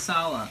garam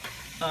masala.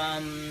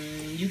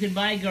 You can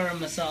buy garam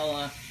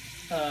masala,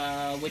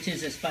 which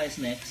is a spice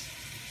mix.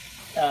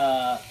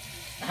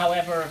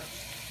 However,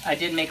 I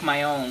did make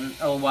my own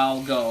a while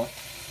ago,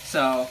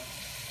 so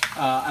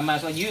I might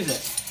as well use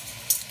it.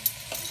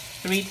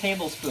 3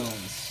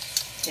 tablespoons.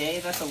 Okay,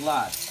 that's a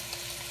lot.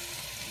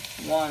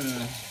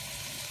 1.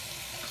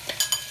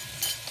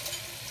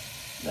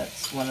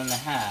 That's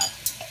 1.5.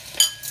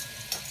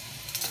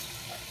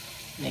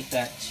 Make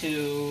that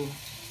 2.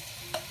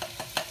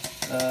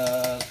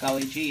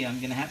 Golly gee, I'm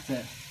gonna have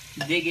to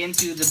dig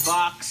into the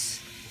box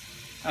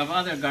of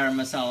other garam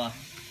masala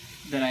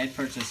that I had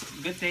purchased.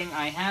 Good thing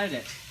I had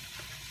it,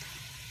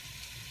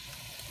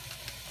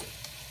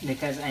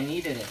 because I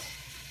needed it.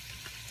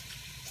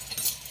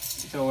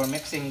 So we're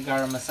mixing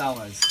garam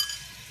masalas.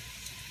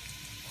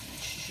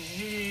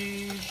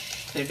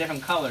 They're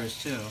different colors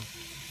too.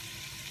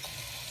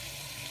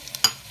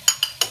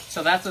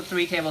 So that's what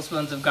 3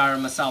 tablespoons of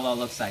garam masala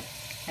looks like.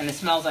 And it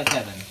smells like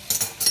heaven.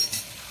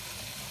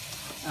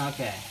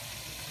 Okay.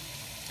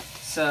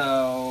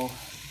 So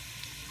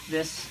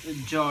this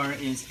jar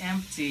is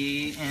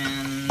empty,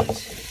 and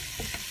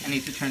I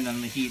need to turn down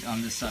the heat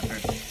on this sucker.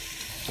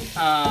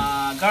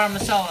 Garam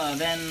masala,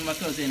 then what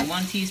goes in?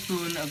 1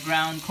 teaspoon of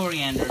ground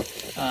coriander.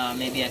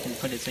 Maybe I can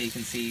put it so you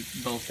can see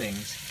both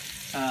things.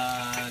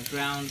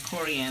 Ground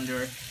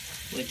coriander,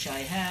 which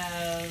I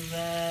have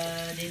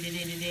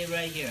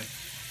right here.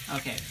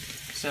 Okay,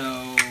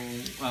 so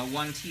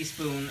 1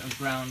 teaspoon of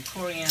ground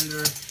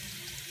coriander.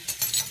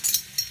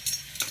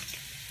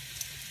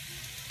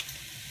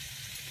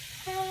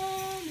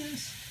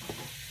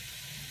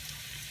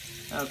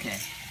 Okay.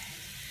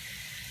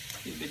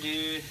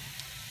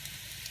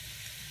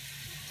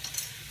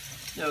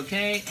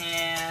 Okay,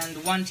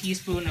 and 1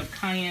 teaspoon of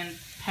cayenne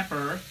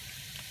pepper.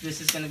 This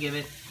is going to give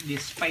it the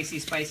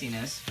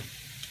spiciness.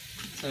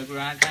 So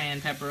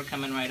cayenne pepper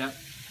coming right up.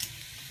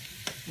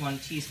 1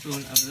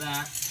 teaspoon of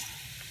that.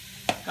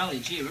 Golly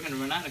gee, we're going to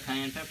run out of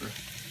cayenne pepper.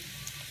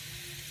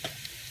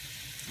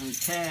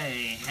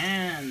 Okay,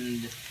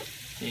 and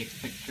take a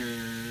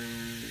picture.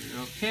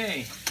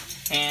 Okay,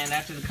 and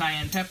after the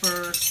cayenne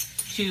pepper,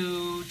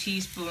 2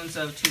 teaspoons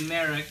of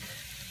turmeric.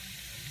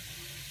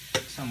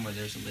 Somewhere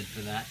there's a lid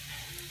for that.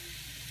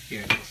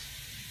 Here it is.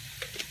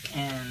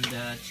 And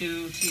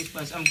 2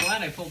 teaspoons. I'm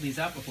glad I pulled these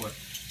out before.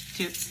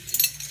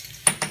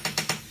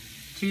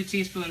 2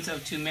 teaspoons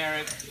of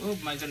turmeric. Oh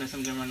my goodness,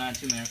 I'm going to run out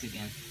of turmeric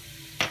again.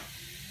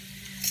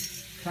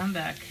 Come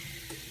back.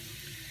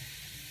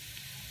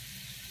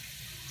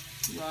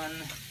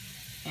 1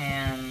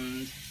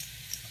 and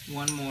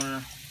 1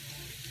 more.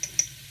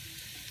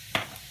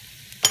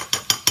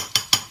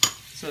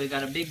 So we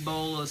got a big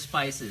bowl of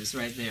spices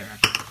right there.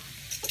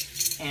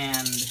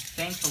 And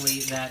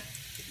thankfully that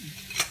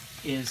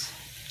is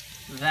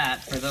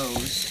that for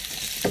those.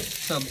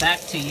 So back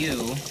to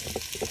you.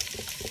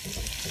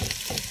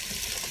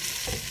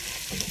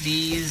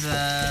 These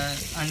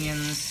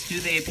onions, do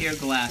they appear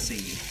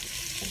glassy?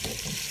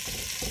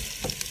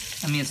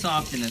 I mean,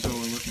 soften is what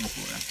we're looking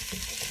for.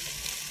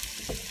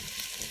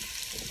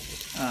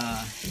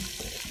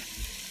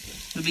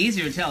 It would be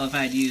easier to tell if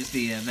I'd used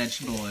the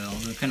vegetable oil,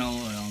 the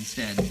canola oil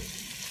instead.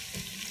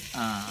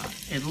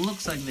 It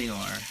looks like they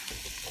are.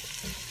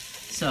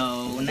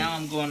 So now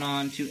I'm going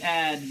on to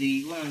add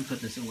the, well, let me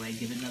put this away,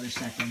 give it another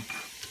second.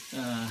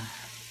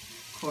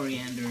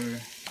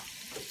 coriander,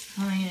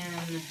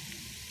 cayenne,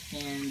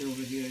 and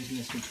over here is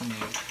Mr.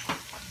 Tomato.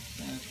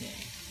 Okay,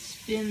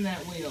 spin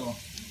that wheel.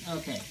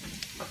 Okay.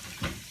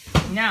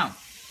 Now,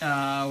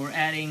 we're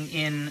adding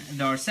in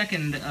our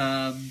second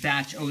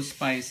batch of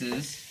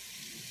spices.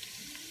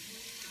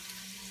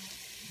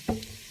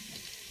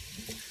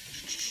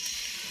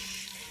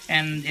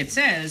 And it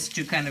says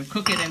to kind of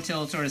cook it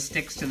until it sort of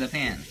sticks to the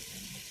pan.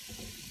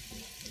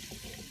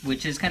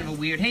 Which is kind of a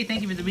weird, hey,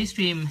 thank you for the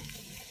restream.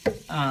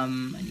 I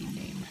need a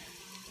name.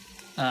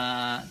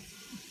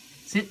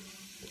 Sit.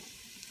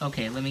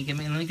 Okay, let me get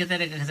that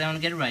because I want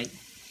to get it right.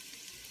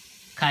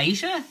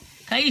 Kaisha?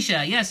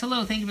 Kaisha, yes,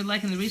 hello, thank you for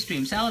liking the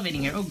restream.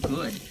 Salivating here, oh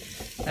good.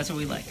 That's what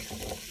we like.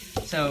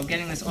 So,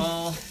 getting this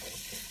all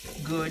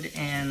good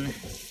and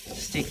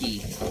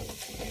sticky.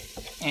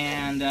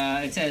 And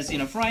it says, you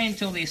know, fry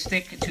until they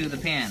stick to the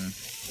pan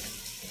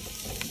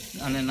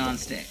on a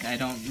non-stick. I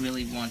don't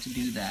really want to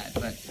do that,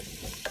 but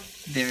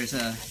there's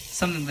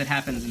something that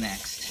happens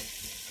next.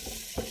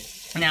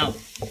 Now,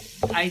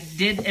 I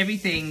did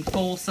everything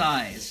full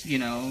size, you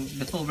know,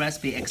 the full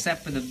recipe,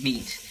 except for the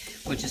meat,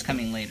 which is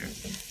coming later.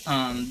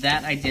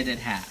 That I did at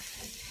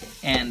half,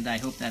 and I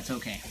hope that's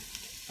okay.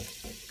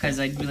 Because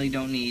I really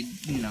don't need,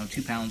 you know,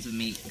 2 pounds of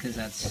meat, because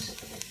that's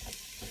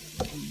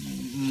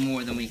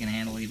more than we can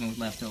handle, even with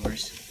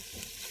leftovers.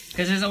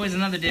 Because there's always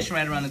another dish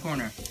right around the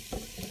corner.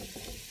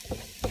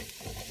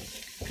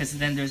 Because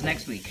then there's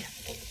next week.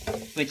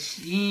 Which,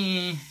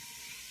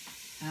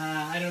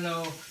 I don't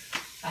know.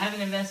 I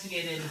haven't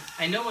investigated.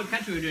 I know what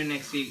country we're doing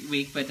next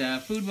week, but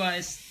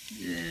food-wise,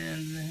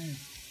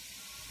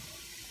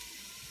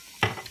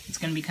 it's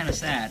going to be kind of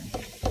sad.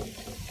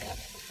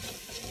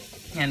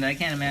 And I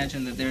can't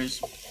imagine that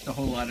there's a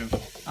whole lot of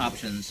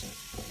options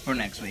for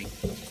next week.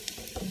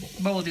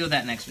 But we'll deal with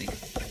that next week.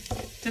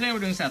 Today we're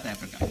doing South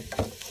Africa.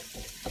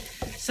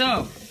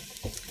 So,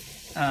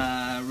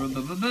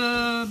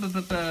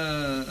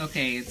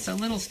 okay, it's a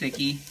little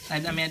sticky.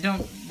 I mean,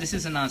 this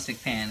is a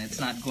non-stick pan. It's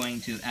not going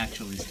to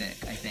actually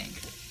stick, I think.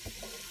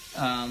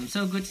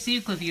 So good to see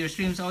you, Cliffy. Your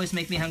streams always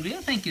make me hungry.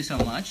 Oh, thank you so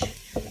much.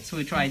 So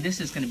we tried. This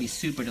is going to be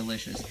super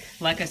delicious.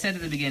 Like I said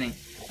at the beginning,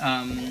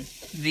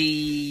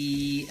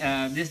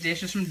 this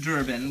dish is from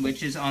Durban,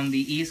 which is on the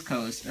east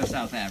coast of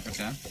South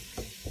Africa.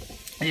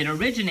 It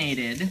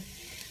originated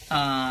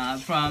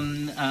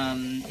from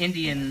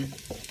Indian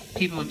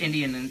people of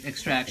Indian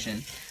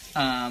extraction,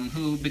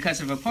 who,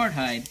 because of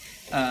apartheid,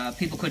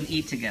 people couldn't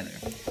eat together.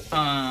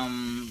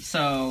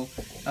 So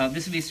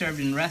this would be served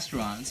in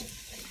restaurants.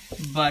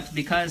 But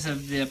because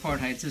of the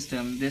apartheid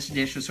system, this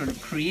dish was sort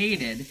of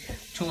created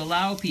to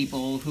allow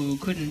people who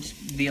couldn't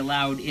be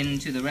allowed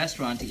into the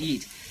restaurant to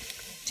eat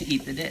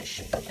the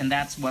dish. And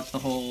that's what the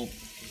whole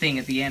thing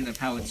at the end of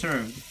how it's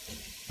served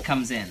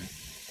comes in.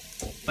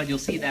 But you'll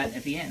see that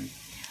at the end.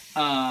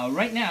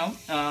 Right now,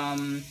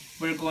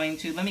 we're going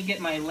to, let me get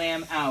my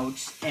lamb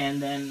out,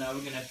 and then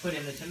we're going to put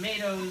in the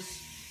tomatoes,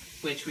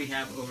 which we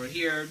have over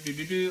here,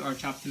 our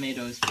chopped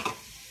tomatoes,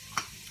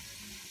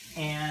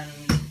 and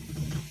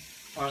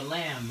our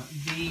lamb.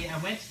 I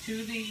went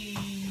to the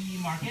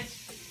market,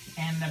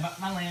 and I bought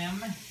my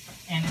lamb,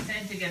 and it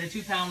said to get a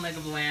 2-pound leg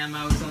of lamb.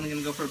 I was only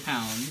going to go for a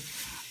pound.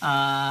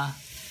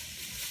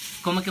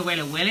 ¿Cómo que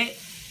huele? Huele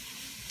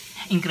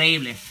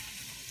increíble.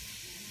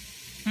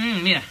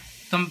 Mira,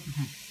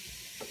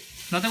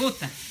 ¿no te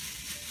gusta?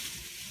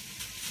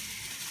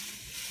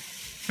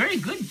 Very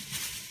good.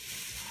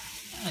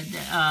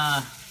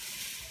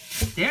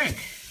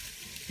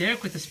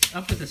 Derek with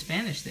the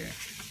Spanish there.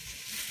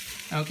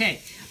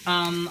 Okay,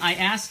 I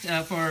asked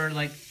for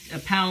like a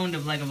pound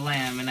of leg of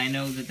lamb, and I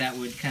know that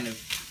would kind of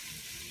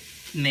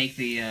make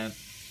the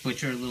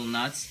butcher a little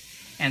nuts.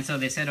 And so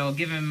they said, oh,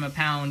 give him a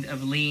pound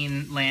of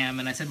lean lamb.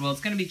 And I said, well,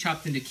 it's going to be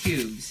chopped into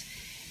cubes.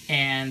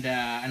 And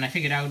I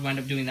figured I would wind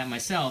up doing that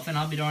myself. And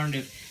I'll be darned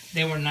if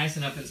they were nice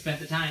enough and spent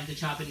the time to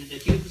chop it into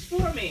cubes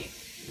for me.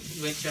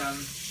 Which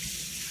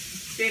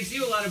saves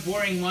you a lot of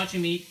boring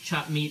watching me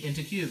chop meat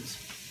into cubes.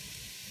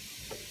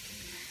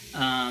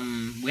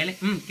 Huele?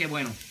 Qué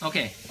bueno.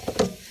 Okay.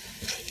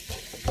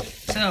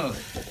 So.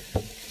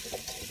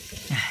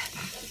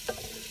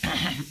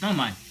 Oh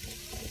my.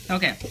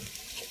 Okay.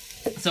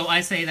 So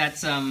I say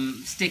that's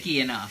sticky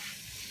enough.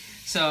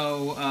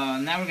 So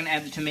now we're going to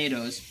add the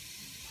tomatoes.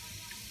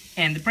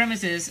 And the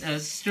premise is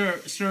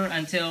stir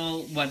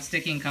until what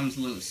sticking comes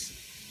loose.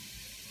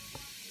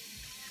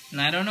 And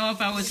I don't know if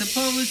I was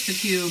supposed to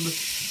cube,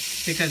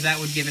 because that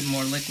would give it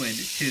more liquid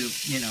to,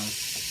 you know,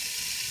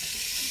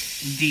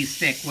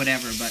 de-stick,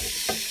 whatever, but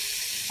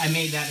I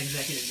made that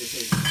executive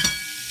decision.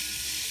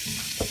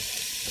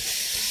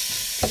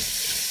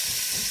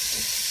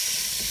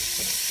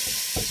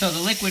 So the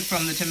liquid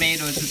from the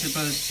tomatoes is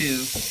supposed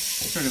to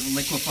sort of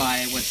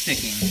liquefy what's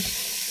sticking.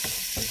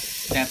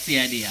 That's the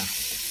idea.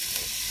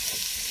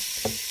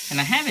 And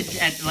I have it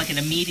at like at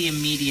a medium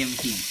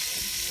heat.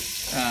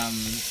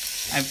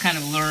 I've kind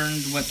of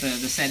learned what the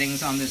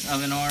settings on this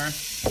oven are.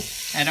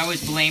 I'd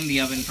always blame the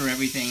oven for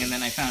everything, and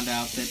then I found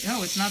out that,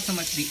 oh, it's not so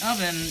much the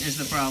oven is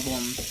the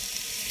problem,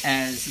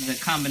 as the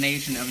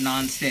combination of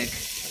non-stick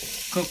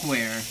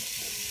cookware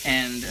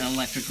and an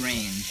electric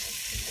range.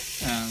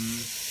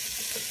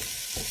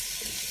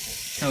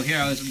 So here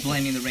I was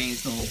blaming the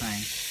range the whole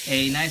time.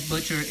 A nice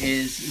butcher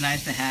is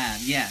nice to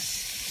have,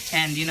 yes.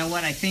 And you know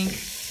what? I think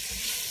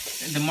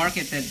the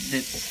market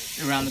that's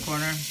around the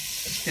corner,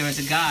 there was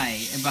a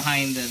guy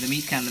behind the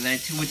meat counter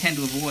that I would tend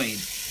to avoid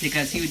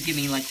because he would give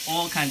me like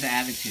all kinds of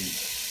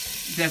attitudes.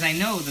 Because I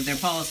know that their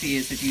policy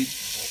is if you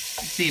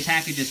see a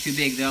package is too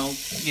big, they'll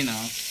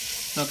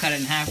cut it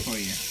in half for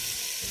you.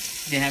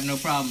 They have no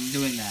problem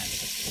doing that.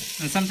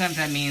 And sometimes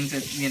that means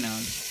that,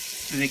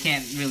 that they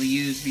can't really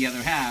use the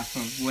other half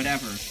of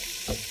whatever.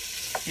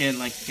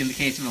 Like in the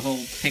case of a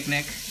whole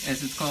picnic,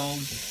 as it's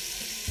called,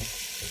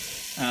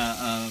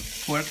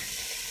 pork.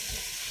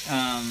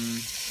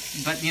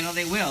 But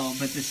they will.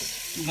 But this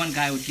one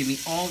guy would give me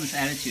all this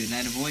attitude, and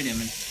I'd avoid him.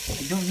 And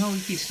I don't know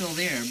if he's still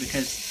there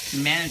because the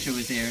manager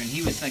was there, and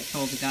he was like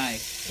told the guy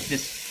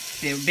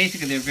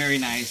they're very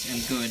nice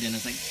and good, and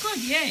it's like good,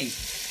 yay.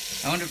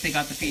 I wonder if they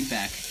got the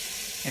feedback.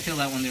 I feel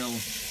that one little,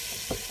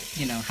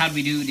 how'd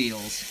we do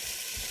deals.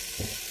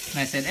 And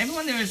I said,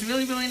 everyone there is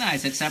really, really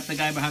nice, except the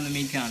guy behind the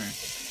meat counter.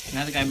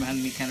 Now the guy behind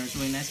the meat counter is a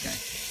really nice guy.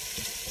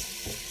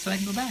 So I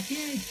can go back,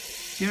 yay.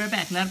 Be right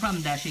back, not a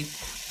problem, Dashi.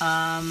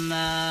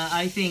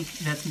 I think,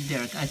 that's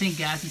Derek, I think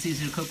gas is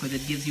easier to cook with,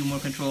 it gives you more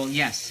control.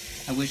 Yes,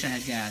 I wish I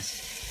had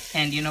gas.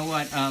 And you know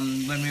what,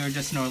 when we were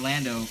just in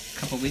Orlando a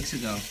couple weeks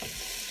ago,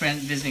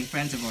 visiting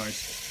friends of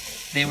ours,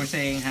 they were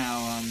saying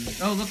how,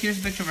 oh, look, here's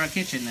a picture of our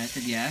kitchen. I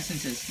said, yes, and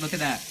says, look at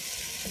that,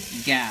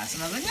 gas.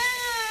 And I was like,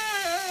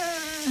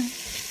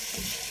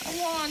 I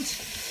want.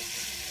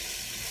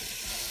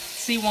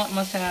 See, want,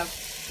 must have.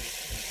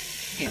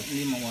 Here,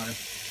 need more water.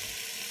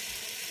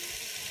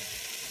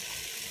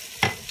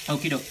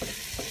 Okie doke.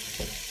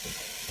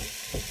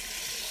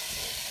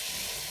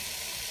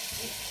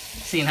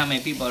 Seeing how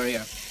many people are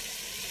here.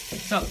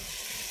 So,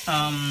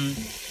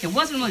 it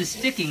wasn't really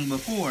sticking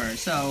before,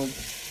 so,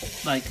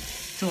 like,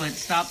 till it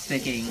stopped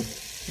sticking,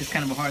 it's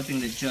kind of a hard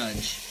thing to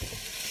judge.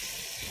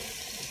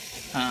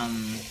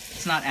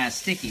 It's not as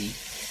sticky.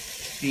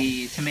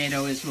 The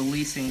tomato is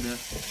releasing the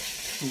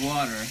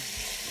water,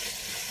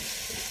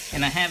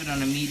 and I have it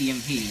on a medium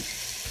heat.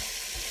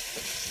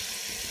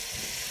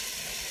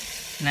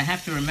 And I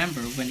have to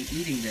remember when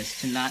eating this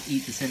to not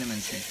eat the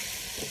cinnamon stick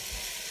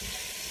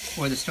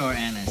or the star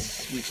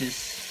anise, which is,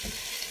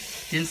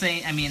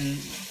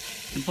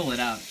 to pull it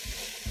out,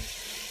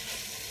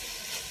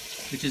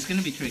 which is going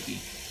to be tricky.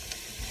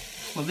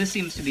 Well, this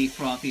seems to be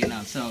frothy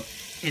enough, so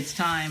it's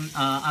time.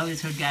 I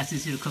always heard gas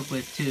is easier to cook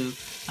with too.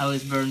 I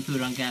always burn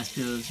food on gas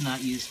stoves,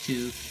 not used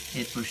to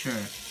it for sure.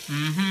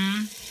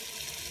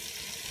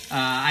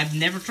 I've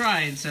never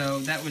tried, so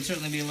that would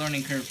certainly be a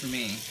learning curve for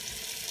me.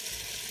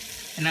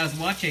 And I was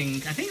watching,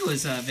 I think it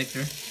was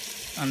Victor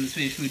on the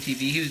Swedish Food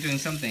TV. He was doing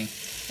something,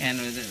 and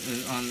it was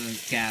on the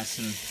gas,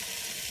 and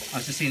I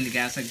was just seeing the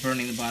gas like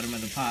burning the bottom of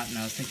the pot, and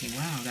I was thinking,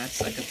 wow,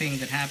 that's like a thing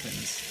that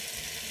happens.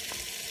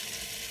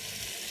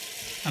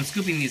 I'm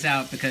scooping these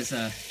out because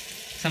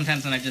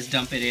sometimes when I just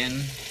dump it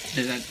in,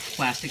 there's that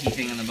plasticky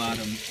thing on the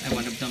bottom I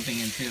wind up dumping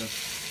in too.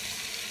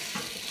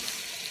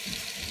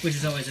 Which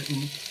is always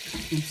an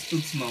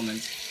oops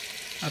moment.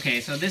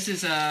 Okay, so this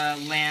is a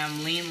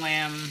lamb, lean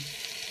lamb.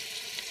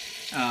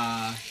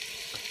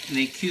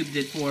 They cubed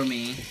it for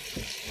me.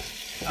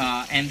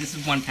 And this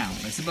is 1 pound.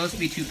 It's supposed to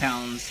be 2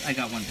 pounds. I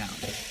got 1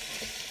 pound.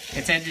 It's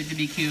intended to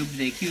be cubed.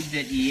 They cubed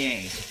it,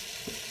 yay.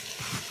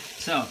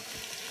 So,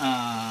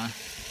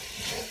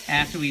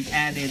 after we've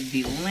added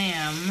the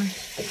lamb,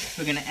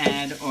 we're going to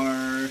add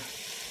our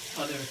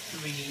other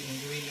 3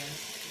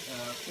 ingredients,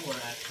 4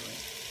 actually.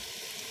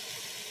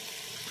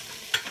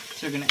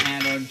 So we're going to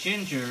add our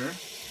ginger,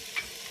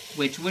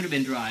 which would have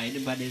been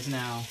dried, but is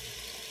now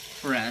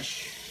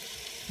fresh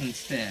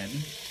instead.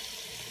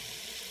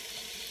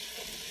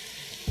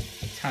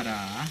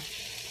 Ta-da.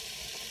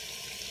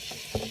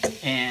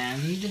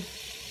 And,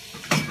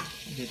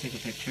 I'm going to take a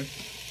picture.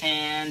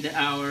 And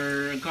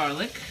our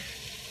garlic.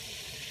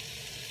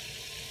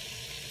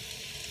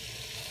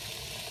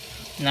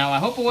 Now, I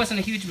hope it wasn't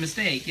a huge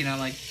mistake,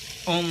 like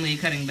only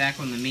cutting back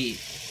on the meat.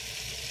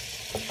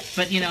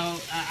 But, I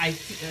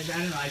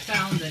don't know, I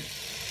found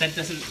that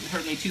doesn't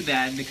hurt me too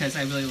bad because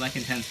I really like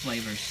intense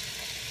flavors.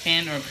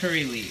 And our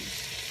curry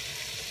leaves,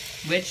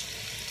 which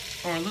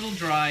are a little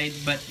dried,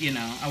 but,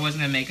 I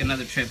wasn't going to make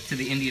another trip to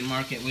the Indian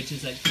market, which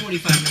is like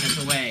 45 minutes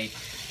away,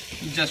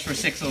 just for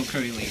 6 little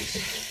curry leaves.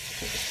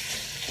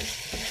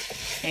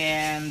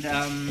 And,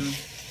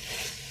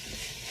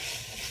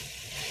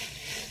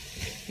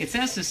 it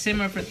says to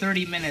simmer for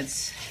 30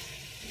 minutes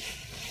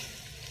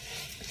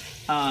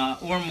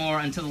or more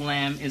until the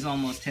lamb is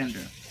almost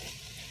tender.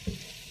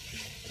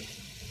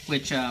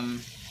 Which I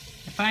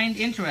find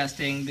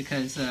interesting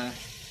because there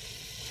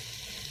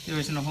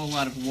isn't a whole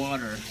lot of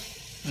water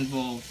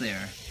involved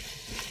there.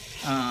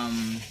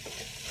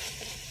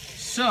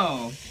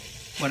 So,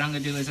 what I'm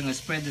going to do is I'm going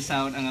to spread this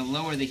out. I'm going to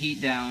lower the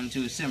heat down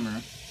to a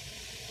simmer.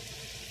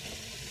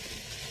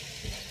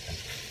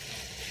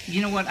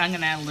 You know what? I'm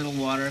going to add a little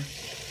water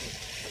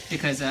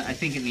because I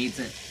think it needs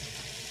it.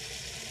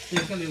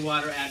 There's going to be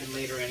water added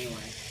later anyway.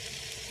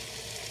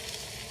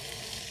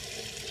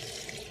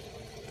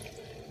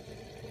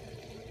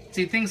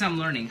 See, things I'm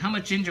learning. How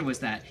much ginger was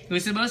that? It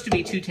was supposed to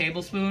be 2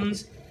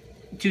 teaspoons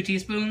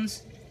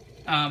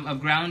of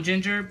ground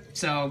ginger,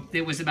 so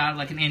it was about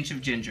like an inch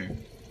of ginger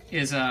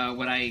is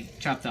what I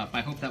chopped up.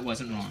 I hope that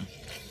wasn't wrong.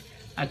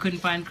 I couldn't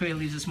find curry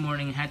leaves this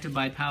morning, had to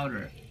buy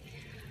powder.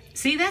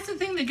 See, that's the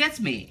thing that gets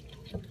me.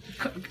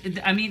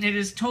 I mean, it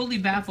has totally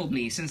baffled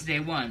me since day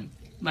one,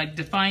 like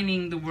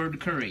defining the word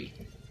curry.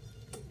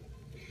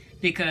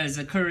 Because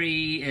a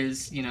curry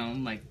is, you know,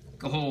 like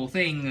the whole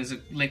thing is a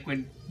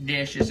liquid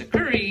dish is a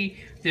curry.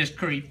 There's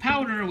curry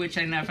powder, which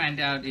I now find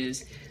out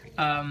is,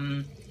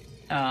 I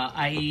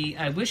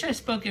wish I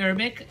spoke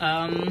Arabic.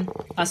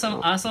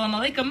 Assalamu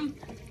alaikum.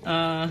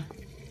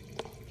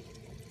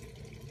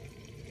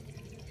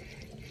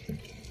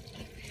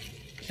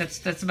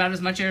 That's about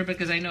as much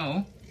Arabic as I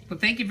know. But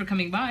thank you for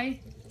coming by,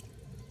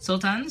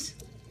 Sultans.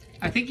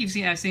 I think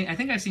I've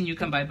seen you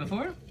come by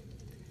before.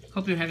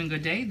 Hope you're having a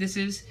good day. This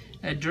is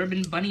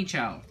Durban bunny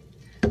chow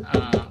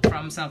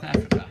from South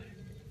Africa.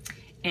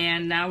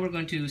 And now we're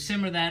going to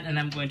simmer that, and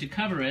I'm going to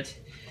cover it,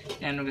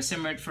 and we're going to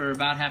simmer it for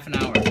about half an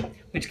hour,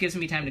 which gives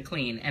me time to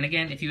clean. And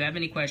again, if you have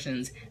any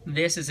questions,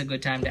 this is a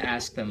good time to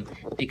ask them,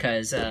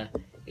 because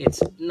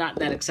it's not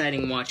that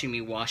exciting watching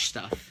me wash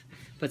stuff.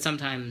 But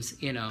sometimes,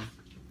 you know,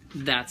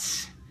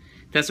 that's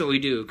what we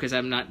do, because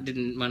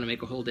didn't want to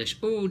make a whole dish.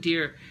 Oh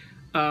dear.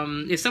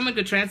 If someone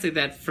could translate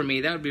that for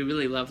me, that would be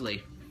really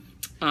lovely.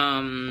 Hold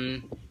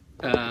on,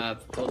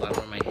 where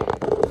am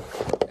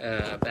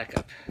I? Back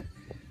up.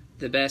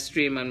 The best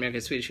stream on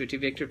American Swedish Food.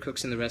 Victor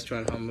cooks in the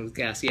restaurant home with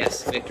gas.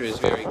 Yes, Victor is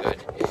very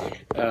good.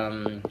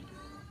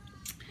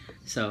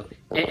 So,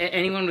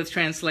 anyone with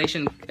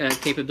translation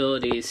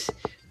capabilities,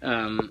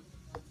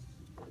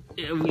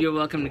 you're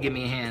welcome to give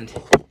me a hand.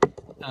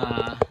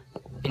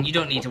 And you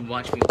don't need to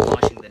watch me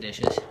washing the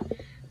dishes.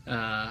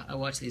 I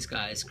watch these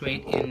guys.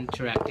 Great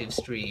interactive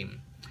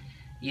stream.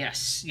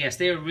 Yes,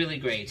 they are really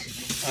great.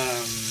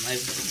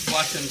 I've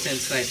watched them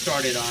since I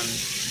started on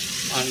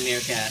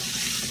Meerkat.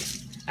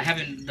 I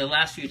haven't, the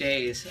last few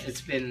days, it's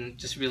been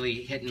just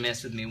really hit and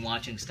miss with me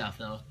watching stuff,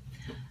 though.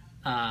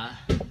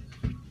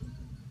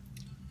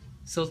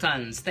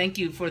 Sultans, thank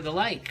you for the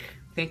like.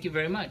 Thank you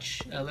very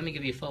much. Let me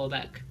give you a follow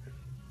back.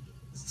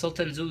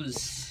 Sultan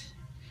Zuz.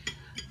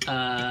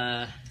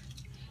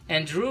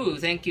 And Drew,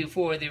 thank you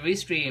for the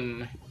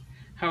restream.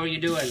 How are you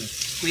doing?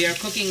 We are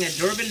cooking a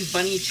Durban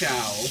bunny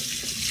chow.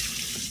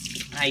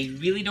 I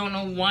really don't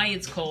know why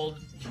it's called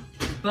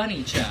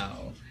bunny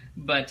chow,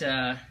 but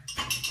I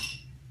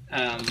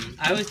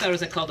always thought it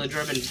was called a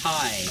Durban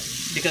Thai,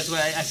 because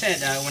what I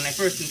said when I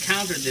first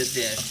encountered this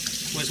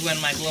dish was when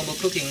my global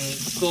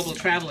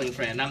traveling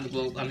friend, I'm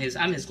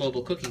his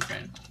global cooking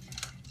friend.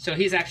 So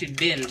he's actually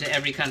been to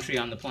every country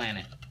on the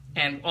planet,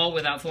 and all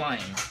without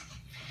flying.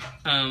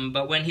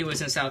 But when he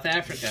was in South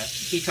Africa,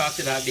 he talked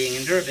about being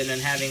in Durban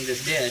and having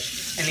this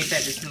dish, and he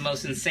said it's the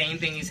most insane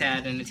thing he's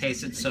had, and it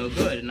tasted so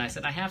good. And I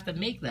said, I have to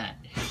make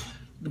that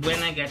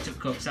when I get to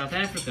cook South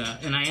Africa.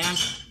 And I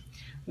asked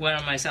one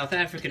of my South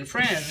African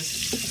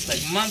friends,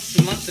 like months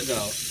and months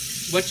ago,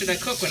 what should I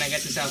cook when I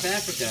get to South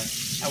Africa?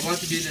 I want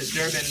to do this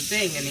Durban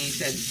thing. And he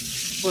said,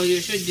 well,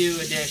 you should do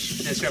a dish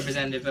that's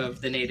representative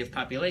of the native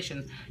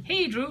population.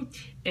 Hey, Drew.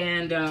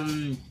 And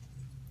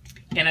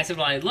I said,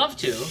 well, I'd love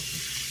to.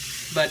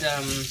 But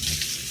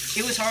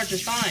it was hard to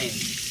find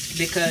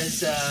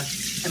because,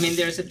 I mean,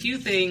 there's a few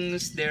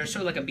things. There's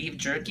sort of like a beef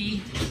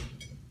jerky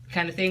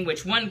kind of thing,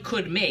 which one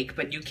could make,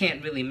 but you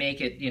can't really make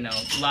it, you know,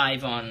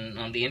 live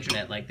on the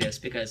internet like this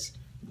because,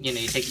 you know,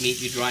 you take meat,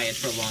 you dry it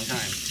for a long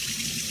time,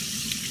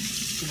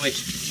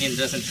 which, you know,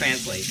 doesn't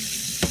translate.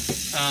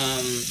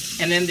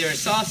 And then there's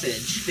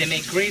sausage. They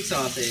make great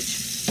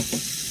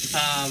sausage.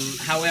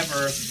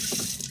 However,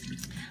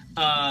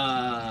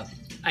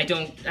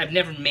 I've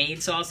never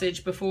made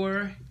sausage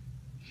before,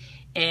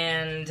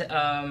 and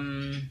I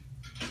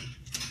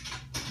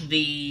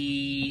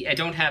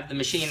don't have the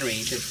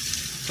machinery to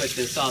put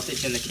the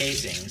sausage in the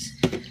casings,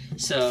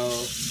 so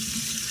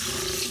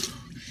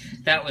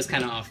that was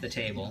kind of off the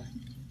table.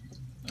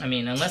 I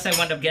mean, unless I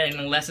wind up getting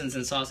lessons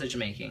in sausage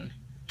making,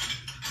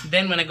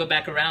 then when I go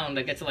back around,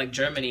 I get to like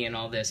Germany and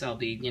all this, I'll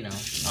be, you know,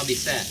 I'll be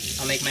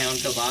set. I'll make my own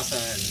kielbasa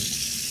and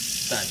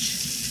such.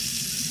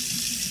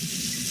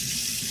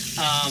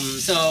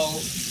 So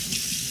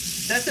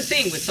that's the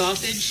thing with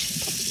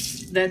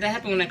sausage. That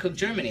happened when I cooked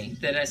Germany.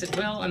 That I said,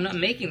 well, I'm not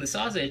making the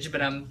sausage,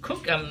 but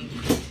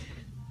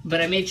but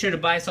I made sure to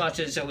buy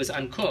sausage that was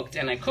uncooked,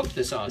 and I cooked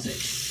the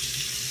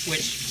sausage,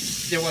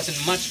 which there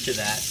wasn't much to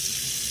that.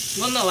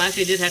 Well, no,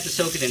 actually, I did have to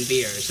soak it in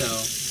beer, so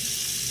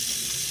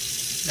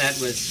that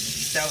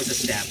was a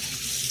step.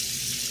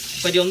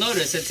 But you'll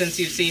notice that since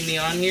you've seen me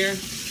on here,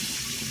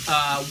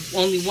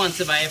 only once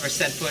have I ever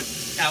set foot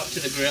out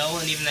to the grill,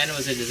 and even then it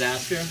was a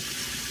disaster.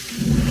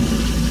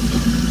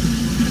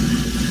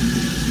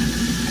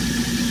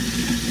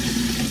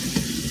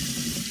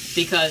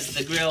 Because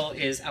the grill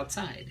is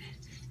outside,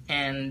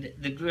 and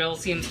the grill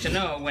seems to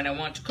know when I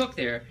want to cook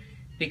there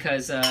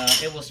because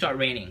it will start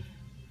raining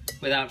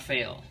without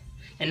fail.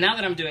 And now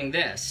that I'm doing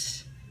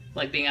this,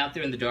 like being out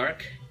there in the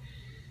dark,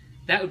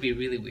 that would be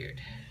really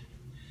weird.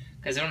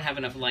 Because I don't have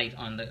enough light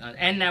on the...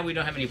 and now we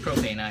don't have any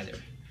propane either.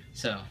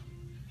 So...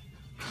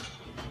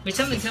 which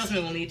something tells me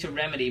we'll need to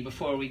remedy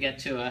before we get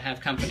to have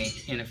company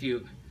in a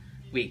few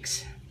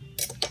weeks.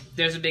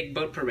 There's a big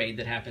boat parade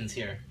that happens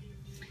here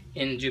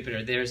in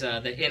Jupiter. There's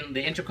the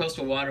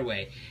Intercoastal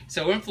Waterway.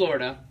 So we're in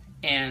Florida,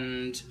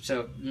 and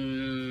so...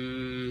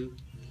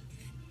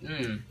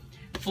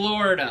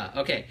 Florida.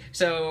 Okay,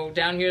 so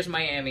down here's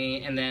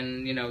Miami, and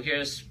then, you know,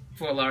 here's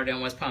Fort Lauderdale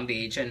and West Palm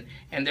Beach, and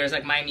there's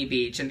like Miami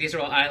Beach, and these are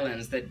all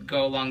islands that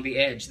go along the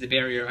edge, the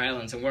barrier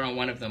islands, and we're on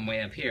one of them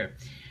way up here.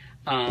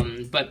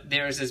 But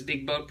there's this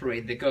big boat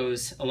parade that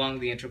goes along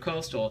the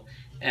Intercoastal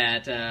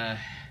at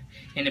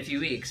in a few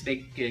weeks,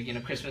 big you know,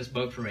 Christmas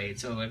boat parade.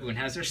 So everyone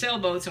has their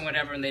sailboats and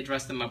whatever, and they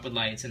dress them up with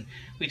lights, and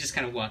we just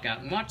kind of walk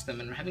out and watch them,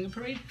 and we're having a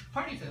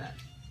party for that.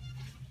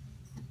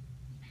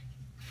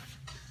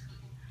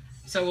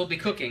 So we'll be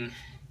cooking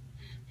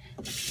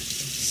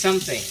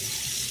something,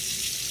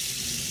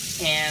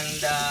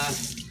 and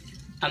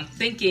I'm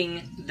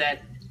thinking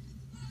that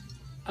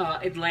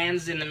it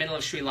lands in the middle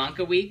of Sri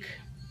Lanka week.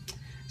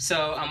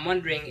 So I'm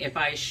wondering if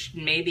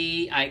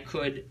maybe I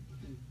could,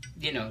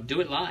 you know,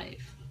 do it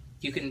live.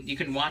 You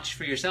can watch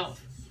for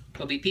yourself.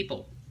 There'll be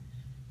people,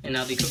 and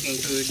I'll be cooking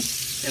food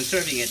and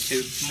serving it to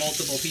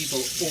multiple people.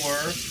 Or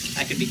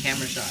I could be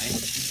camera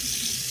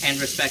shy and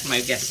respect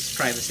my guests'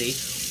 privacy.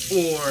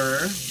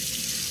 Or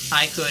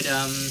I could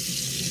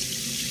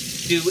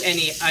do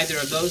either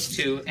of those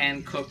two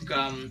and cook.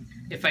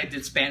 If I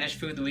did Spanish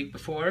food the week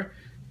before,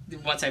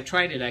 once I've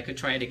tried it, I could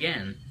try it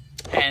again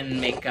and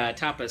make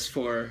tapas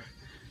for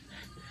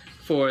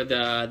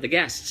the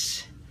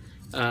guests,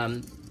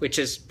 which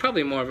is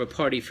probably more of a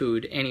party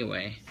food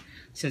anyway,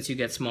 since you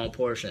get small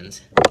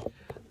portions.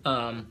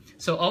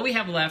 So all we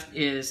have left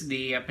is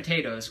the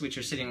potatoes, which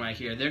are sitting right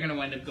here. They're going to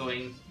wind up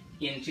going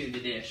into the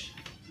dish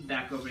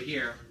back over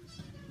here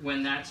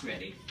when that's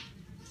ready,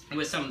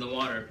 with some of the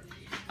water.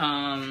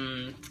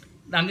 I'm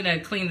going to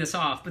clean this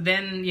off, but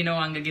then, you know,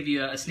 I'm going to give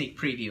you a sneak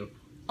preview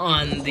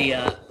on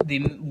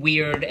the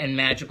weird and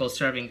magical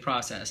serving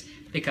process,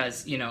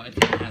 because, you know, it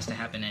kind of has to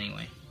happen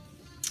anyway.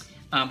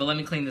 But let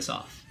me clean this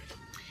off.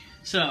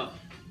 So,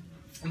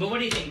 but what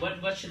do you think?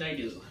 What should I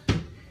do?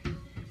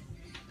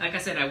 Like I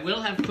said, I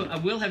will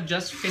have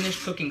just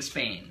finished cooking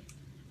Spain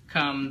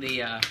come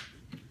the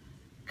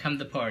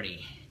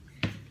party.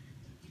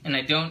 And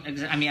I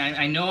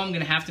know I'm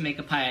gonna have to make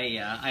a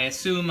paella. I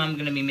assume I'm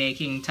gonna be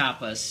making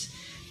tapas,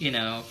 you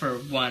know, for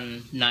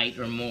one night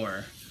or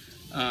more,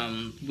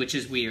 which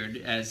is weird,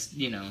 as,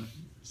 you know,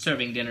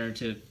 serving dinner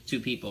to 2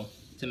 people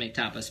to make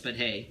tapas. But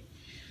hey.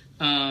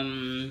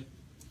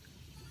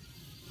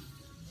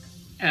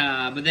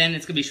 But then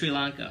it's going to be Sri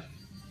Lanka.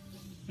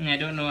 And I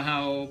don't know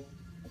how,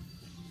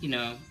 you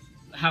know,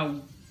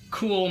 how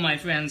cool my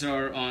friends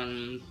are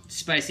on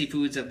spicy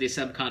foods of the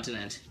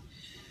subcontinent.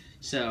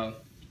 So,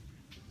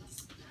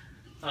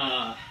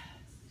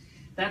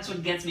 that's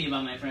what gets me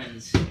about my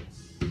friends.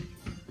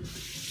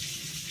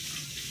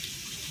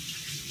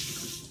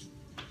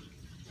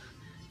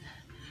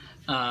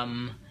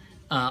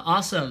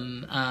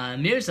 Awesome.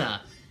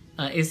 Mirza.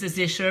 Is this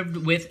dish served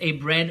with a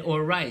bread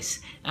or rice?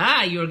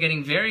 Ah, you're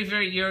getting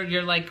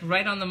you're like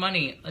right on the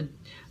money.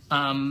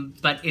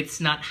 But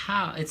it's not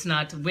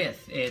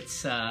with.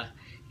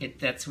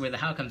 That's where the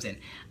how comes in.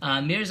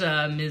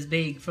 Mirza, Ms.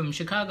 Baig from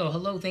Chicago.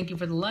 Hello, thank you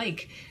for the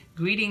like.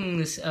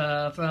 Greetings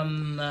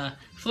from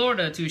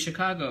Florida to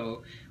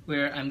Chicago,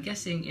 where I'm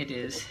guessing it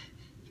is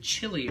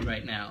chilly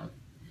right now.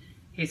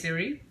 Hey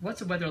Siri, what's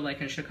the weather like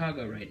in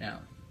Chicago right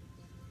now?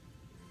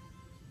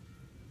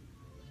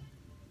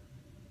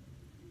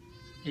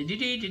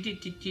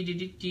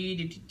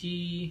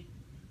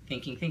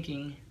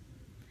 Thinking.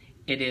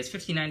 It is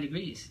 59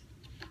 degrees.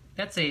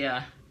 That's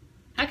I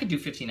could do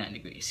 59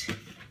 degrees.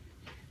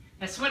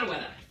 That's sweater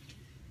weather.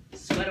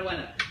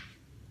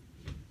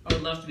 I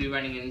would love to be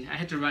running in. I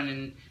had to run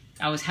in.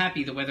 I was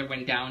happy the weather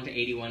went down to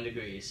 81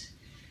 degrees.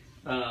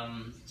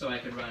 So I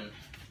could run.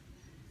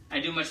 I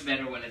do much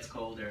better when it's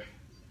colder,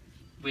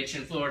 which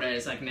in Florida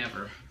is like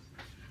never.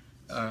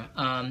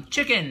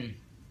 Chicken.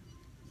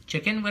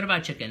 What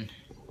about chicken?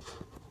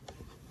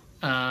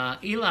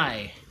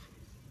 Eli,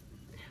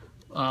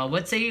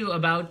 what say you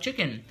about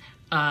chicken?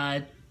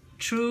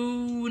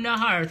 True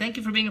Nahar, thank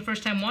you for being a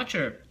first-time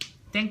watcher.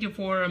 Thank you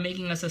for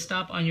making us a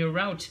stop on your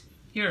route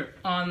here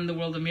on the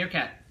World of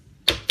Meerkat.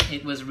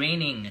 It was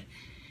raining.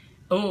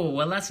 Oh,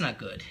 well, that's not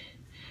good.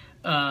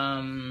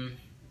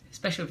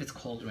 Especially if it's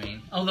cold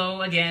rain.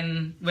 Although,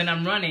 again, when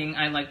I'm running,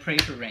 I like pray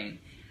for rain.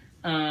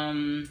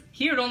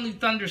 Here, only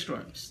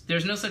thunderstorms.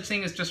 There's no such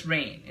thing as just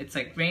rain. It's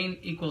like rain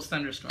equals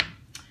thunderstorm.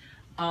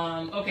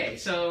 Okay,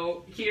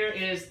 so here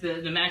is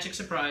the magic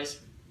surprise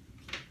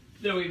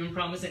that we've been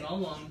promising all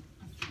along.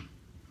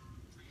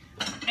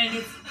 And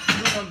it's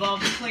going to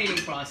involve the plating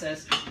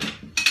process.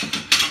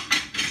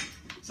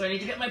 So I need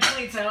to get my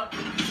plates out.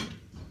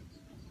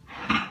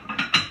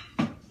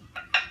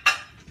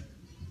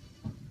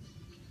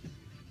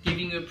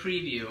 you a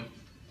preview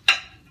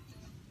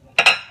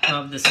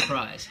of the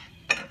surprise.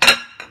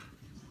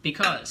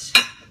 Because,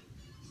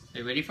 are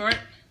you ready for it?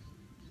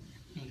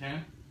 Okay.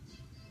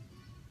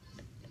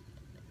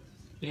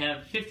 We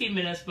have 15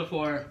 minutes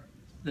before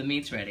the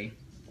meat's ready.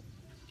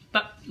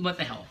 But what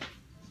the hell?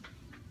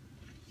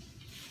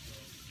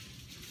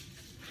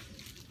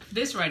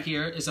 This right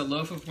here is a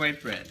loaf of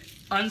white bread.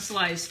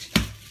 Unsliced,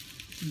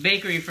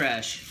 bakery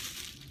fresh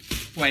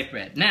white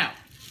bread. Now,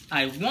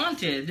 I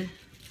wanted...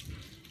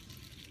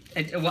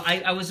 Well,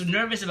 I was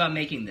nervous about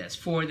making this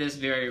for this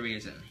very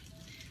reason.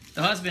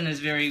 The husband is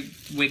very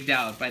wigged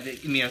out by the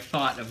mere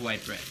thought of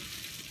white bread.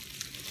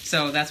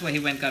 So that's why he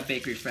went and got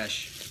bakery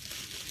fresh,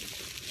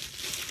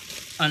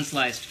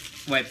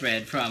 unsliced white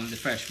bread from the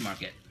fresh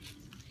market.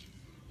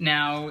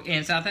 Now,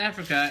 in South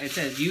Africa, it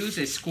says use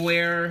a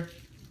square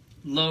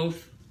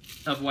loaf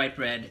of white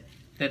bread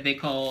that they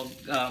call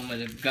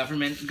a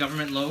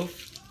government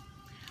loaf.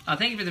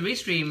 Thank you for the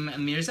restream,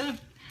 Mirza,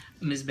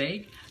 Ms.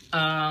 Baig.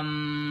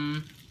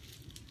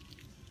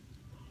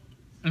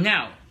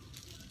 Now,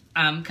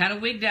 I'm kind of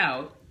wigged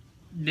out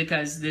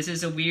because this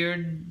is a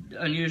weird,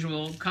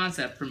 unusual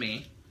concept for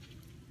me.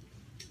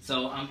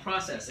 So I'm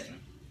processing.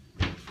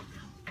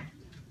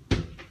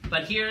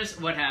 But here's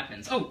what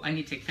happens. Oh, I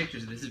need to take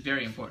pictures of this. This is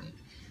very important.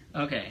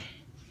 Okay.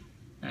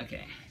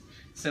 Okay.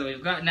 So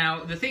we've got...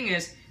 Now, the thing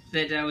is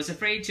that I was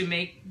afraid to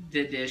make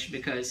the dish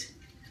because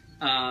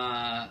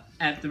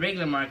at the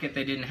regular market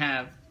they didn't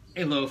have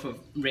a loaf of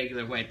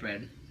regular white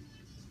bread.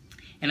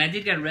 And I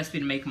did get a recipe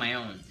to make my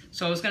own.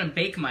 So I was going to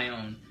bake my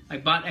own. I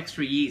bought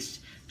extra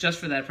yeast just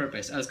for that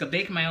purpose. I was going to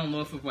bake my own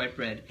loaf of white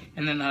bread.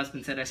 And then the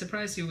husband said, I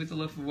surprised you with the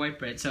loaf of white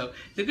bread. So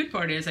the good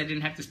part is I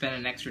didn't have to spend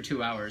an extra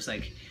 2 hours,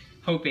 like,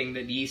 hoping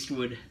that yeast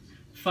would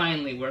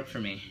finally work for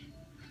me.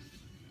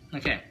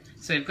 Okay,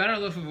 so we've got our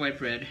loaf of white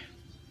bread.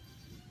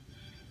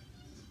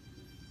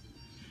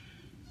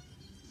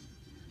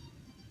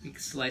 We can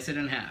slice it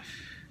in half.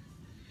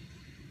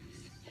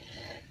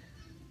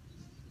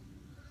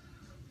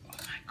 Oh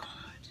my God,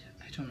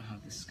 I don't know how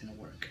this is gonna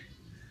work.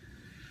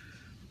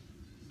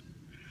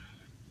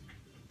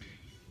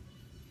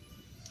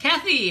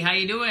 Kathy, how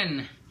you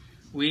doing?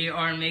 We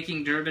are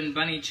making Durban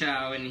bunny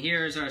chow, and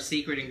here's our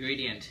secret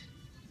ingredient.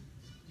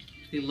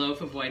 The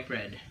loaf of white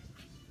bread.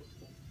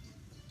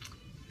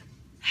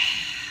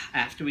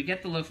 After we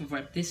get the loaf of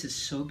white, this is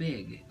so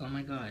big. Oh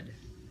my God.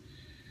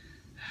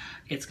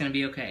 It's gonna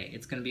be okay.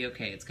 It's gonna be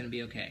okay. It's gonna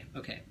be okay.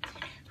 Okay.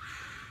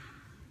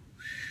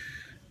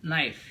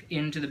 Knife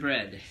into the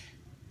bread.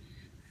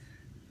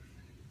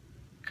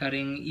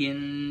 Cutting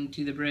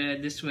into the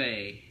bread this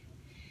way.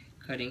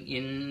 Cutting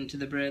into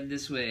the bread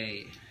this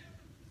way.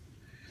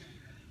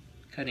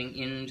 Cutting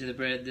into the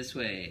bread this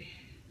way.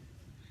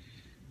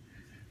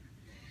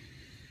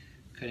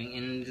 Cutting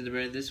into the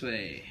bread this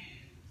way.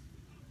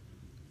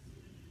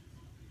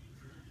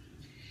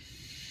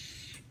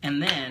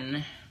 And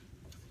then,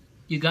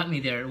 you got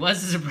me there. It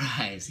was a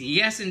surprise.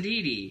 Yes,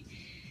 indeedy.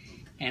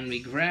 And we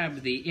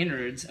grab the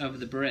innards of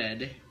the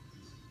bread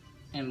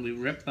and we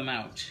rip them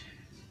out.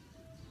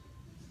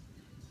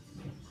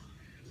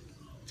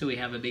 So we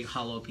have a big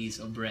hollow piece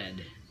of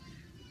bread.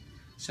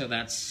 So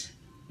that's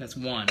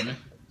one.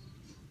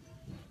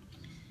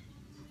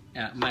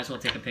 Might as well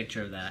take a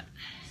picture of that.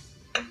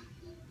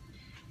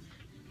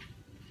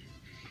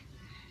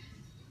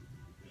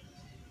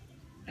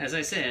 As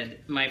I said,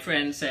 my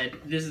friend said,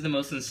 this is the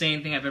most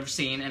insane thing I've ever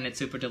seen, and it's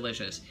super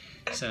delicious.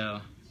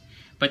 So,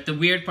 but the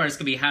weird part is going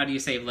to be, how do you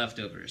save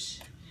leftovers?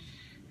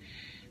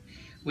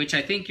 Which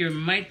I think you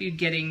might be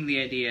getting the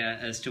idea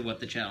as to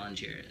what the challenge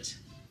here is.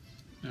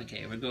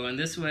 Okay, we're going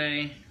this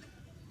way,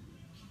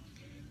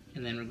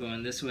 and then we're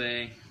going this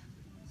way.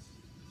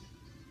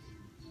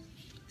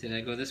 Did I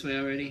go this way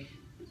already?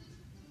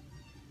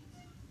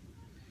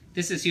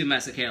 This is Hugh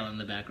Masekela in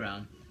the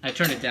background. I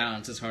turned it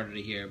down so it's harder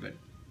to hear, but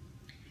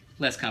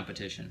less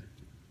competition,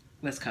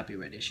 less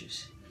copyright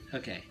issues.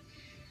 Okay,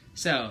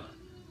 so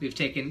we've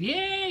taken,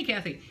 yay,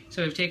 Kathy!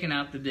 So we've taken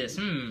out this.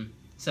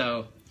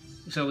 So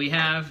we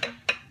have,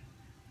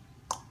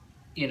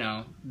 you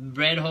know,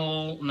 bread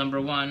hole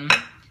number one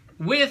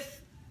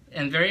with,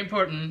 and very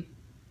important,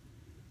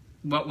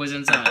 what was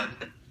inside.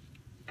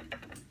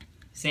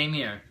 Same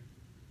here,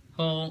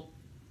 hole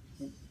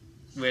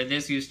where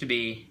this used to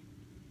be.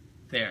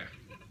 There.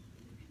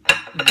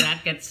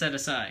 That gets set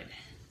aside,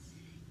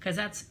 because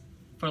that's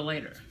for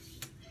later.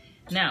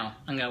 Now,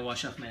 I'm gonna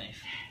wash off my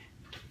knife.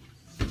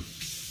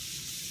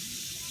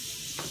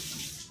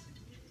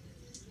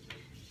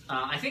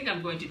 I think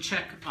I'm going to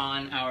check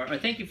on our,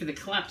 thank you for the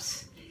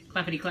claps.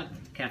 Clappity clap,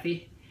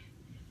 Kathy.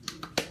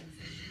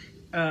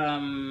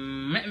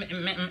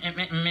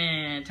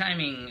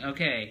 Timing,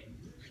 okay.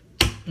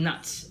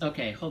 Nuts,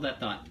 okay, hold that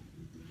thought.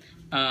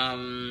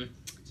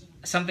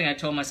 Something I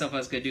told myself I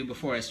was gonna do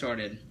before I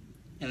started,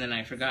 and then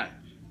I forgot.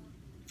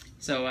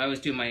 So I always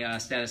do my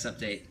status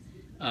update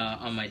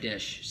on my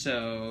dish.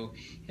 So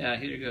here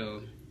we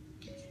go.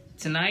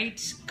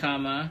 Tonight,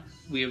 comma,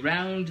 we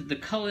round the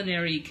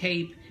culinary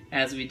cape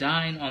as we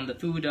dine on the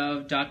food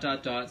of ...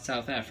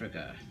 South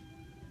Africa.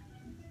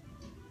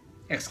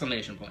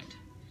 Exclamation point.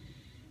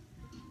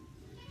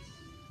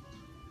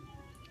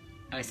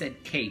 I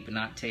said cape,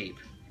 not tape.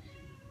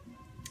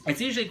 It's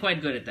usually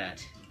quite good at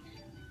that.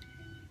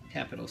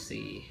 Capital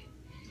C.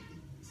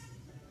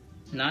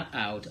 Not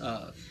out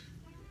of.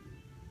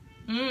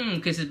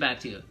 Kisses back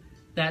to you.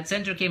 That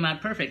center came out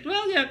perfect.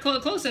 Well, yeah,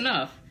 close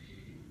enough.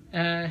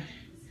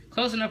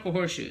 Close enough for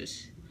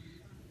horseshoes.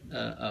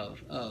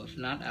 Of,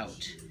 not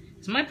out.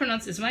 Is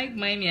my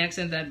Miami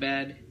accent that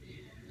bad?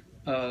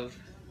 Of.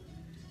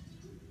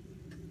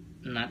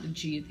 Not the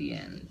G at the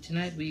end.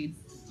 Tonight we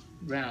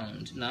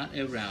round, not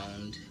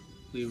around.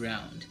 We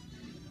round.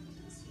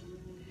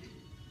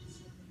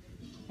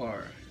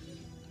 Or.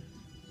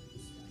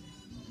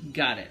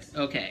 Got it.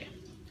 Okay.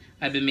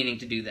 I've been meaning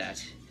to do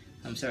that.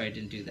 I'm sorry I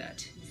didn't do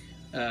that.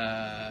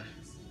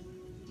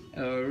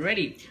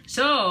 Alrighty.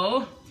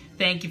 So,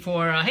 thank you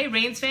for, hey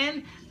Rains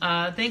fan,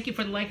 thank you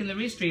for the like and the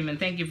restream, and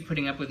thank you for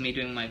putting up with me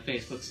doing my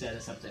Facebook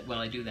status update while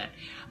I do that.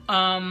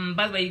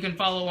 By the way, you can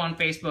follow on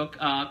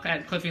Facebook,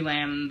 at Cliffy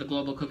Lamb, the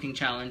Global Cooking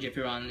Challenge. If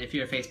you're a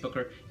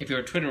Facebooker, if you're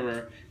a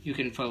Twitterer, you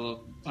can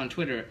follow on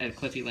Twitter at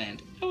Cliffy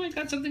Land. Oh, I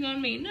got something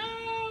on me.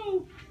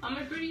 No! On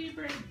my pretty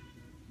apron.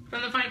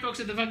 From the fine folks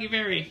at the Funky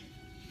Fairy.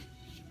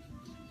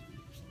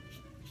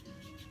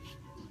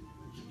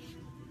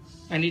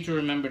 I need to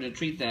remember to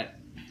treat that.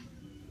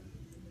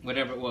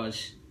 Whatever it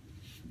was.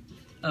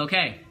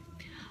 Okay.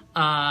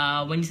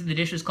 When you said the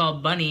dish was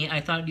called Bunny,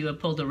 I thought you had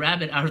pulled a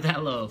rabbit out of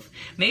that loaf.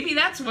 Maybe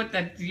that's what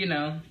that, you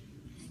know.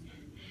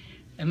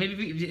 And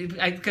maybe,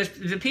 because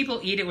the people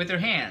eat it with their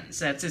hands.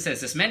 That's it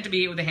says. It's meant to be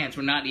eaten with the hands.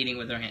 We're not eating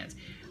with our hands.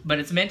 But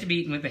it's meant to be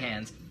eaten with the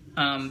hands.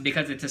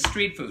 Because it's a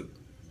street food.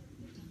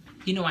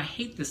 You know, I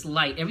hate this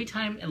light. Every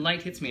time a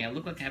light hits me, I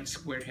look like I have a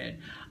square head.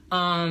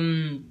 But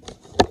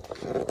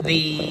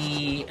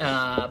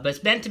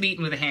it's meant to be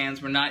eaten with the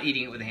hands. We're not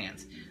eating it with the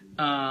hands.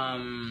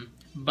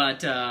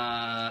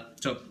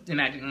 So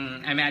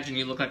imagine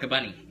you look like a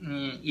bunny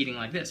eating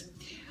like this.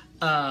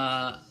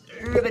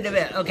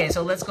 Okay,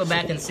 so let's go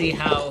back and see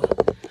how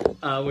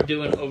we're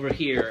doing over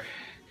here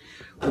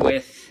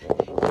with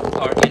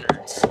our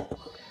innards.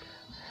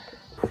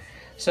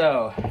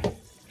 So,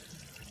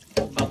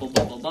 bubble,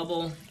 bubble,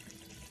 bubble.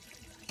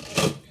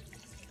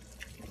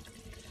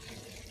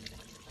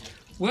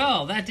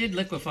 Well, that did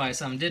liquefy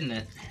some, didn't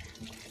it?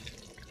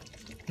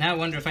 Now I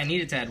wonder if I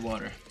needed to add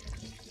water.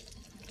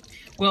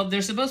 Well,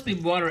 there's supposed to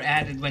be water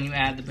added when you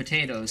add the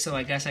potatoes, so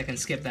I guess I can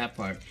skip that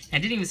part. I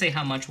didn't even say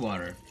how much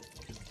water.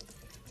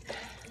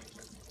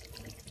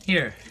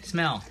 Here,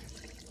 smell.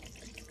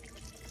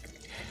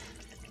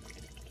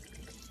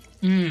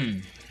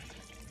 You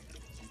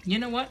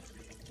know what?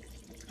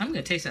 I'm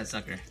gonna taste that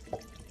sucker.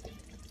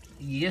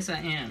 Yes, I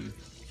am.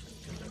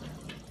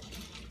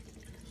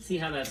 See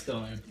how that's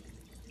going.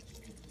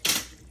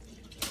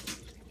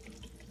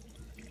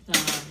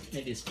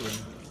 Maybe a spoon.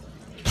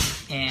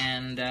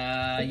 And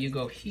you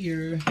go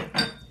here.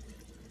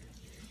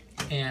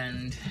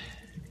 And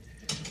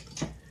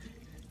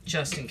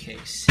just in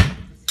case.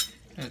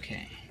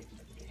 Okay.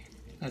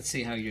 Let's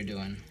see how you're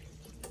doing.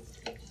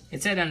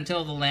 It said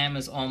until the lamb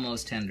is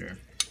almost tender.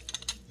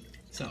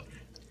 So.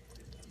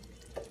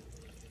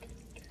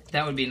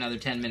 That would be another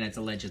 10 minutes,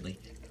 allegedly.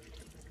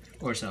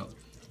 Or so.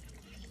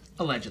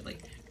 Allegedly.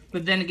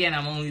 But then again,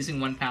 I'm only using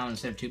 1 pound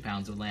instead of 2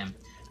 pounds of lamb.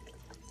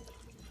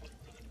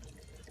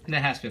 And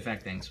that has to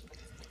affect things.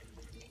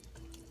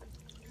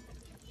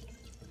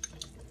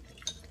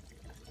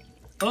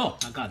 Oh,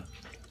 my God.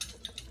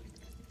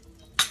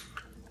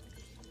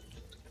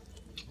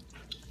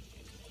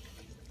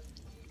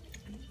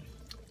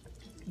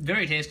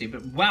 Very tasty,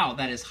 but wow,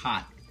 that is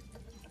hot.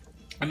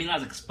 I mean,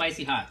 that's like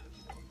spicy hot.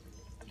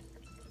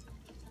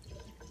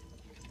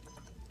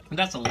 And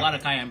that's a lot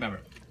of cayenne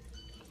pepper.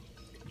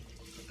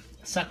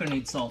 Sucker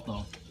needs salt,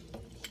 though.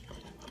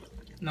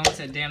 No one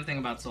said a damn thing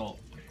about salt.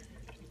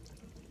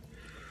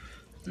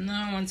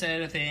 No one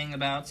said a thing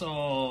about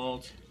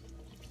salt.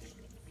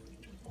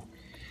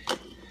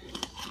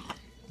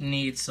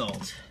 Needs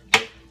salt.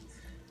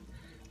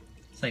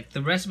 It's like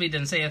the recipe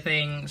didn't say a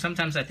thing.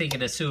 Sometimes I think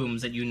it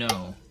assumes that you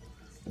know.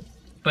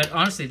 But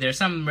honestly, there's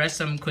some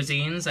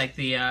cuisines, like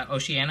the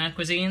Oceania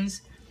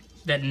cuisines,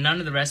 that none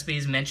of the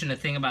recipes mention a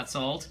thing about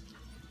salt.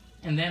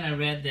 And then I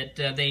read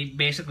that they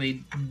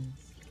basically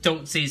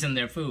don't season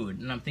their food.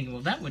 And I'm thinking,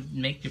 well, that would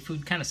make your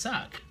food kind of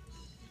suck.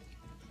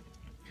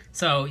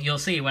 So you'll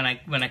see when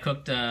I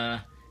cooked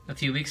a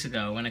few weeks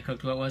ago, when I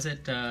cooked, what was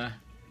it?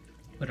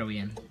 What are we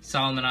in?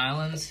 Solomon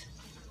Islands.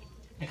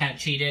 I kind of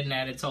cheated and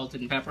added salt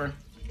and pepper.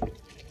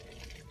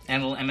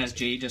 And a little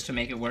MSG just to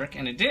make it work,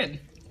 and it did.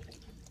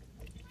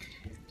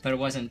 But it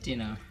wasn't, you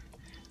know,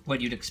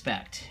 what you'd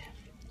expect.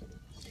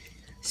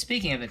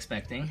 Speaking of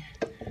expecting,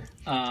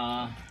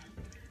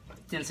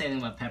 didn't say anything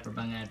about pepper,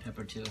 but I'm gonna add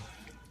pepper too.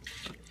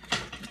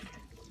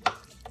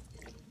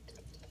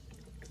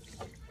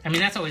 I mean,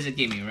 that's always a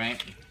gimme,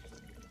 right?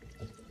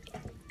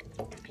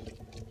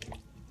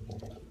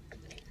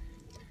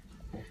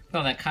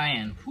 Oh, that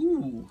cayenne.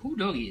 Whoo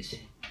doggies.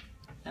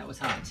 That was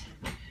hot.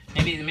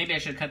 Maybe I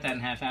should cut that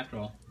in half after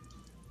all.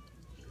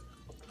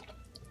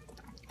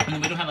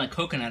 And we don't have like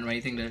coconut or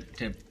anything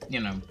to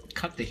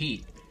cut the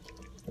heat.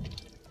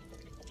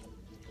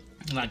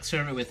 Like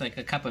serve it with like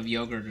a cup of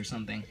yogurt or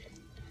something.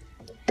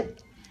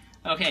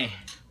 Okay,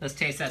 let's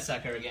taste that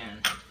sucker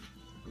again.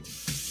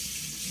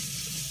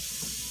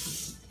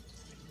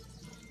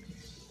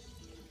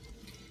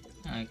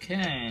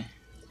 Okay.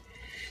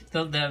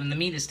 The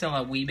meat is still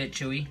a wee bit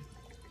chewy.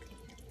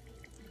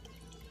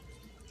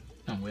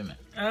 Oh, wait a minute.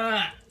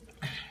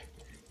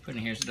 Put it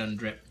in here so it doesn't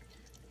drip.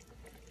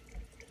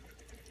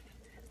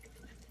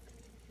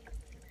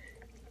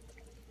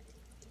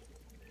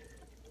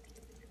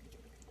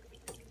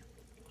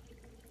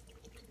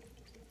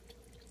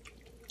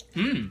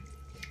 Mmm.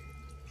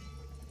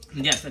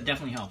 Yes, that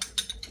definitely helps.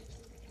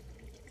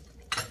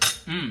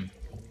 Mmm.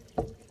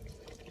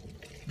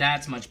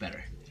 That's much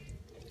better.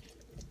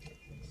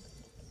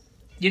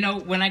 You know,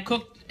 when I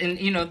cooked, and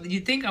you know,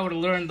 you'd think I would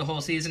have learned the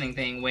whole seasoning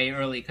thing way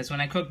early, because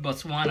when I cooked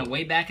Botswana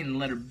way back in the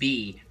letter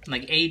B,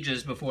 like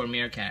ages before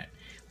Meerkat,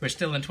 we're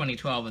still in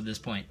 2012 at this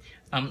point,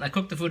 I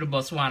cooked the food of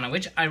Botswana,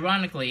 which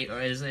ironically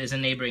is a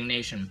neighboring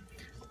nation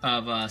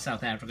of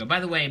South Africa. By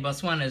the way,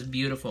 Botswana is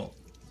beautiful.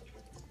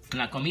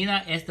 La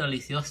comida es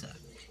deliciosa.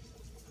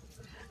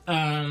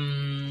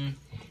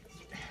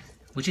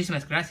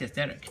 Muchísimas gracias,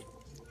 Derek.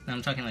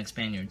 I'm talking like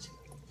Spaniards.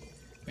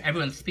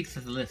 Everyone speaks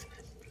with a lisp.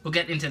 We'll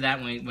get into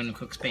that when we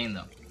cook Spain,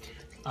 though.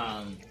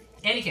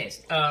 Any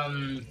case,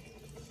 forgot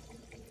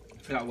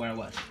where I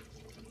was.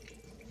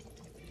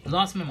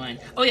 Lost my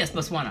mind. Oh yes,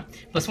 Botswana.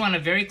 Botswana,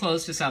 very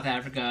close to South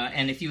Africa,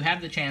 and if you have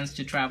the chance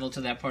to travel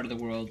to that part of the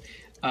world,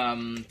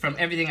 from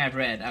everything I've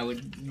read, I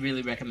would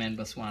really recommend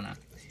Botswana,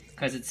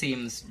 because it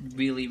seems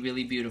really,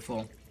 really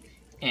beautiful,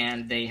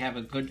 and they have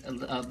a good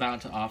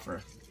amount to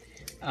offer,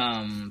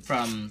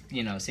 from,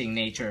 you know, seeing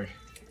nature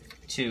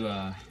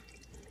to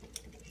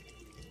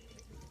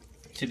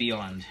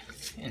beyond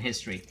in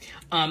history.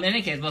 In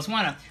any case,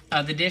 Botswana,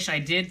 one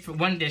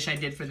dish I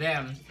did for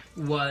them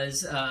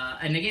was,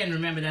 and again,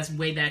 remember that's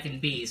way back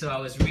in B, so I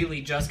was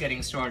really just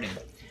getting started,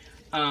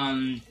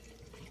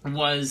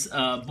 was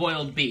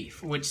boiled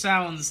beef, which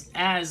sounds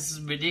as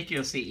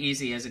ridiculously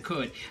easy as it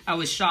could. I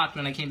was shocked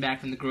when I came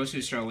back from the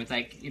grocery store with,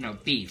 like, you know,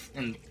 beef,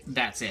 and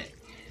that's it.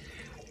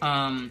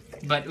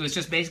 But it was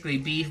just basically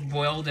beef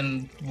boiled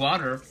in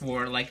water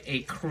for like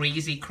a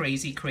crazy,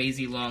 crazy,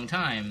 crazy long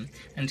time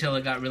until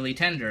it got really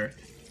tender.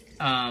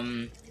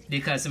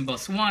 Because in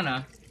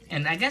Botswana,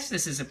 and I guess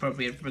this is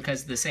appropriate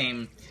because the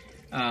same,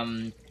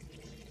 some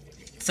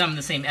of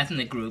the same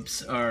ethnic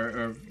groups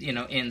are you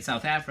know, in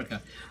South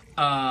Africa.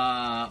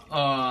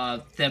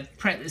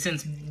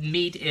 Since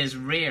meat is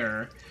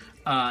rare,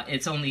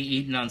 it's only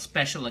eaten on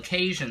special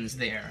occasions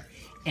there.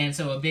 And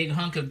so a big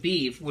hunk of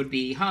beef would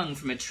be hung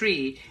from a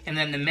tree, and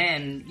then the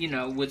men, you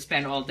know, would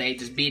spend all day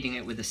just beating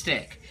it with a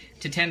stick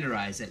to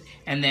tenderize it,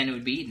 and then it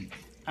would be eaten.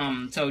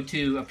 So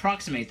to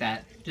approximate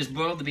that, just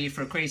boil the beef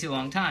for a crazy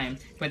long time,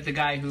 but the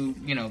guy who,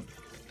 you know,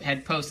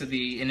 had posted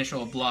the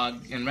initial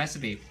blog and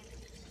recipe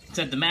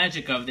said the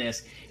magic of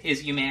this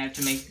is you may have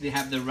to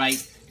have the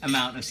right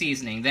amount of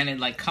seasoning, then it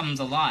like comes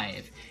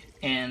alive.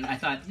 And I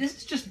thought, this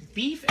is just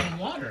beef and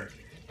water.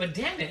 But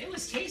damn it, it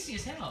was tasty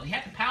as hell. You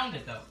had to pound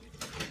it though.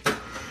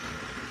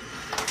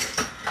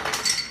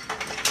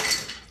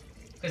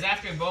 Because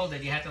after you boiled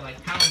it, you had to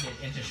like pound it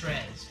into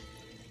shreds,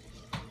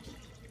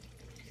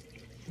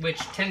 which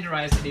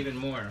tenderized it even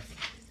more.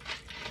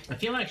 I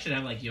feel like I should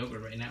have like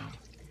yogurt right now,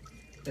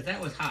 but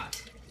that was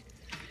hot.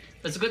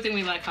 But it's a good thing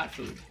we like hot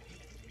food.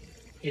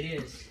 It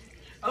is.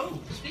 Oh,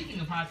 speaking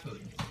of hot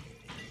food,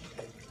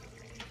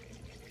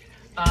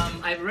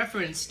 I've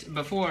referenced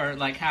before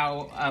like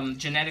how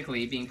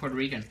genetically, being Puerto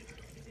Rican,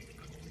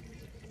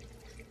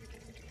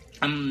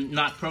 I'm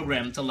not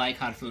programmed to like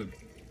hot food.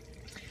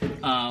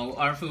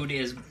 Our food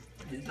is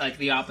like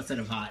the opposite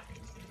of hot.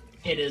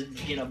 It is,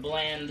 you know,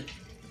 bland.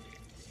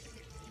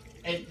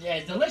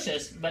 It's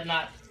delicious, but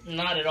not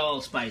at all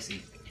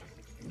spicy.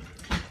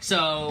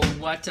 So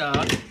what?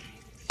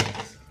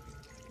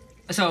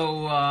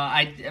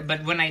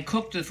 But when I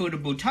cooked the food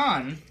of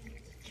Bhutan,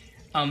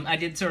 I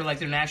did sort of like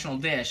their national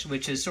dish,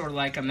 which is sort of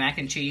like a mac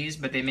and cheese,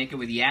 but they make it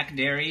with yak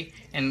dairy.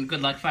 And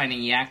good luck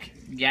finding yak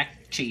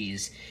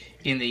cheese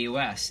in the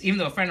U.S. Even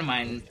though a friend of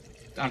mine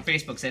on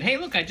Facebook said, "Hey,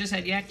 look, I just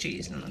had yak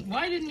cheese." And I'm like,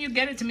 "Why didn't you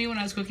get it to me when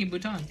I was cooking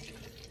Bhutan?"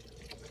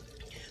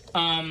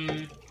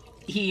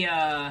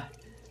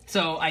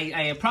 So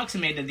I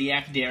approximated the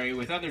yak dairy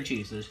with other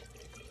cheeses,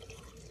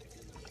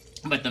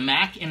 but the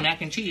mac in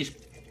mac and cheese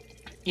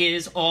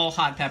is all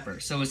hot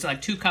peppers. So it's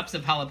like 2 cups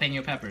of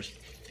jalapeno peppers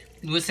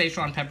with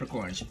Szechuan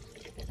peppercorns,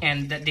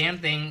 and that damn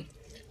thing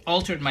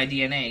altered my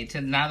DNA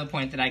to now the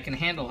point that I can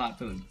handle hot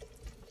food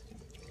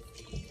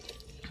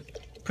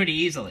pretty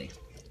easily.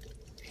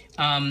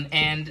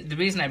 And the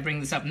reason I bring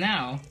this up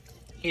now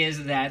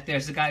is that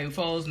there's a guy who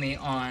follows me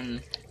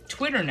on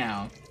Twitter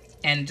now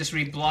and just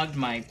reblogged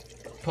my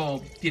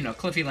whole, you know,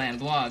 Cliffyland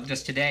blog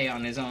just today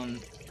on his own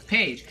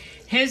page.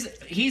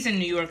 He's in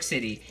New York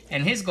City,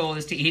 and his goal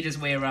is to eat his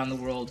way around the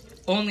world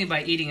only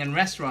by eating in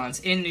restaurants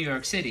in New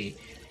York City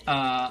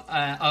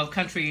of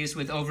countries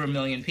with over 1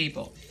 million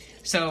people.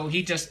 So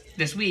he just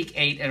this week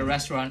ate at a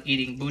restaurant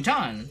eating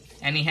bhutan,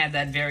 and he had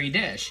that very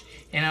dish.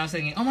 And I was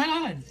thinking, oh my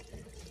god,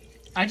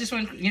 I just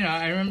went,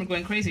 I remember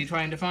going crazy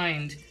trying to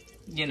find,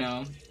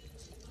 the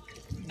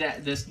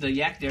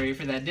yak dairy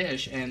for that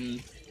dish,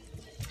 and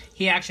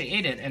he actually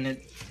ate it, and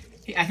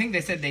I think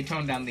they said they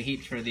toned down the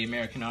heat for the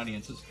American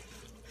audiences.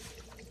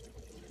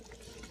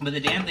 But the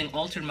damn thing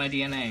altered my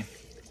DNA.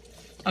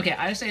 Okay,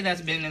 I say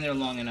that's been in there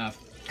long enough,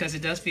 because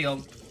it does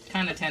feel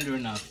kind of tender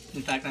enough.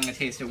 In fact, I'm going to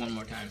taste it one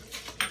more time.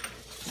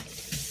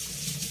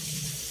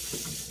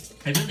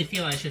 I really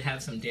feel I should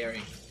have some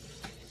dairy.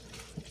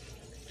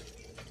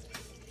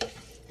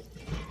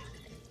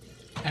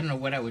 I don't know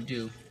what I would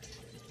do.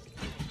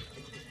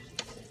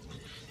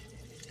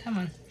 Come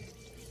on.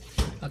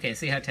 Okay,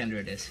 see how tender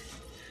it is.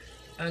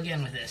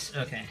 Again with this.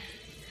 Okay.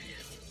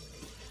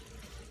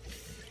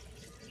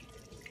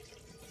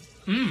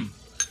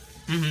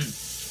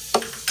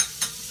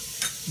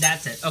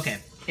 That's it. Okay,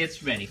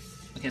 it's ready.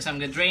 Okay, so I'm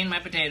gonna drain my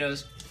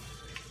potatoes.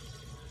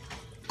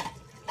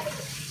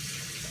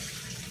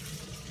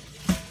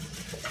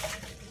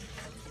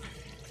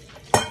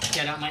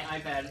 Get out my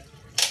iPad.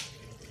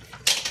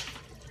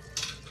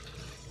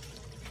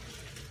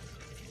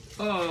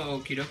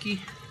 Okie dokie.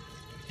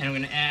 And I'm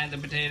gonna add the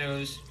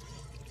potatoes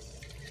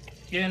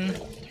in.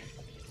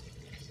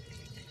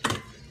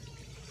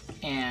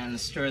 And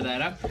stir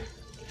that up.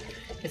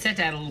 It said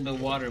to add a little bit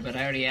of water, but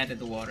I already added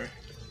the water.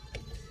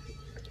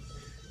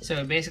 So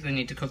I basically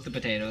need to cook the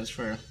potatoes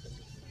for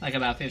like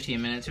about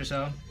 15 minutes or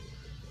so.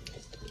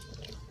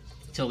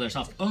 Till they're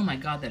soft. Oh my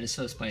god, that is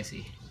so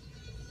spicy.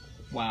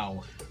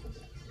 Wow.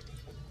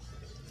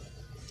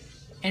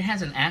 It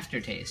has an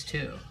aftertaste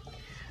too.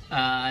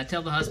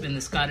 Tell the husband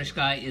the Scottish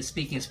guy is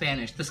speaking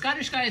Spanish. The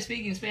Scottish guy is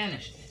speaking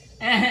Spanish.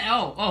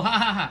 Oh, ha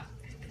ha ha.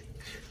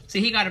 See,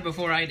 he got it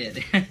before I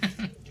did.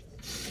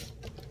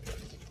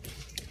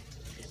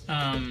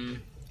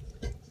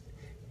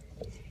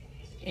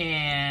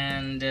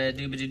 And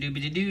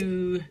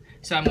doobity-doobity-doo.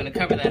 So I'm going to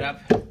cover that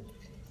up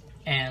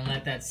and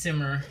let that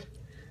simmer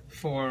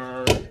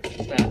for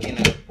about,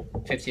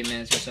 15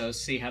 minutes or so.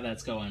 See how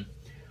that's going.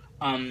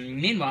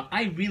 Meanwhile,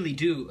 I really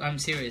do, I'm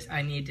serious,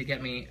 I need to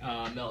get me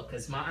milk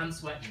because I'm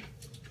sweating.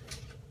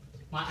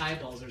 My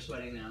eyeballs are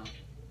sweating now.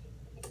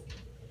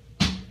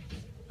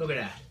 Look at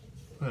that.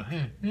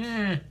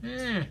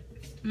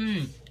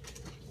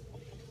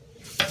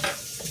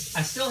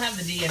 I still have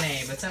the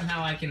DNA, but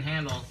somehow I can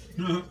handle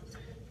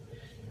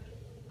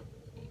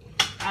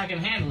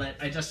it.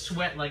 I just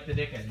sweat like the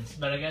dickens,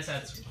 but I guess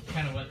that's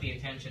kind of what the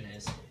intention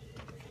is.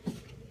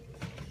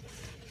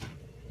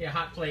 Yeah,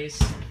 hot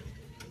place.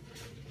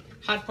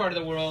 Hot part of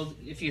the world,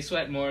 if you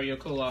sweat more, you'll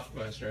cool off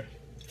faster.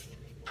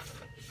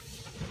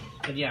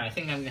 But yeah, I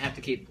think I'm going to have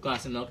to keep a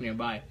glass of milk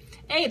nearby.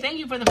 Hey, thank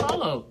you for the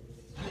follow.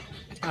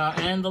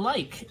 And the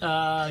like.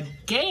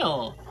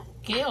 Gail,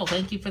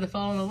 thank you for the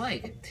follow and the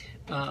like.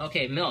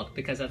 Okay, milk,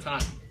 because that's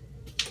hot.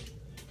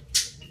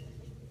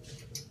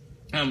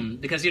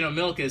 Because,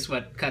 milk is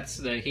what cuts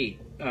the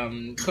heat.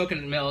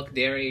 Coconut milk,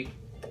 dairy,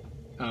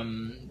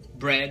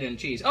 bread, and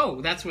cheese.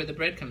 Oh, that's where the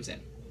bread comes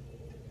in.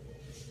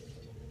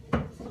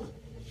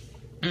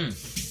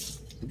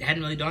 It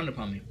hadn't really dawned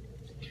upon me.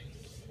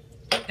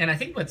 And I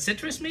think,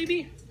 citrus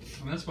maybe?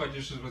 And that's why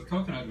dishes with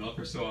coconut milk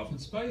are so often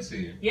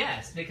spicy.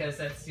 Yes,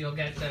 because you'll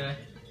get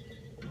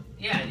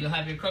you'll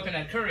have your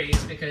coconut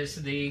curries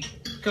because the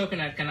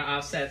coconut kind of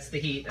offsets the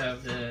heat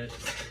of the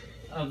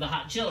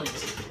hot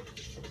chilies.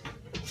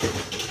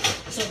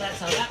 So that's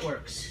how that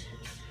works.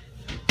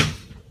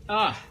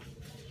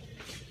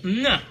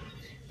 No.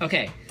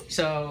 Okay,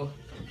 so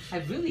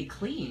I've really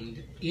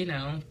cleaned,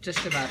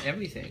 just about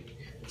everything.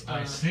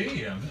 I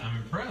see. I'm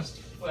impressed.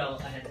 Well,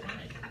 I had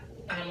time.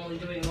 I'm only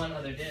doing one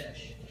other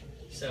dish.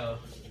 So.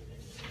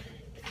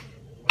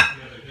 What's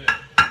the other dish?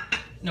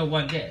 No,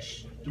 one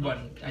dish.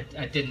 One.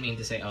 I didn't mean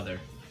to say other.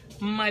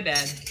 My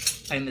bad.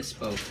 I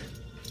misspoke.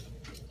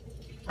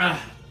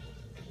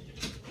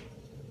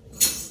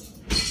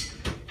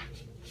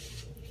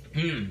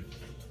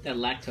 That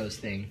lactose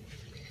thing.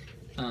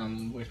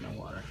 Where's my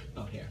water?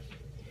 Oh, here.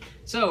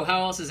 So,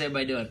 how else is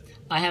everybody doing?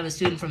 I have a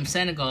student from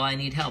Senegal. I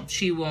need help.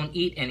 She won't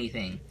eat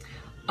anything.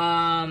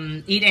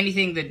 Eat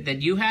anything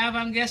that you have,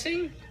 I'm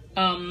guessing?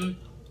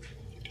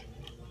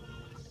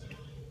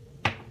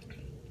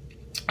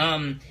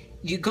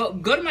 You go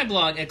to my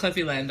blog at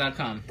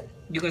cliffyland.com.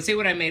 You can see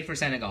what I made for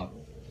Senegal,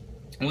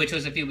 which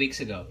was a few weeks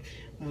ago.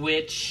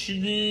 Which,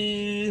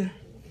 my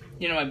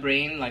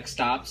brain,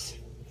 stops.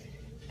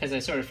 Because I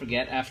sort of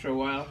forget after a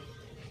while.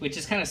 Which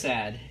is kind of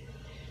sad.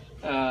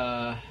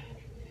 But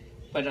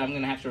I'm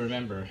going to have to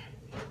remember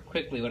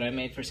quickly what I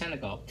made for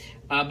Senegal.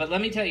 But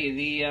let me tell you,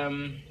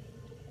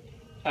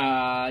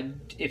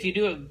 if you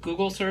do a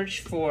Google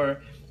search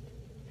for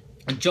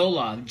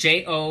Jollof,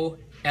 Jollof,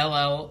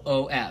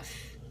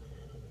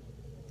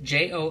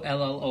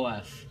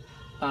 Jollof,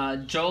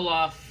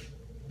 Jollof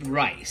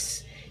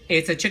rice.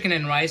 It's a chicken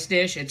and rice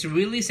dish. It's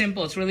really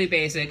simple. It's really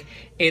basic.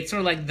 It's sort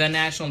of like the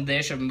national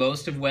dish of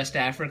most of West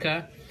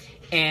Africa.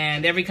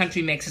 and every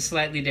country makes it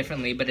slightly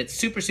differently, but it's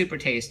super, super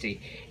tasty.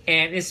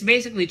 And it's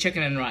basically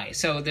chicken and rice.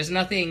 So there's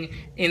nothing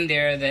in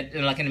there that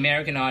like an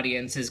American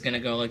audience is gonna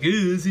go like,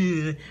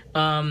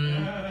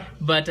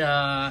 but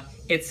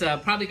it's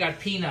probably got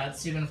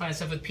peanuts. You're gonna find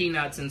stuff with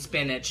peanuts and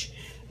spinach.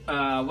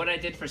 What I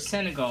did for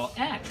Senegal,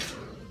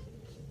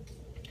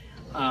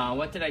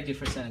 what did I do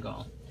for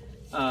Senegal?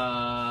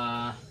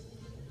 I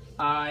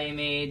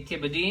made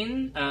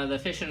tibadine, the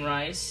fish and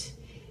rice,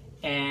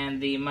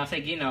 and the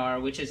mafe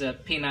guinar, which is a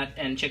peanut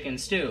and chicken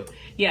stew.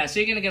 Yeah, so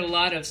you're gonna get a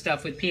lot of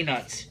stuff with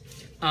peanuts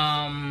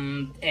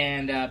and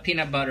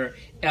peanut butter.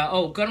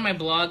 Go to my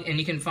blog and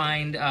you can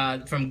find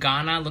from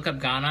Ghana. Look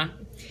up Ghana,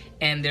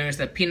 and there's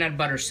the peanut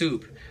butter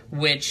soup,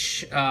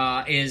 which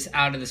is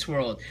out of this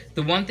world.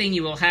 The one thing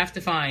you will have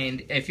to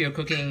find if you're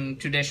cooking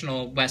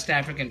traditional West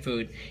African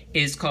food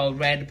is called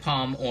red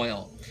palm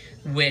oil,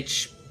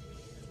 which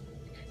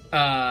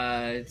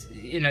I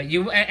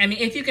mean,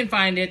 if you can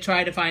find it,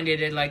 try to find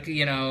it like,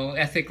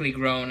 ethically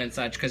grown and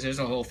such, because there's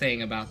a whole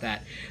thing about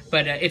that.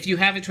 But if you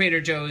have a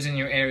Trader Joe's in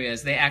your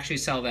areas, they actually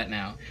sell that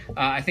now.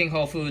 I think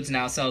Whole Foods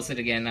now sells it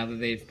again, now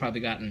that they've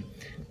probably gotten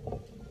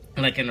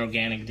like an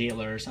organic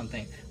dealer or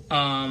something.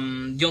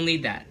 You'll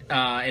need that.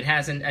 It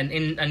has an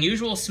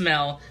unusual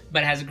smell,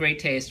 but has a great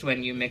taste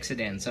when you mix it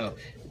in. So,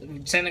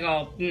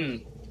 Senegal,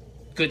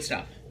 good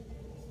stuff.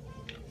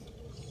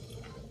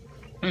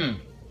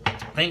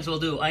 Things will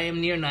do. I am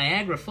near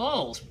Niagara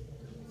Falls.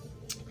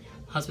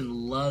 Husband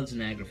loves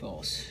Niagara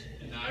Falls.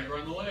 And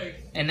Niagara on the Lake.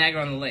 And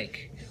Niagara on the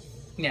Lake.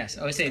 Yes, I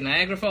always say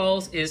Niagara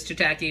Falls is to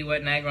tacky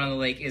what Niagara on the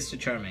Lake is to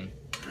charming.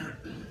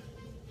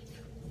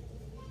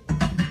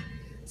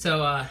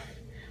 So,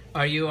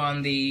 are you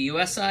on the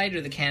U.S. side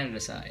or the Canada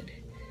side?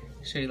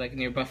 So you're like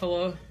near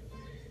Buffalo?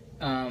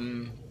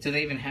 Do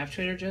they even have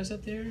Trader Joe's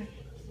up there?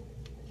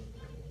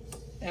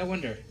 I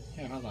wonder.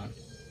 Here, hold on.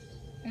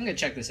 I'm gonna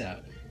check this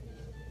out.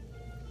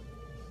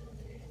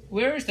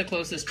 Where is the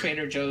closest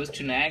Trader Joe's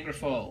to Niagara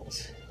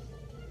Falls?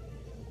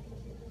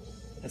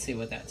 Let's see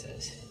what that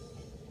says.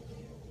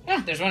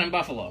 Ah, there's one in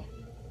Buffalo.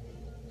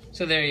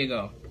 So there you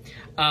go.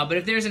 But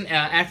if there's an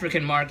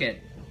African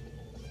market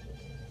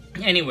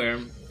anywhere,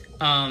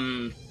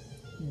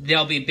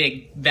 there'll be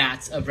big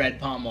vats of red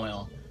palm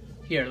oil.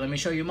 Here, let me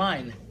show you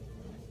mine.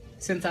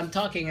 Since I'm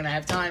talking and I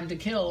have time to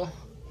kill,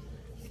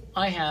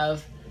 I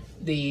have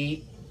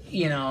the,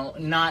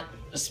 not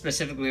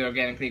specifically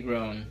organically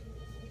grown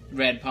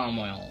red palm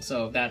oil.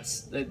 So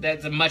that's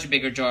a much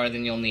bigger jar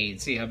than you'll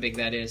need. See how big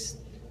that is?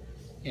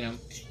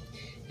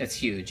 That's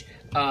huge.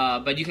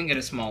 But you can get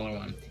a smaller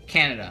one.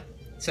 Canada.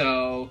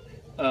 So,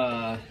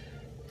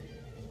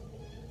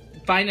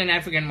 find an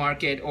African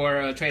market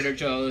or a Trader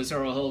Joe's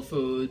or a Whole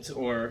Foods,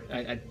 or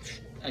I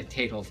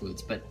hate Whole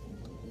Foods, but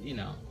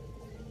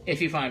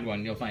if you find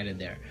one, you'll find it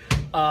there.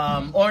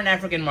 Or an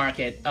African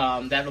market.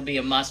 That'll be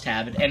a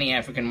must-have at any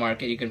African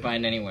market you can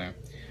find anywhere.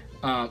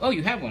 Oh,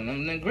 you have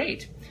one.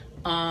 Great.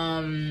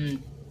 But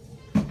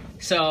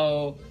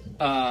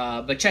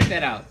check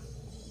that out,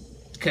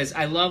 because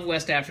I love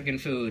West African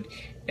food,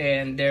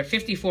 and there are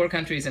 54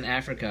 countries in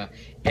Africa,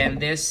 and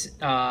this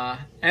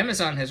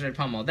Amazon has red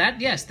palm oil.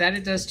 That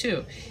it does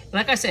too.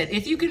 Like I said,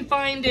 if you can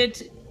find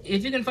it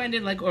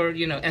like, or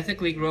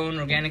ethically grown,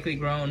 organically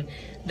grown,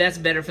 that's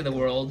better for the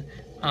world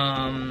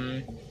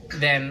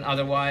than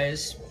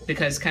otherwise,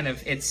 because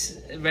it's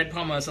red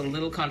palm oil is a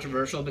little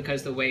controversial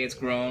because the way it's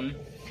grown,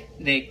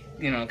 they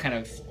kind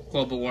of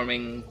global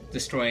warming,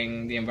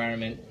 destroying the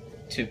environment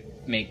to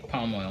make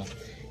palm oil.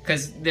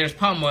 Because there's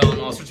palm oil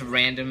and all sorts of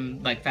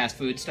random, like, fast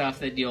food stuff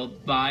that you'll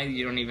buy,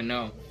 you don't even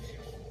know.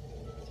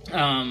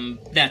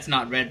 That's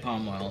not red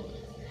palm oil.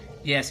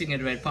 Yes, you can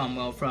get red palm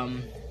oil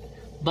from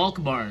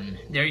Bulk Barn.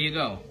 There you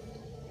go.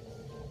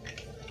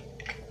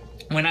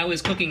 When I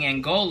was cooking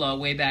Angola,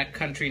 way back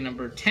country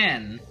number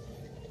 10...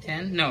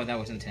 10? No, that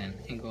wasn't 10.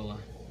 Angola.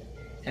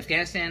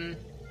 Afghanistan,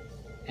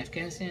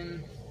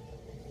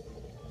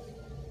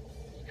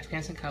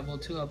 Kabul,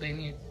 2,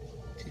 Albania,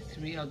 2,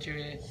 3,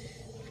 Algeria,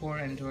 4,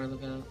 Andorra,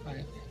 Lebanon,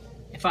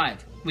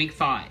 5. Week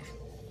 5.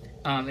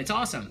 It's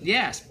awesome.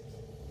 Yes.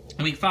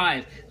 Week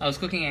 5, I was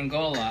cooking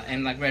Angola,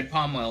 and like red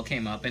palm oil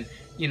came up, and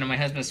my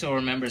husband still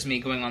remembers me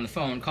going on the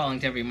phone,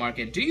 calling to every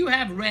market. Do you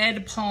have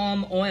red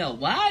palm oil?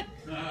 What?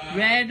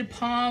 Red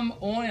palm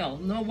oil?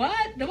 No,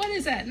 what? What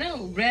is that?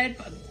 No, red.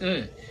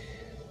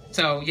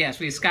 So yes,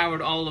 we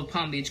scoured all of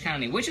Palm Beach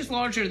County, which is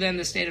larger than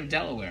the state of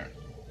Delaware.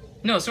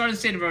 No, sort of the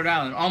state of Rhode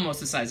Island,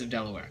 almost the size of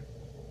Delaware.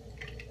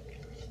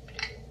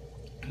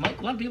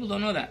 A lot of people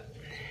don't know that.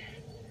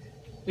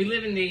 We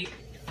live in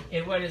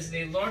what is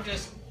the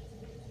largest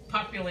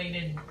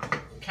populated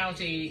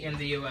county in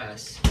the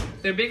U.S.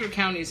 There are bigger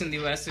counties in the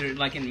U.S. that are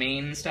like in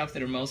Maine and stuff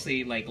that are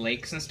mostly like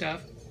lakes and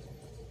stuff.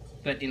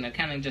 But,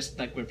 kind of just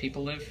like where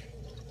people live.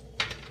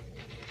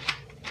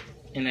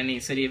 In any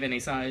city of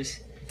any size.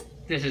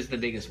 This is the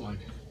biggest one.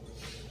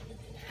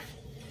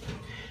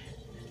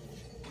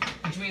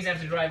 Which means I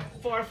have to drive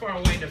far, far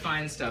away to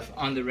find stuff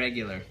on the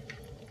regular.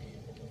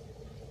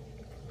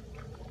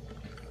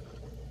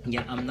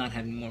 Yeah, I'm not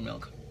having more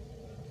milk.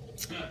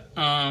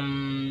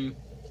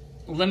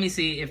 let me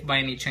see if by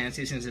any chance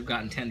these things have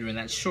gotten tender in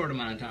that short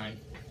amount of time.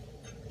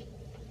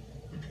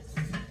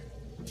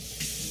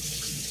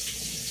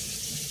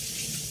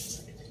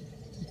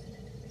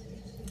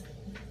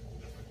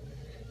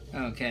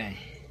 Okay.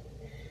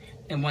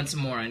 And once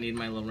more, I need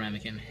my little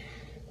ramekin.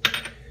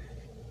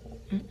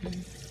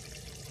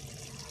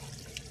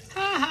 Ha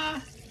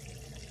ha!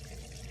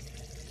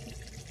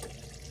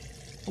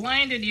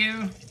 Blinded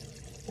you!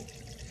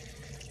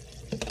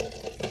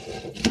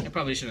 I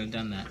probably shouldn't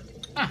have done that.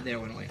 Ah, there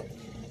it went away.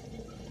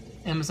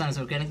 Amazon is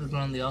organically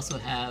grown. They also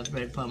have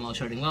red palm oil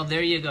shredding. Well,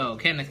 there you go.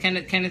 Kenneth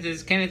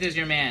is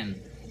your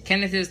man.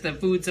 Kenneth is the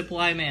food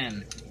supply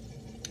man.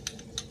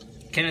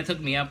 Kenneth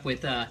hooked me up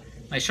with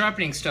my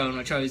sharpening stone,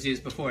 which I always use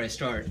before I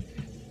start,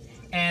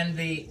 and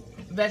the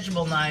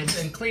vegetable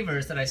knives and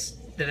cleavers that I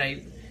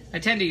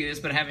tend to use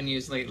but haven't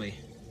used lately.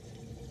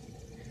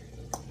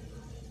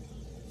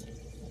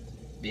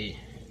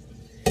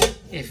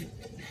 If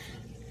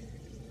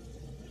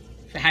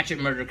a hatchet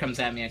murder comes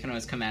at me, I can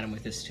always come at him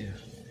with this too.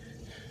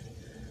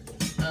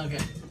 Okay.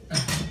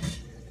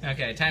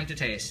 Okay, time to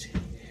taste.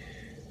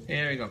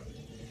 There we go.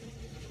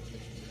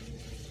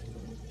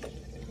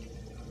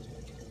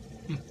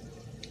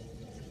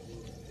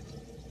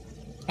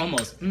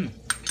 Almost.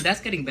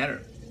 That's getting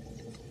better.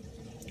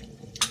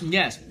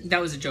 Yes, that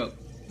was a joke.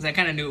 Because I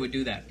kind of knew it would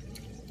do that.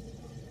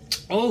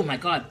 Oh my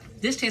god.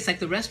 This tastes like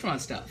the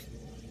restaurant stuff.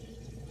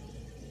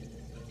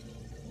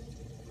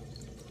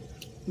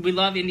 We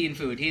love Indian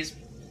food. He's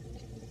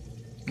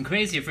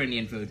crazy for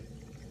Indian food.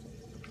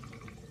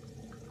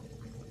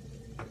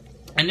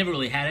 I never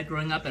really had it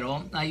growing up at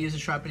all. I use a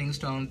sharpening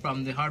stone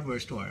from the hardware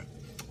store.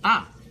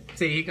 Ah!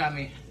 See, he got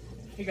me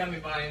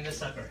buying this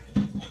sucker.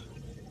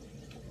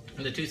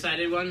 The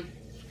two-sided one.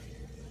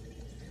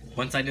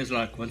 One side is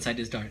dark, one side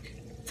is dark.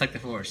 It's like the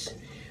Force.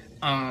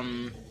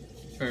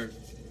 For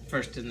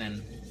first and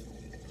then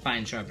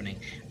fine sharpening.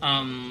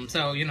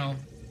 So, you know,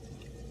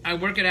 I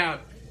work it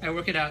out.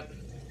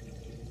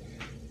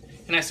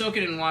 And I soak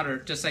it in water,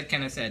 just like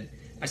Kenneth said.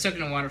 I soak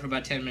it in water for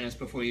about 10 minutes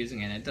before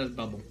using it. It does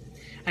bubble.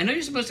 I know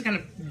you're supposed to kind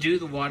of do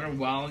the water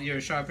while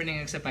you're sharpening,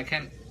 except I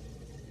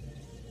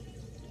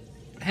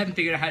haven't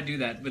figured out how to do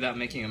that without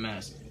making a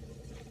mess.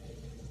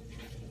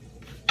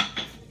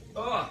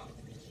 Oh.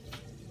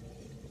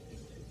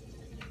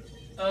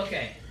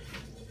 Okay.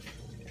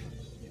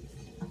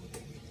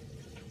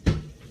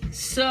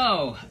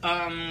 So,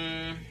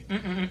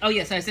 oh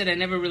yes, I said I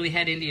never really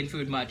had Indian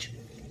food much,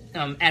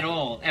 at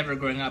all, ever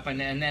growing up, and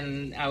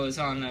then I was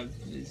on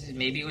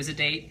maybe it was a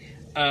date,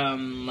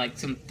 like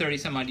some 30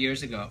 some odd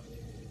years ago,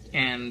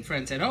 and a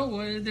friend said, oh,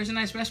 well, there's a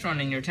nice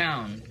restaurant in your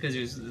town, because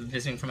he was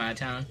visiting from out of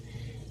town,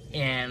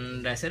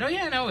 and I said, oh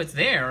yeah, no, it's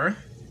there,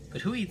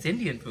 but who eats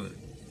Indian food?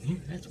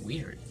 That's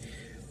weird.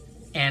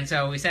 And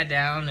so we sat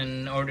down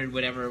and ordered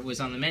whatever was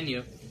on the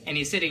menu, and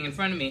he's sitting in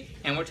front of me,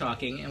 and we're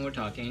talking, and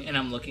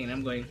I'm looking, and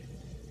I'm going,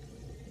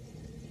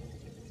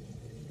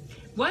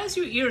 why is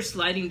your ear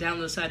sliding down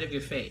the side of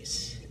your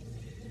face?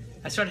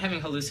 I started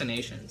having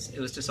hallucinations. It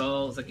was just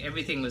all, like,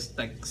 everything was,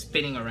 like,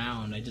 spinning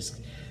around. This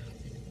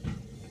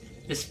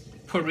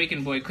Puerto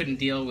Rican boy couldn't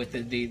deal with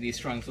the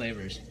strong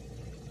flavors.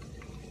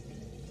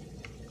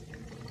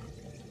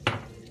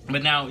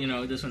 But now, you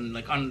know, this one,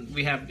 like,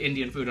 we have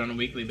Indian food on a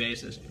weekly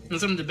basis. And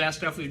some of the best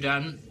stuff we've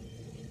done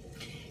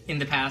in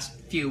the past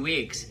few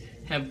weeks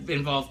have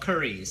involved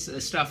curries.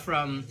 Stuff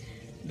from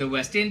the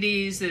West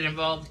Indies that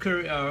involved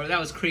curry, or that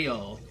was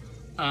Creole.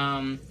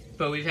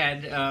 But we've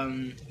had, it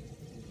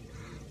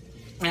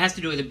has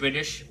to do with the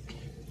British,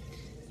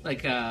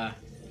 like,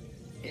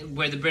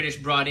 where the British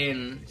brought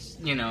in,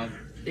 you know,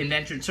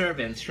 indentured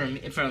servants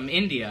from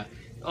India,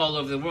 all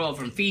over the world,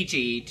 from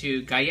Fiji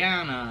to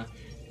Guyana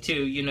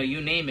to, you know,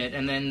 you name it,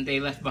 and then they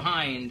left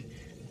behind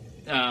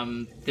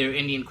their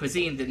Indian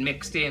cuisine that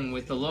mixed in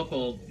with the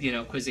local, you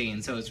know,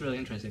 cuisine, so it's really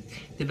interesting.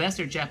 The best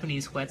are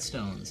Japanese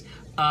whetstones.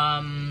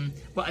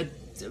 Well,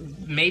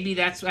 maybe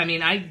that's, I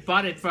mean, I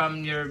bought it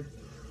from your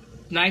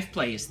knife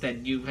place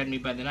that you had me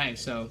buy the knife,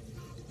 so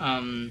I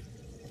don't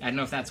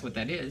know if that's what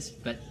that is,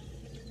 but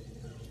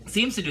it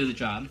seems to do the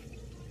job.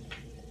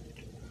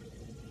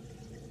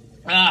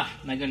 Ah,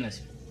 my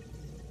goodness.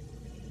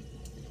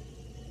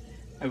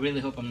 I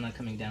really hope I'm not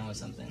coming down with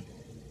something.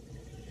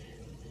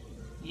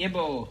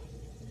 Yebo.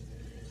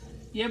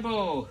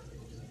 Yebo.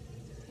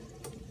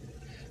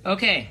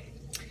 Okay.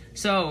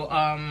 So,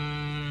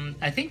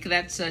 I think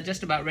that's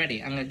just about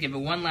ready. I'm going to give it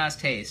one last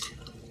taste.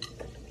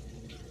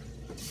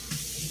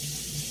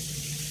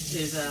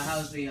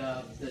 How's the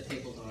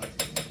tables on?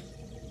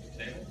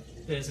 Table?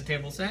 Is the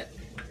table set?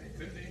 It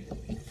could be.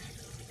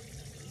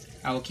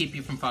 I will keep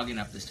you from fogging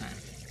up this time.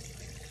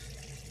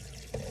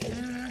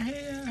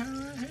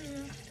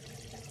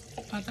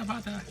 Pata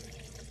pata.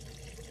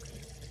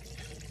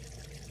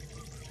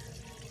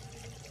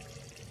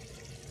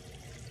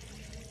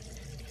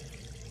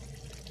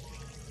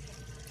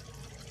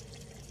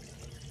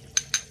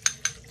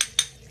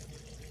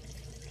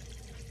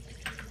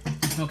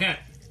 Okay,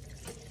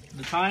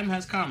 the time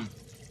has come.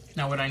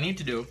 Now what I need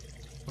to do,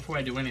 before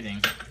I do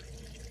anything,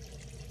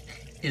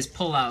 is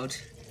pull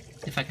out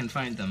if I can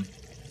find them.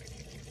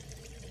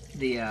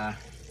 The,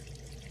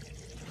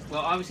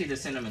 well, obviously the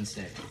cinnamon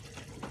stick.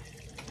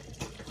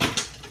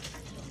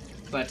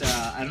 But,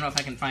 I don't know if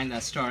I can find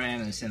that star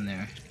anise in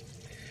there.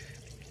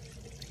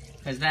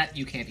 Because that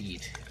you can't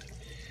eat.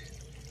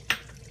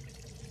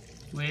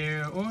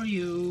 Where are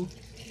you?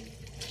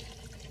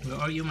 Where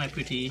are you, my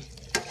pretty?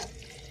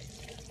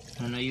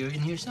 I know you're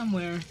in here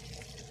somewhere.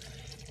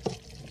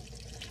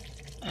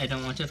 I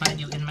don't want to find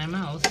you in my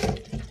mouth.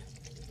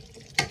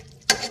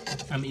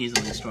 I'm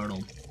easily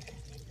startled.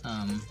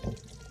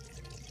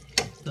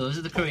 Those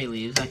are the curry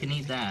leaves. I can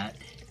eat that.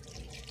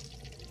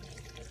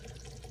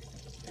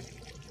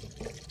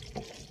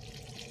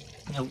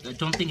 I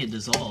don't think it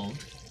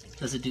dissolved.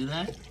 Does it do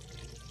that?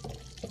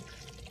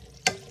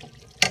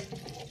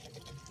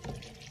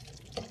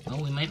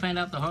 Oh, we may find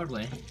out the hard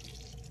way.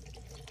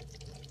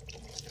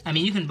 I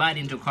mean, you can bite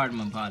into a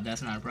cardamom pod.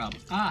 That's not a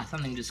problem. Ah,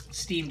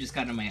 steam just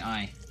got in my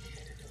eye.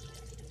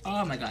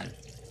 Oh my god.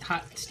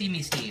 Hot,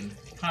 steamy steam.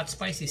 Hot,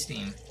 spicy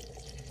steam.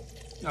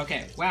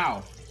 Okay,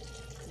 wow.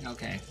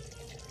 Okay.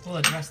 We'll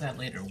address that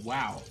later.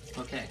 Wow.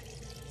 Okay.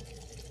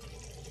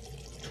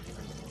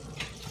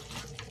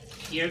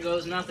 Here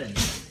goes nothing.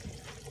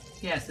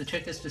 Yes, the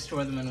trick is to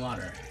store them in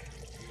water.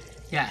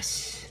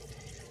 Yes.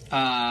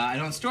 I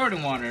don't store it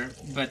in water,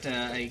 but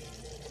I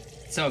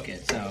soak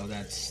it, so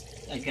that's,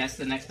 I guess,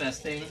 the next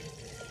best thing.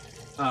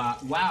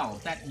 Wow,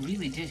 that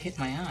really did hit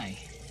my eye.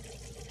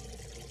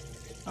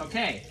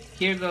 Okay,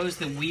 here goes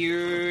the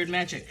weird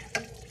magic.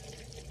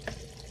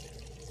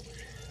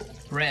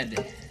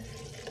 Bread.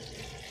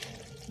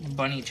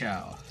 Bunny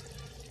chow.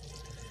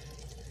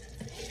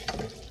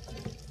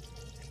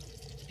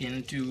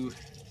 Into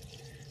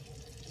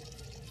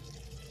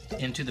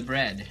the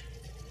bread.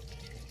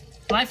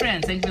 Hi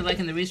friends, thank you for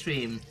liking the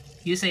restream.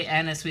 You say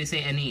anise, we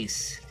say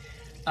anise.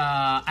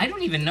 I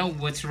don't even know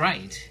what's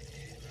right,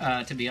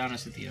 to be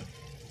honest with you.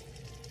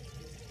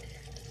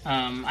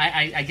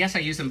 I guess I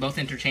use them both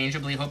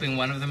interchangeably, hoping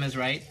one of them is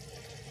right.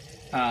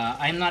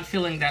 I'm not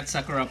filling that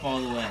sucker up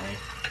all the way.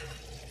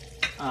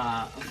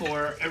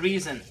 For a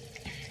reason.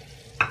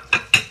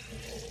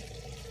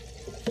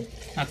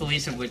 Not the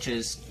least of which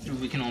is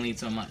we can only eat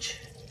so much.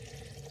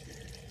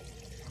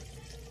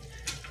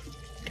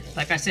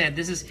 Like I said,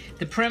 this is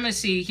the premise.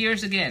 See,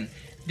 here's again,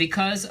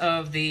 because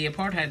of the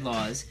apartheid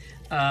laws,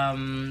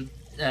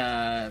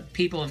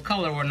 people of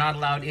color were not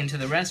allowed into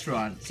the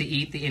restaurant to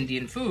eat the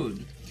Indian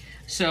food.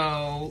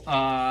 So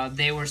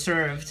they were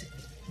served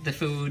the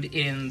food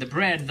in the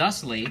bread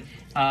thusly,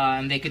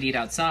 and they could eat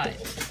outside.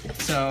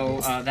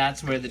 So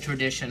that's where the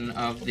tradition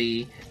of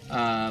the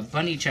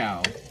bunny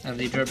chow, of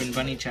the Durban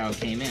bunny chow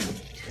came in.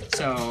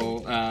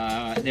 So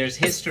there's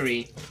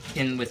history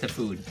in with the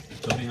food.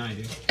 Go behind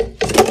you.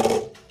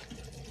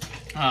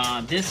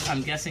 This,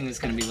 I'm guessing, is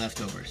going to be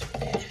leftovers.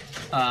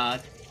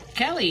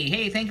 Kelly,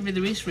 hey, thank you for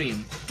the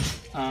restream.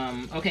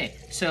 Okay,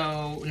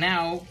 so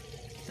now,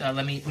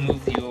 let me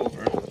move you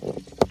over.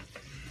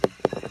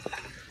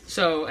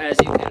 So, as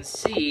you can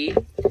see,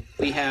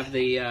 we have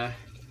the,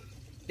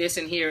 this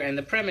in here, and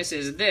the premise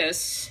is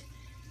this.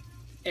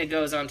 It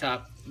goes on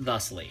top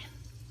thusly.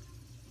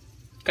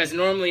 Because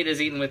normally it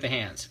is eaten with the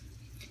hands.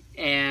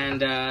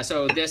 And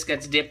so this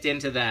gets dipped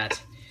into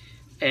that.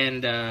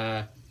 And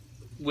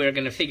we're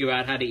going to figure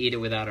out how to eat it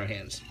without our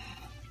hands.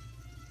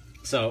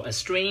 So, as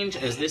strange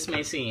as this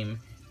may seem,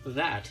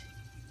 that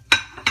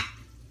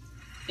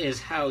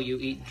is how you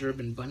eat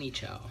Durban bunny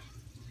chow.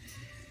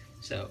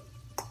 So,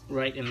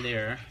 right in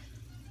there.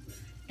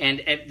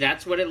 And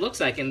that's what it looks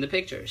like in the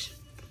pictures.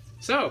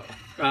 So,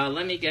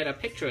 let me get a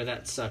picture of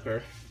that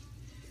sucker.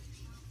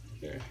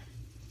 Here.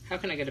 How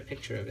can I get a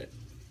picture of it?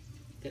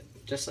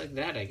 Just like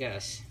that, I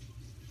guess.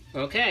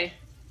 Okay.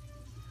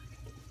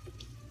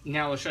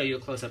 Now I'll show you a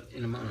close-up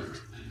in a moment.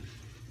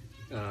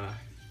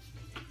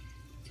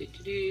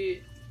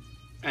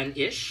 An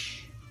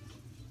ish.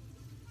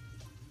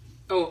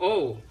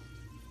 Oh,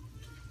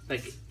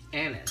 like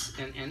anise,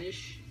 an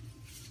anish.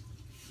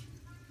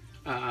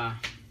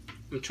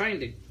 I'm trying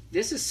to.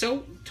 This is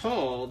so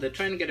tall that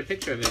trying to get a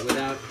picture of it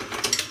without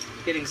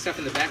getting stuff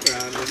in the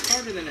background is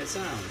harder than it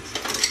sounds.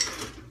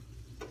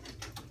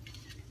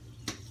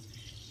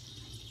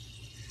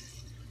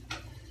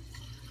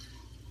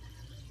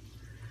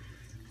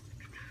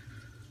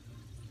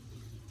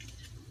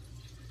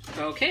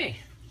 Okay,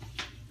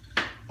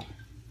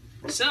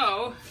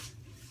 so,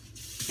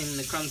 cleaning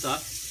the crumbs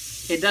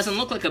off. It doesn't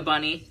look like a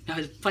bunny.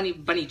 It's funny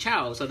bunny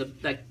chow. So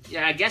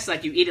I guess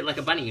like you eat it like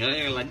a bunny,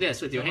 like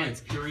this with your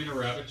hands. Purina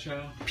rabbit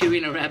chow.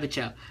 Purina rabbit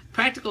chow.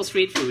 Practical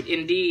street food,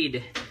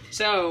 indeed.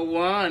 So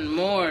one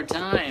more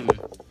time,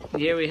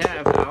 here we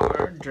have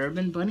our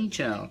Durban bunny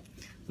chow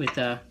with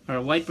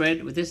our white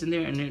bread with this in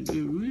there, and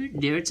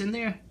there it's in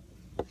there.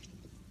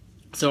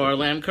 So our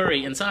lamb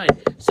curry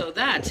inside. So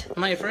that,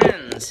 my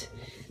friends.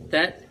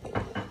 That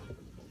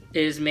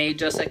is made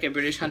just like a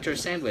British hunter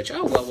sandwich.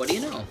 Oh, well, what do you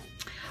know?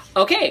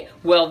 Okay,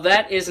 well,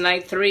 that is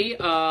night 3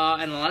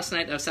 and the last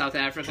night of South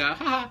Africa.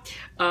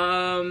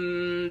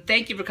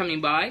 Thank you for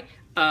coming by.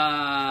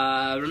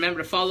 Remember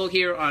to follow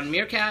here on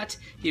Meerkat.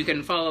 You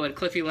can follow at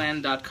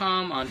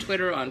cliffyland.com, on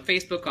Twitter, on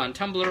Facebook, on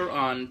Tumblr,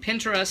 on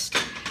Pinterest,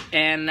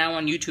 and now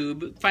on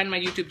YouTube. Find my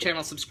YouTube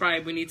channel,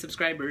 subscribe. We need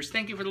subscribers.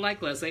 Thank you for the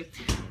like, Leslie.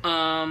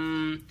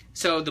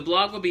 So the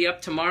blog will be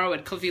up tomorrow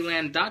at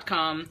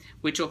cliffyland.com,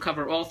 which will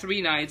cover all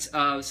 3 nights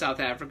of South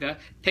Africa.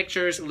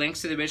 Pictures,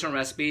 links to the original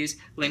recipes,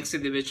 links to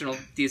the original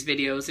these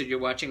videos that you're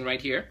watching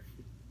right here,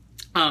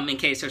 in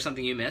case there's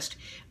something you missed.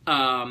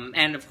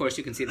 And of course,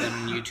 you can see them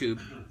on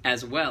YouTube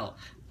as well.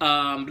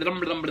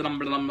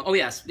 Oh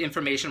yes,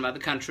 information about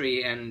the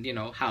country and, you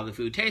know, how the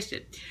food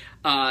tasted.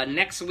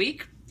 Next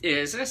week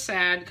is a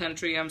sad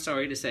country, I'm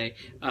sorry to say.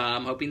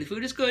 I'm hoping the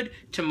food is good.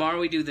 Tomorrow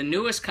we do the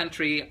newest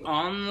country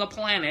on the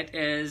planet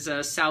is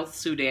South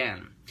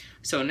Sudan.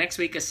 So next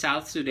week is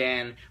South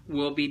Sudan.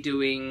 We'll be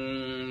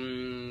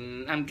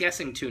doing, I'm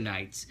guessing 2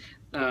 nights.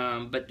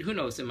 But who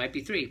knows, it might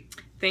be 3.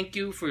 Thank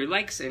you for your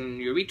likes and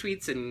your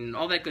retweets and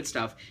all that good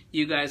stuff.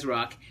 You guys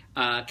rock.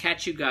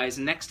 Catch you guys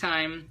next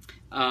time.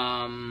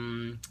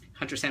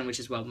 Hunter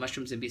sandwiches, well,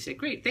 mushrooms and beef steak.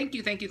 Great. Thank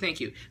you, thank you,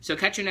 thank you. So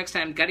catch you next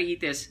time. Gotta eat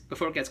this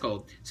before it gets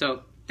cold.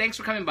 So thanks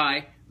for coming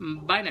by.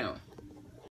 Bye now.